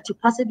speaker to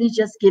possibly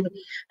just give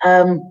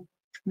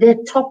their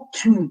top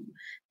 2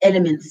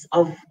 elements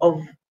of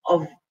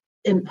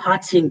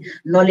imparting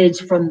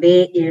knowledge from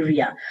their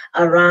area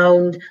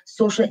around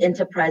social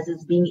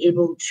enterprises being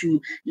able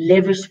to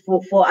leverage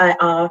for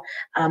IR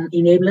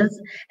enablers,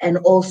 and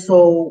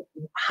also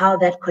how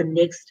that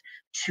connects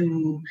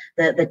to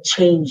the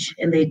change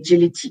and the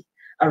agility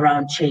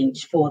around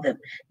change for them.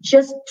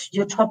 Just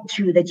your top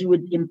 2 that you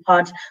would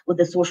impart with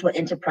the social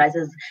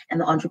enterprises and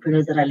the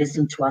entrepreneurs that are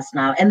listening to us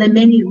now, and the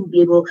many who will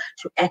be able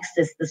to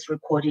access this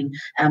recording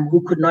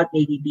who could not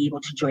maybe be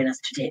able to join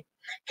us today.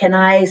 Can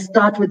I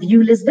start with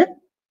you, Lisbeth?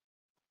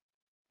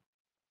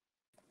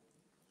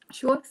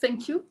 Sure,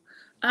 thank you.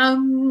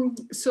 The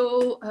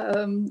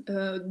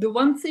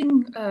one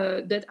thing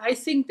that I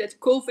think that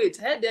COVID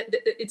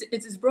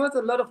it has brought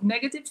a lot of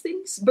negative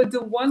things, but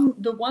the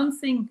one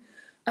thing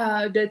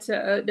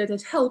that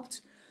has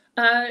helped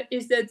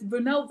is that we're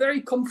now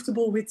very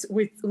comfortable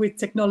with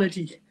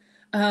technology.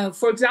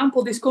 For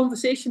example, this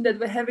conversation that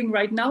we're having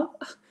right now,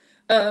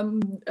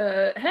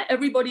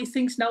 everybody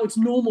thinks now it's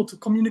normal to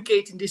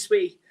communicate in this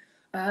way.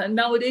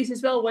 Nowadays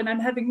as well, when I'm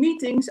having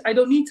meetings, I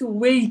don't need to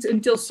wait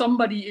until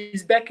somebody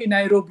is back in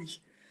Nairobi.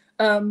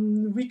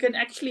 We can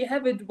actually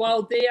have it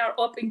while they are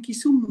up in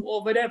Kisumu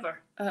or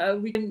whatever.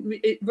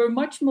 We're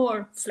much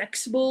more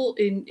flexible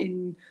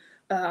in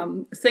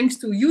thanks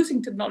to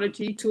using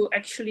technology to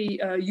actually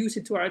use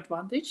it to our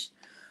advantage.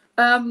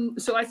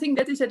 So I think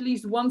that is at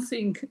least one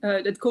thing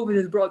that COVID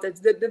has brought,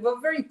 that we're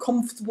very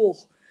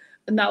comfortable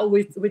now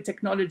with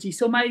technology.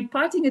 So my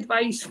parting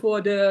advice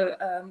for the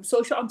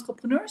social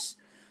entrepreneurs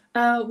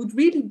would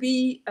really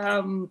be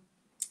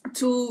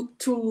to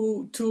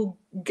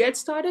get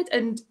started,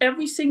 and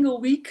every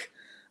single week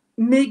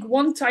make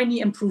one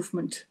tiny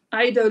improvement.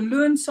 Either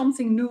learn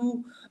something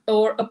new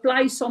or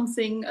apply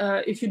something.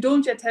 If you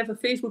don't yet have a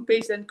Facebook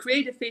page, then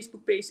create a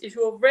Facebook page. If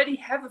you already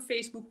have a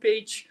Facebook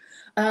page,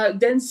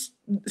 then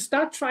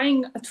start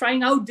trying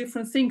out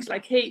different things.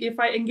 Like, hey, if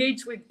I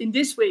engage in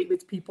this way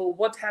with people,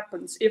 what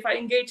happens? If I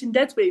engage in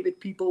that way with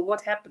people,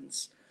 what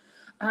happens?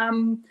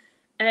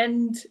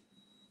 And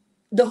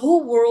the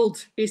whole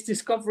world is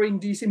discovering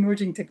these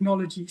emerging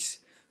technologies.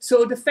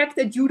 So the fact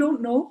that you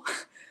don't know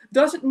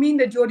doesn't mean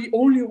that you're the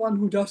only one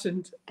who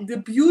doesn't. The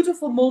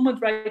beautiful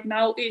moment right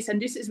now is,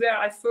 and this is where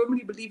I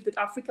firmly believe that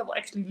Africa will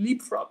actually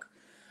leapfrog,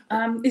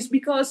 is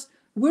because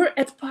we're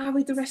at par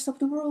with the rest of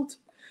the world.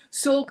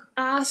 So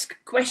ask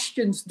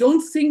questions.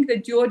 Don't think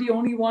that you're the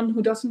only one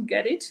who doesn't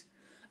get it.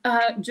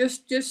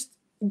 Just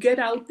get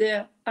out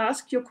there,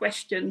 ask your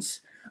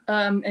questions,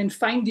 and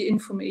find the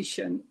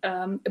information,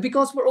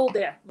 because we're all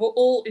there. We're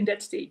all in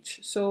that stage.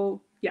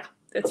 So yeah,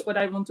 that's what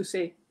I want to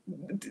say.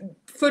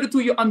 Further to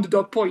your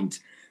underdog point,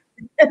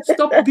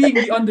 stop being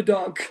the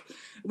underdog.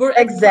 We're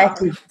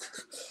exactly.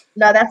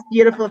 Now that's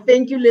beautiful.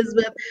 Thank you,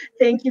 Elizabeth.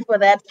 Thank you for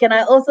that. Can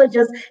I also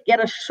just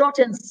get a short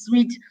and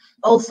sweet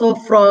also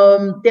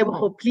from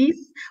Tebogo,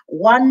 please?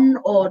 One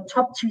or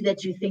top 2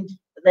 that you think,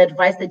 the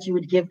advice that you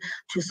would give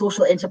to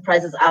social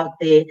enterprises out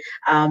there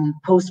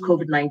post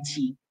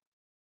COVID-19.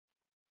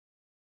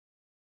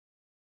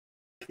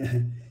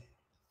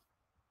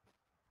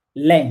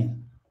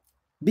 Learn,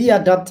 be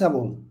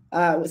adaptable.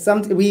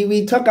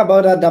 We talk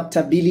about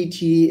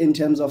adaptability in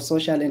terms of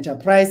social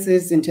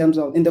enterprises, in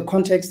the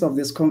context of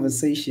this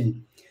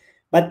conversation.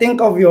 But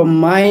think of your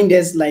mind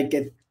as like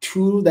a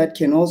tool that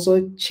can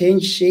also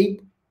change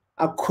shape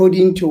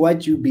according to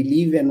what you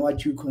believe and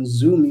what you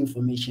consume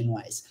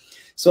information-wise.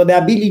 So the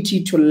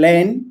ability to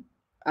learn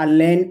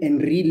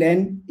and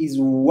relearn is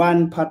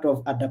one part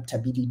of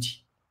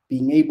adaptability.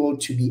 Being able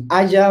to be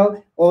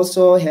agile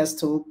also has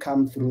to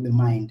come through the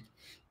mind.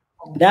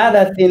 The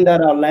other thing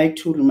that I'd like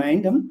to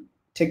remind them,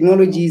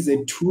 technology is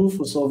a tool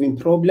for solving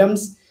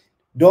problems.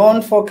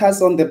 Don't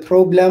focus on the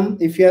problem.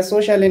 If you're a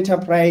social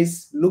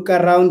enterprise, look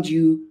around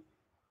you,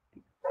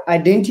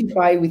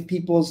 identify with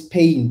people's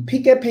pain.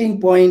 Pick a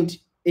pain point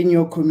in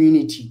your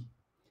community.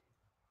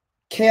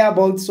 care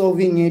about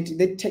solving it,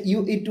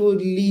 it will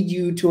lead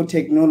you to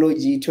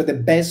technology, to the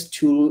best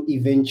tool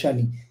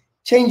eventually.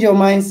 Change your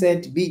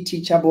mindset, be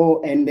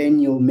teachable, and then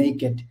you'll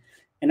make it.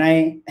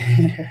 And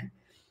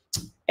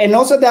and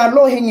also there are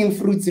low-hanging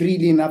fruits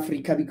really in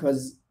Africa,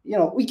 because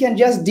we can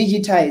just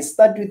digitize,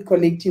 start with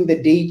collecting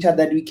the data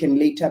that we can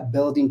later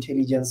build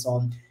intelligence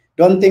on.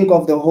 Don't think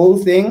of the whole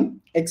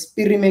thing.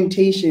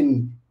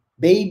 Experimentation,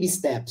 baby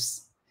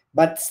steps,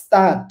 but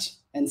start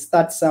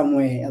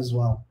somewhere as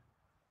well.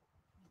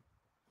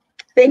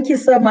 Thank you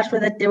so much for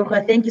that,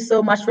 Deborah. Thank you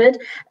so much for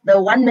it.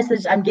 The one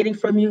message I'm getting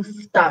from you: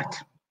 start.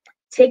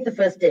 Take the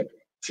first step.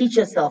 Teach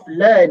yourself,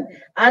 learn,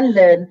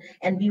 unlearn,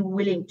 and be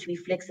willing to be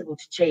flexible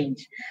to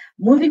change.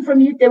 Moving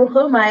from you,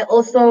 Deborah, I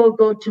also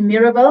go to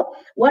Mirabel.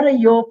 What are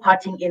your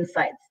parting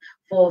insights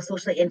for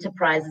social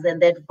enterprises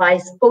and the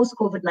advice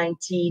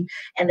post-COVID-19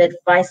 and the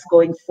advice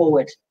going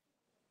forward?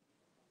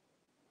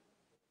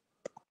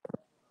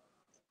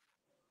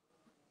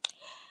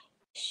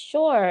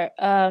 Sure.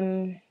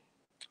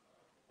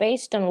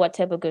 Based on what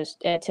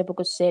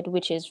Tebuku said,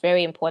 which is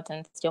very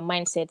important, your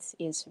mindset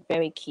is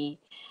very key.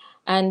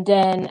 And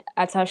then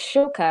at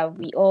Ashoka,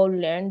 we all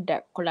learned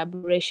that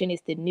collaboration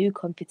is the new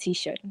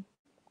competition.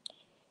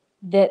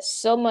 There's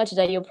so much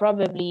that you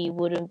probably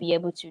wouldn't be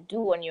able to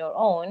do on your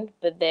own,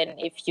 but then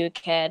if you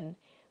can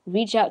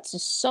reach out to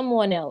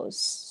someone else,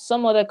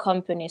 some other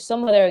company,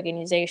 some other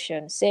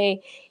organization,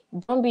 say,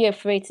 don't be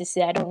afraid to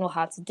say, I don't know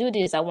how to do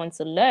this, I want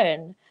to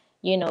learn.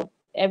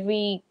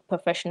 Every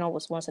professional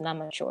was once an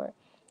amateur.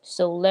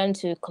 So learn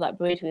to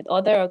collaborate with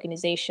other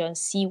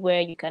organizations, see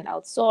where you can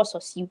outsource or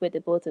see where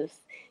the both of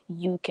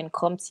you can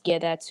come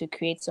together to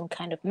create some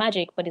kind of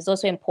magic. But it's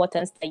also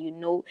important that you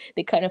know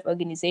the kind of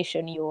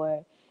organization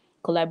you're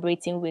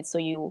collaborating with, so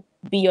you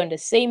be on the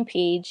same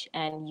page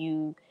and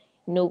you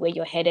know where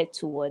you're headed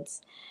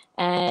towards.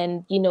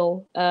 And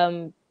you're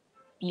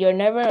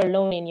never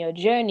alone in your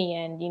journey.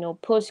 And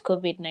post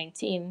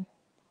COVID-19,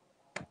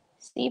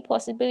 see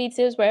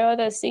possibilities where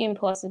others see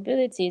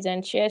impossibilities.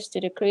 And cheers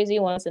to the crazy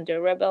ones and the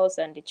rebels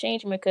and the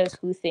change makers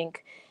who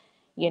think,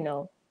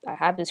 I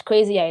have this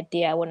crazy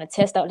idea, I want to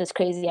test out this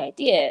crazy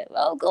idea.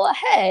 Well, go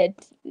ahead.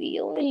 We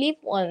only live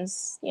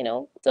once,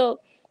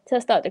 so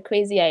test out the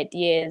crazy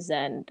ideas.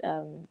 And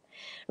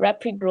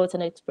rapid growth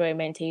and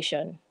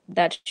experimentation,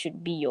 that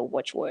should be your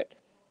watchword.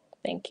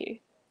 Thank you.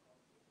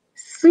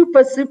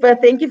 Super, super.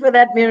 Thank you for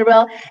that,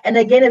 Mirabel. And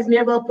again, as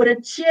Mirabel put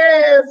it,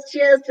 cheers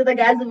to the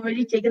guys who've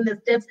already taken the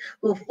steps,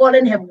 who've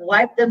fallen, have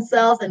wiped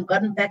themselves and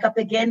gotten back up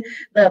again,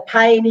 the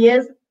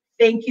pioneers.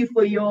 Thank you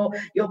for your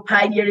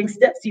pioneering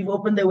steps. You've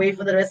opened the way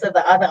for the rest of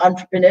the other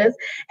entrepreneurs.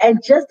 And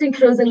just in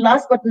closing,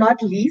 last but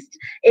not least,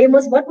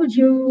 Amos, what would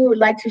you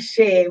like to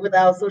share with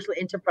our social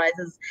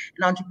enterprises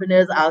and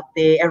entrepreneurs out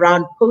there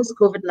around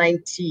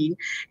post-COVID-19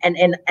 and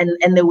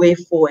the way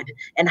forward,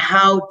 and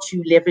how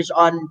to leverage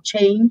on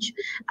change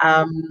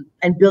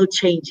and build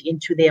change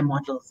into their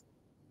models?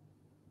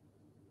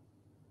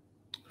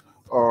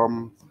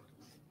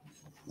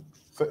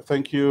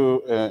 Thank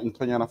you,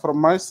 Ntanyana. From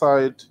my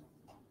side,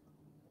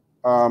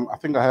 I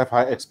think I have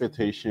high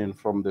expectation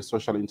from the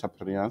social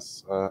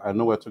entrepreneurs. I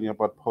know we're talking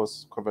about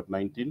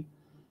post-COVID-19,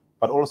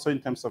 but also in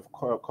terms of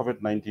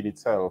COVID-19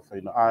 itself,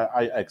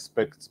 I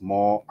expect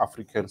more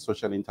African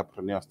social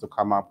entrepreneurs to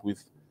come up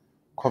with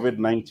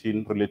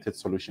COVID-19 related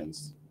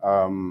solutions.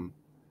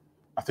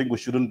 I think we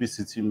shouldn't be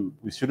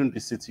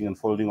sitting and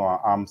folding our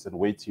arms and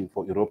waiting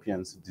for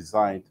Europeans to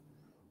decide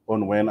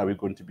on when are we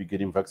going to be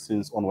getting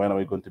vaccines, on when are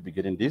we going to be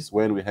getting this,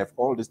 when we have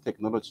all these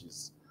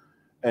technologies.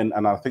 And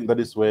I think that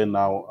is where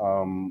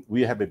now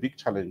we have a big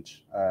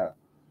challenge.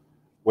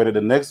 Whether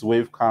the next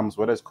wave comes,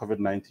 whether it's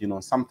COVID-19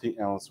 or something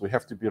else, we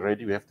have to be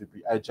ready, we have to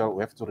be agile,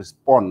 we have to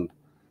respond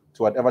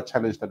to whatever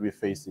challenge that we're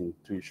facing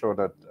to ensure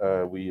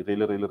that we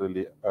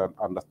really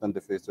understand the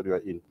phase that we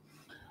are in.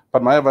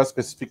 But my advice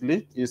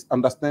specifically is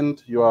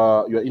understand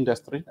your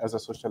industry as a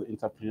social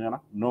entrepreneur,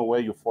 know where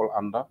you fall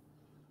under,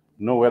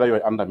 know whether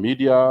you're under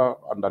media,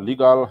 under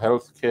legal,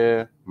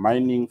 healthcare,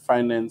 mining,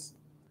 finance,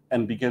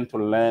 and begin to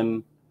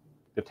learn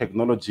the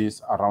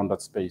technologies around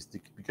that space.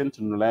 Begin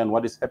to learn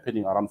what is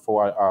happening around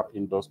 4IR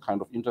in those kind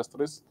of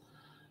industries.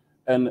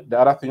 And the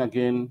other thing,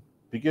 again,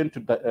 begin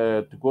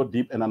to go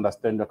deep and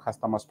understand your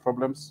customers'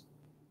 problems.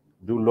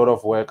 Do a lot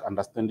of work,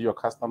 understand your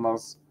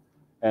customers.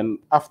 And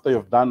after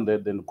you've done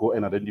that, then go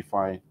and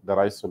identify the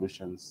right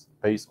solutions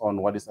based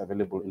on what is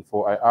available in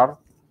 4IR.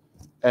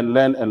 And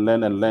learn and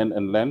learn and learn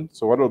and learn.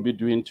 So what we'll be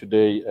doing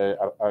today,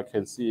 I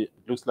can see, it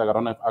looks like I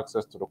don't have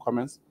access to the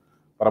comments,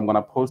 but I'm going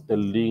to post the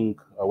link,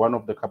 one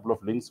of the couple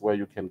of links where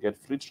you can get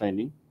free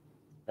training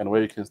and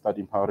where you can start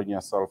empowering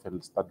yourself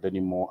and start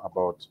learning more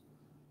about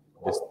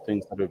these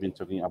things that we've been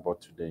talking about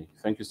today.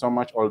 Thank you so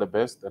much. All the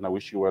best. And I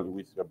wish you well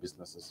with your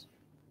businesses.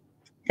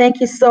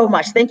 Thank you so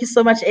much. Thank you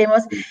so much,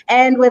 Amos.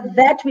 And with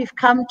that, we've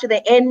come to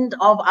the end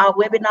of our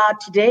webinar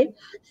today.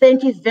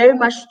 Thank you very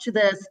much to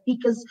the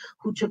speakers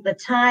who took the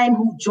time,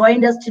 who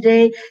joined us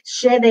today,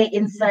 share their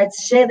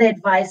insights, share their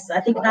advice. I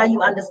think now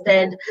you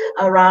understand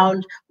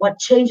around what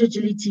change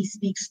agility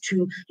speaks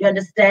to. You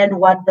understand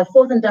what the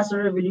fourth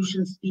industrial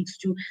revolution speaks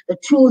to, the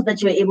tools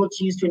that you're able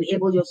to use to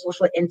enable your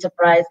social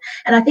enterprise.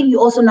 And I think you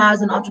also now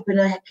as an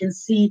entrepreneur can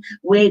see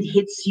where it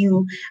hits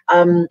you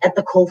at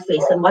the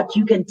coalface and what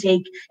you can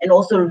take and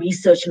also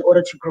research in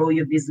order to grow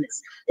your business.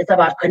 It's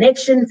about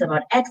connection, it's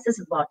about access,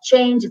 it's about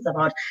change, it's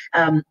about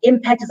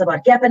impact, it's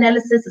about gap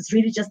analysis. It's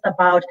really just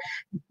about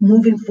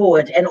moving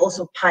forward and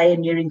also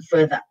pioneering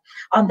further.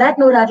 On that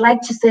note, I'd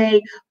like to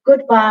say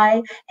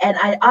goodbye, and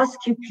I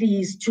ask you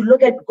please to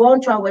go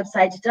onto our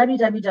website,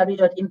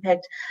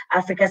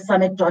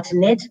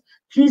 www.impactafricasummit.net.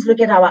 Please look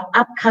at our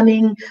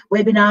upcoming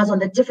webinars on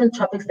the different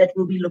topics that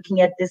we'll be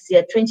looking at this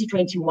year,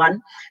 2021.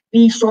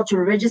 Be sure to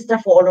register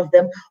for all of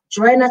them.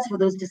 Join us for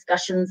those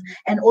discussions.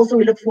 And also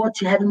we look forward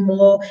to having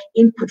more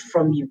input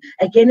from you.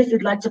 Again, if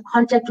you'd like to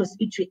contact or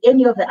speak to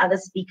any of the other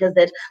speakers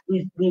that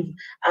we've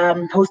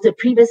hosted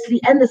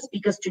previously and the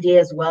speakers today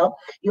as well,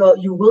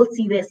 you will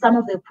see there some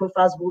of their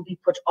profiles will be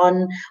put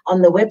on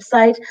the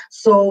website.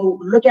 So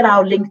look at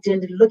our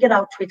LinkedIn, look at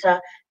our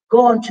Twitter,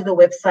 go onto the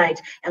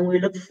website, and we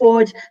look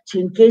forward to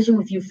engaging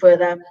with you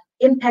further.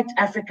 Impact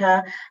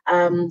Africa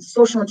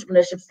Social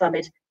Entrepreneurship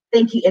Summit.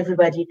 Thank you,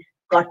 everybody.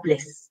 God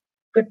bless.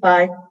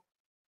 Goodbye.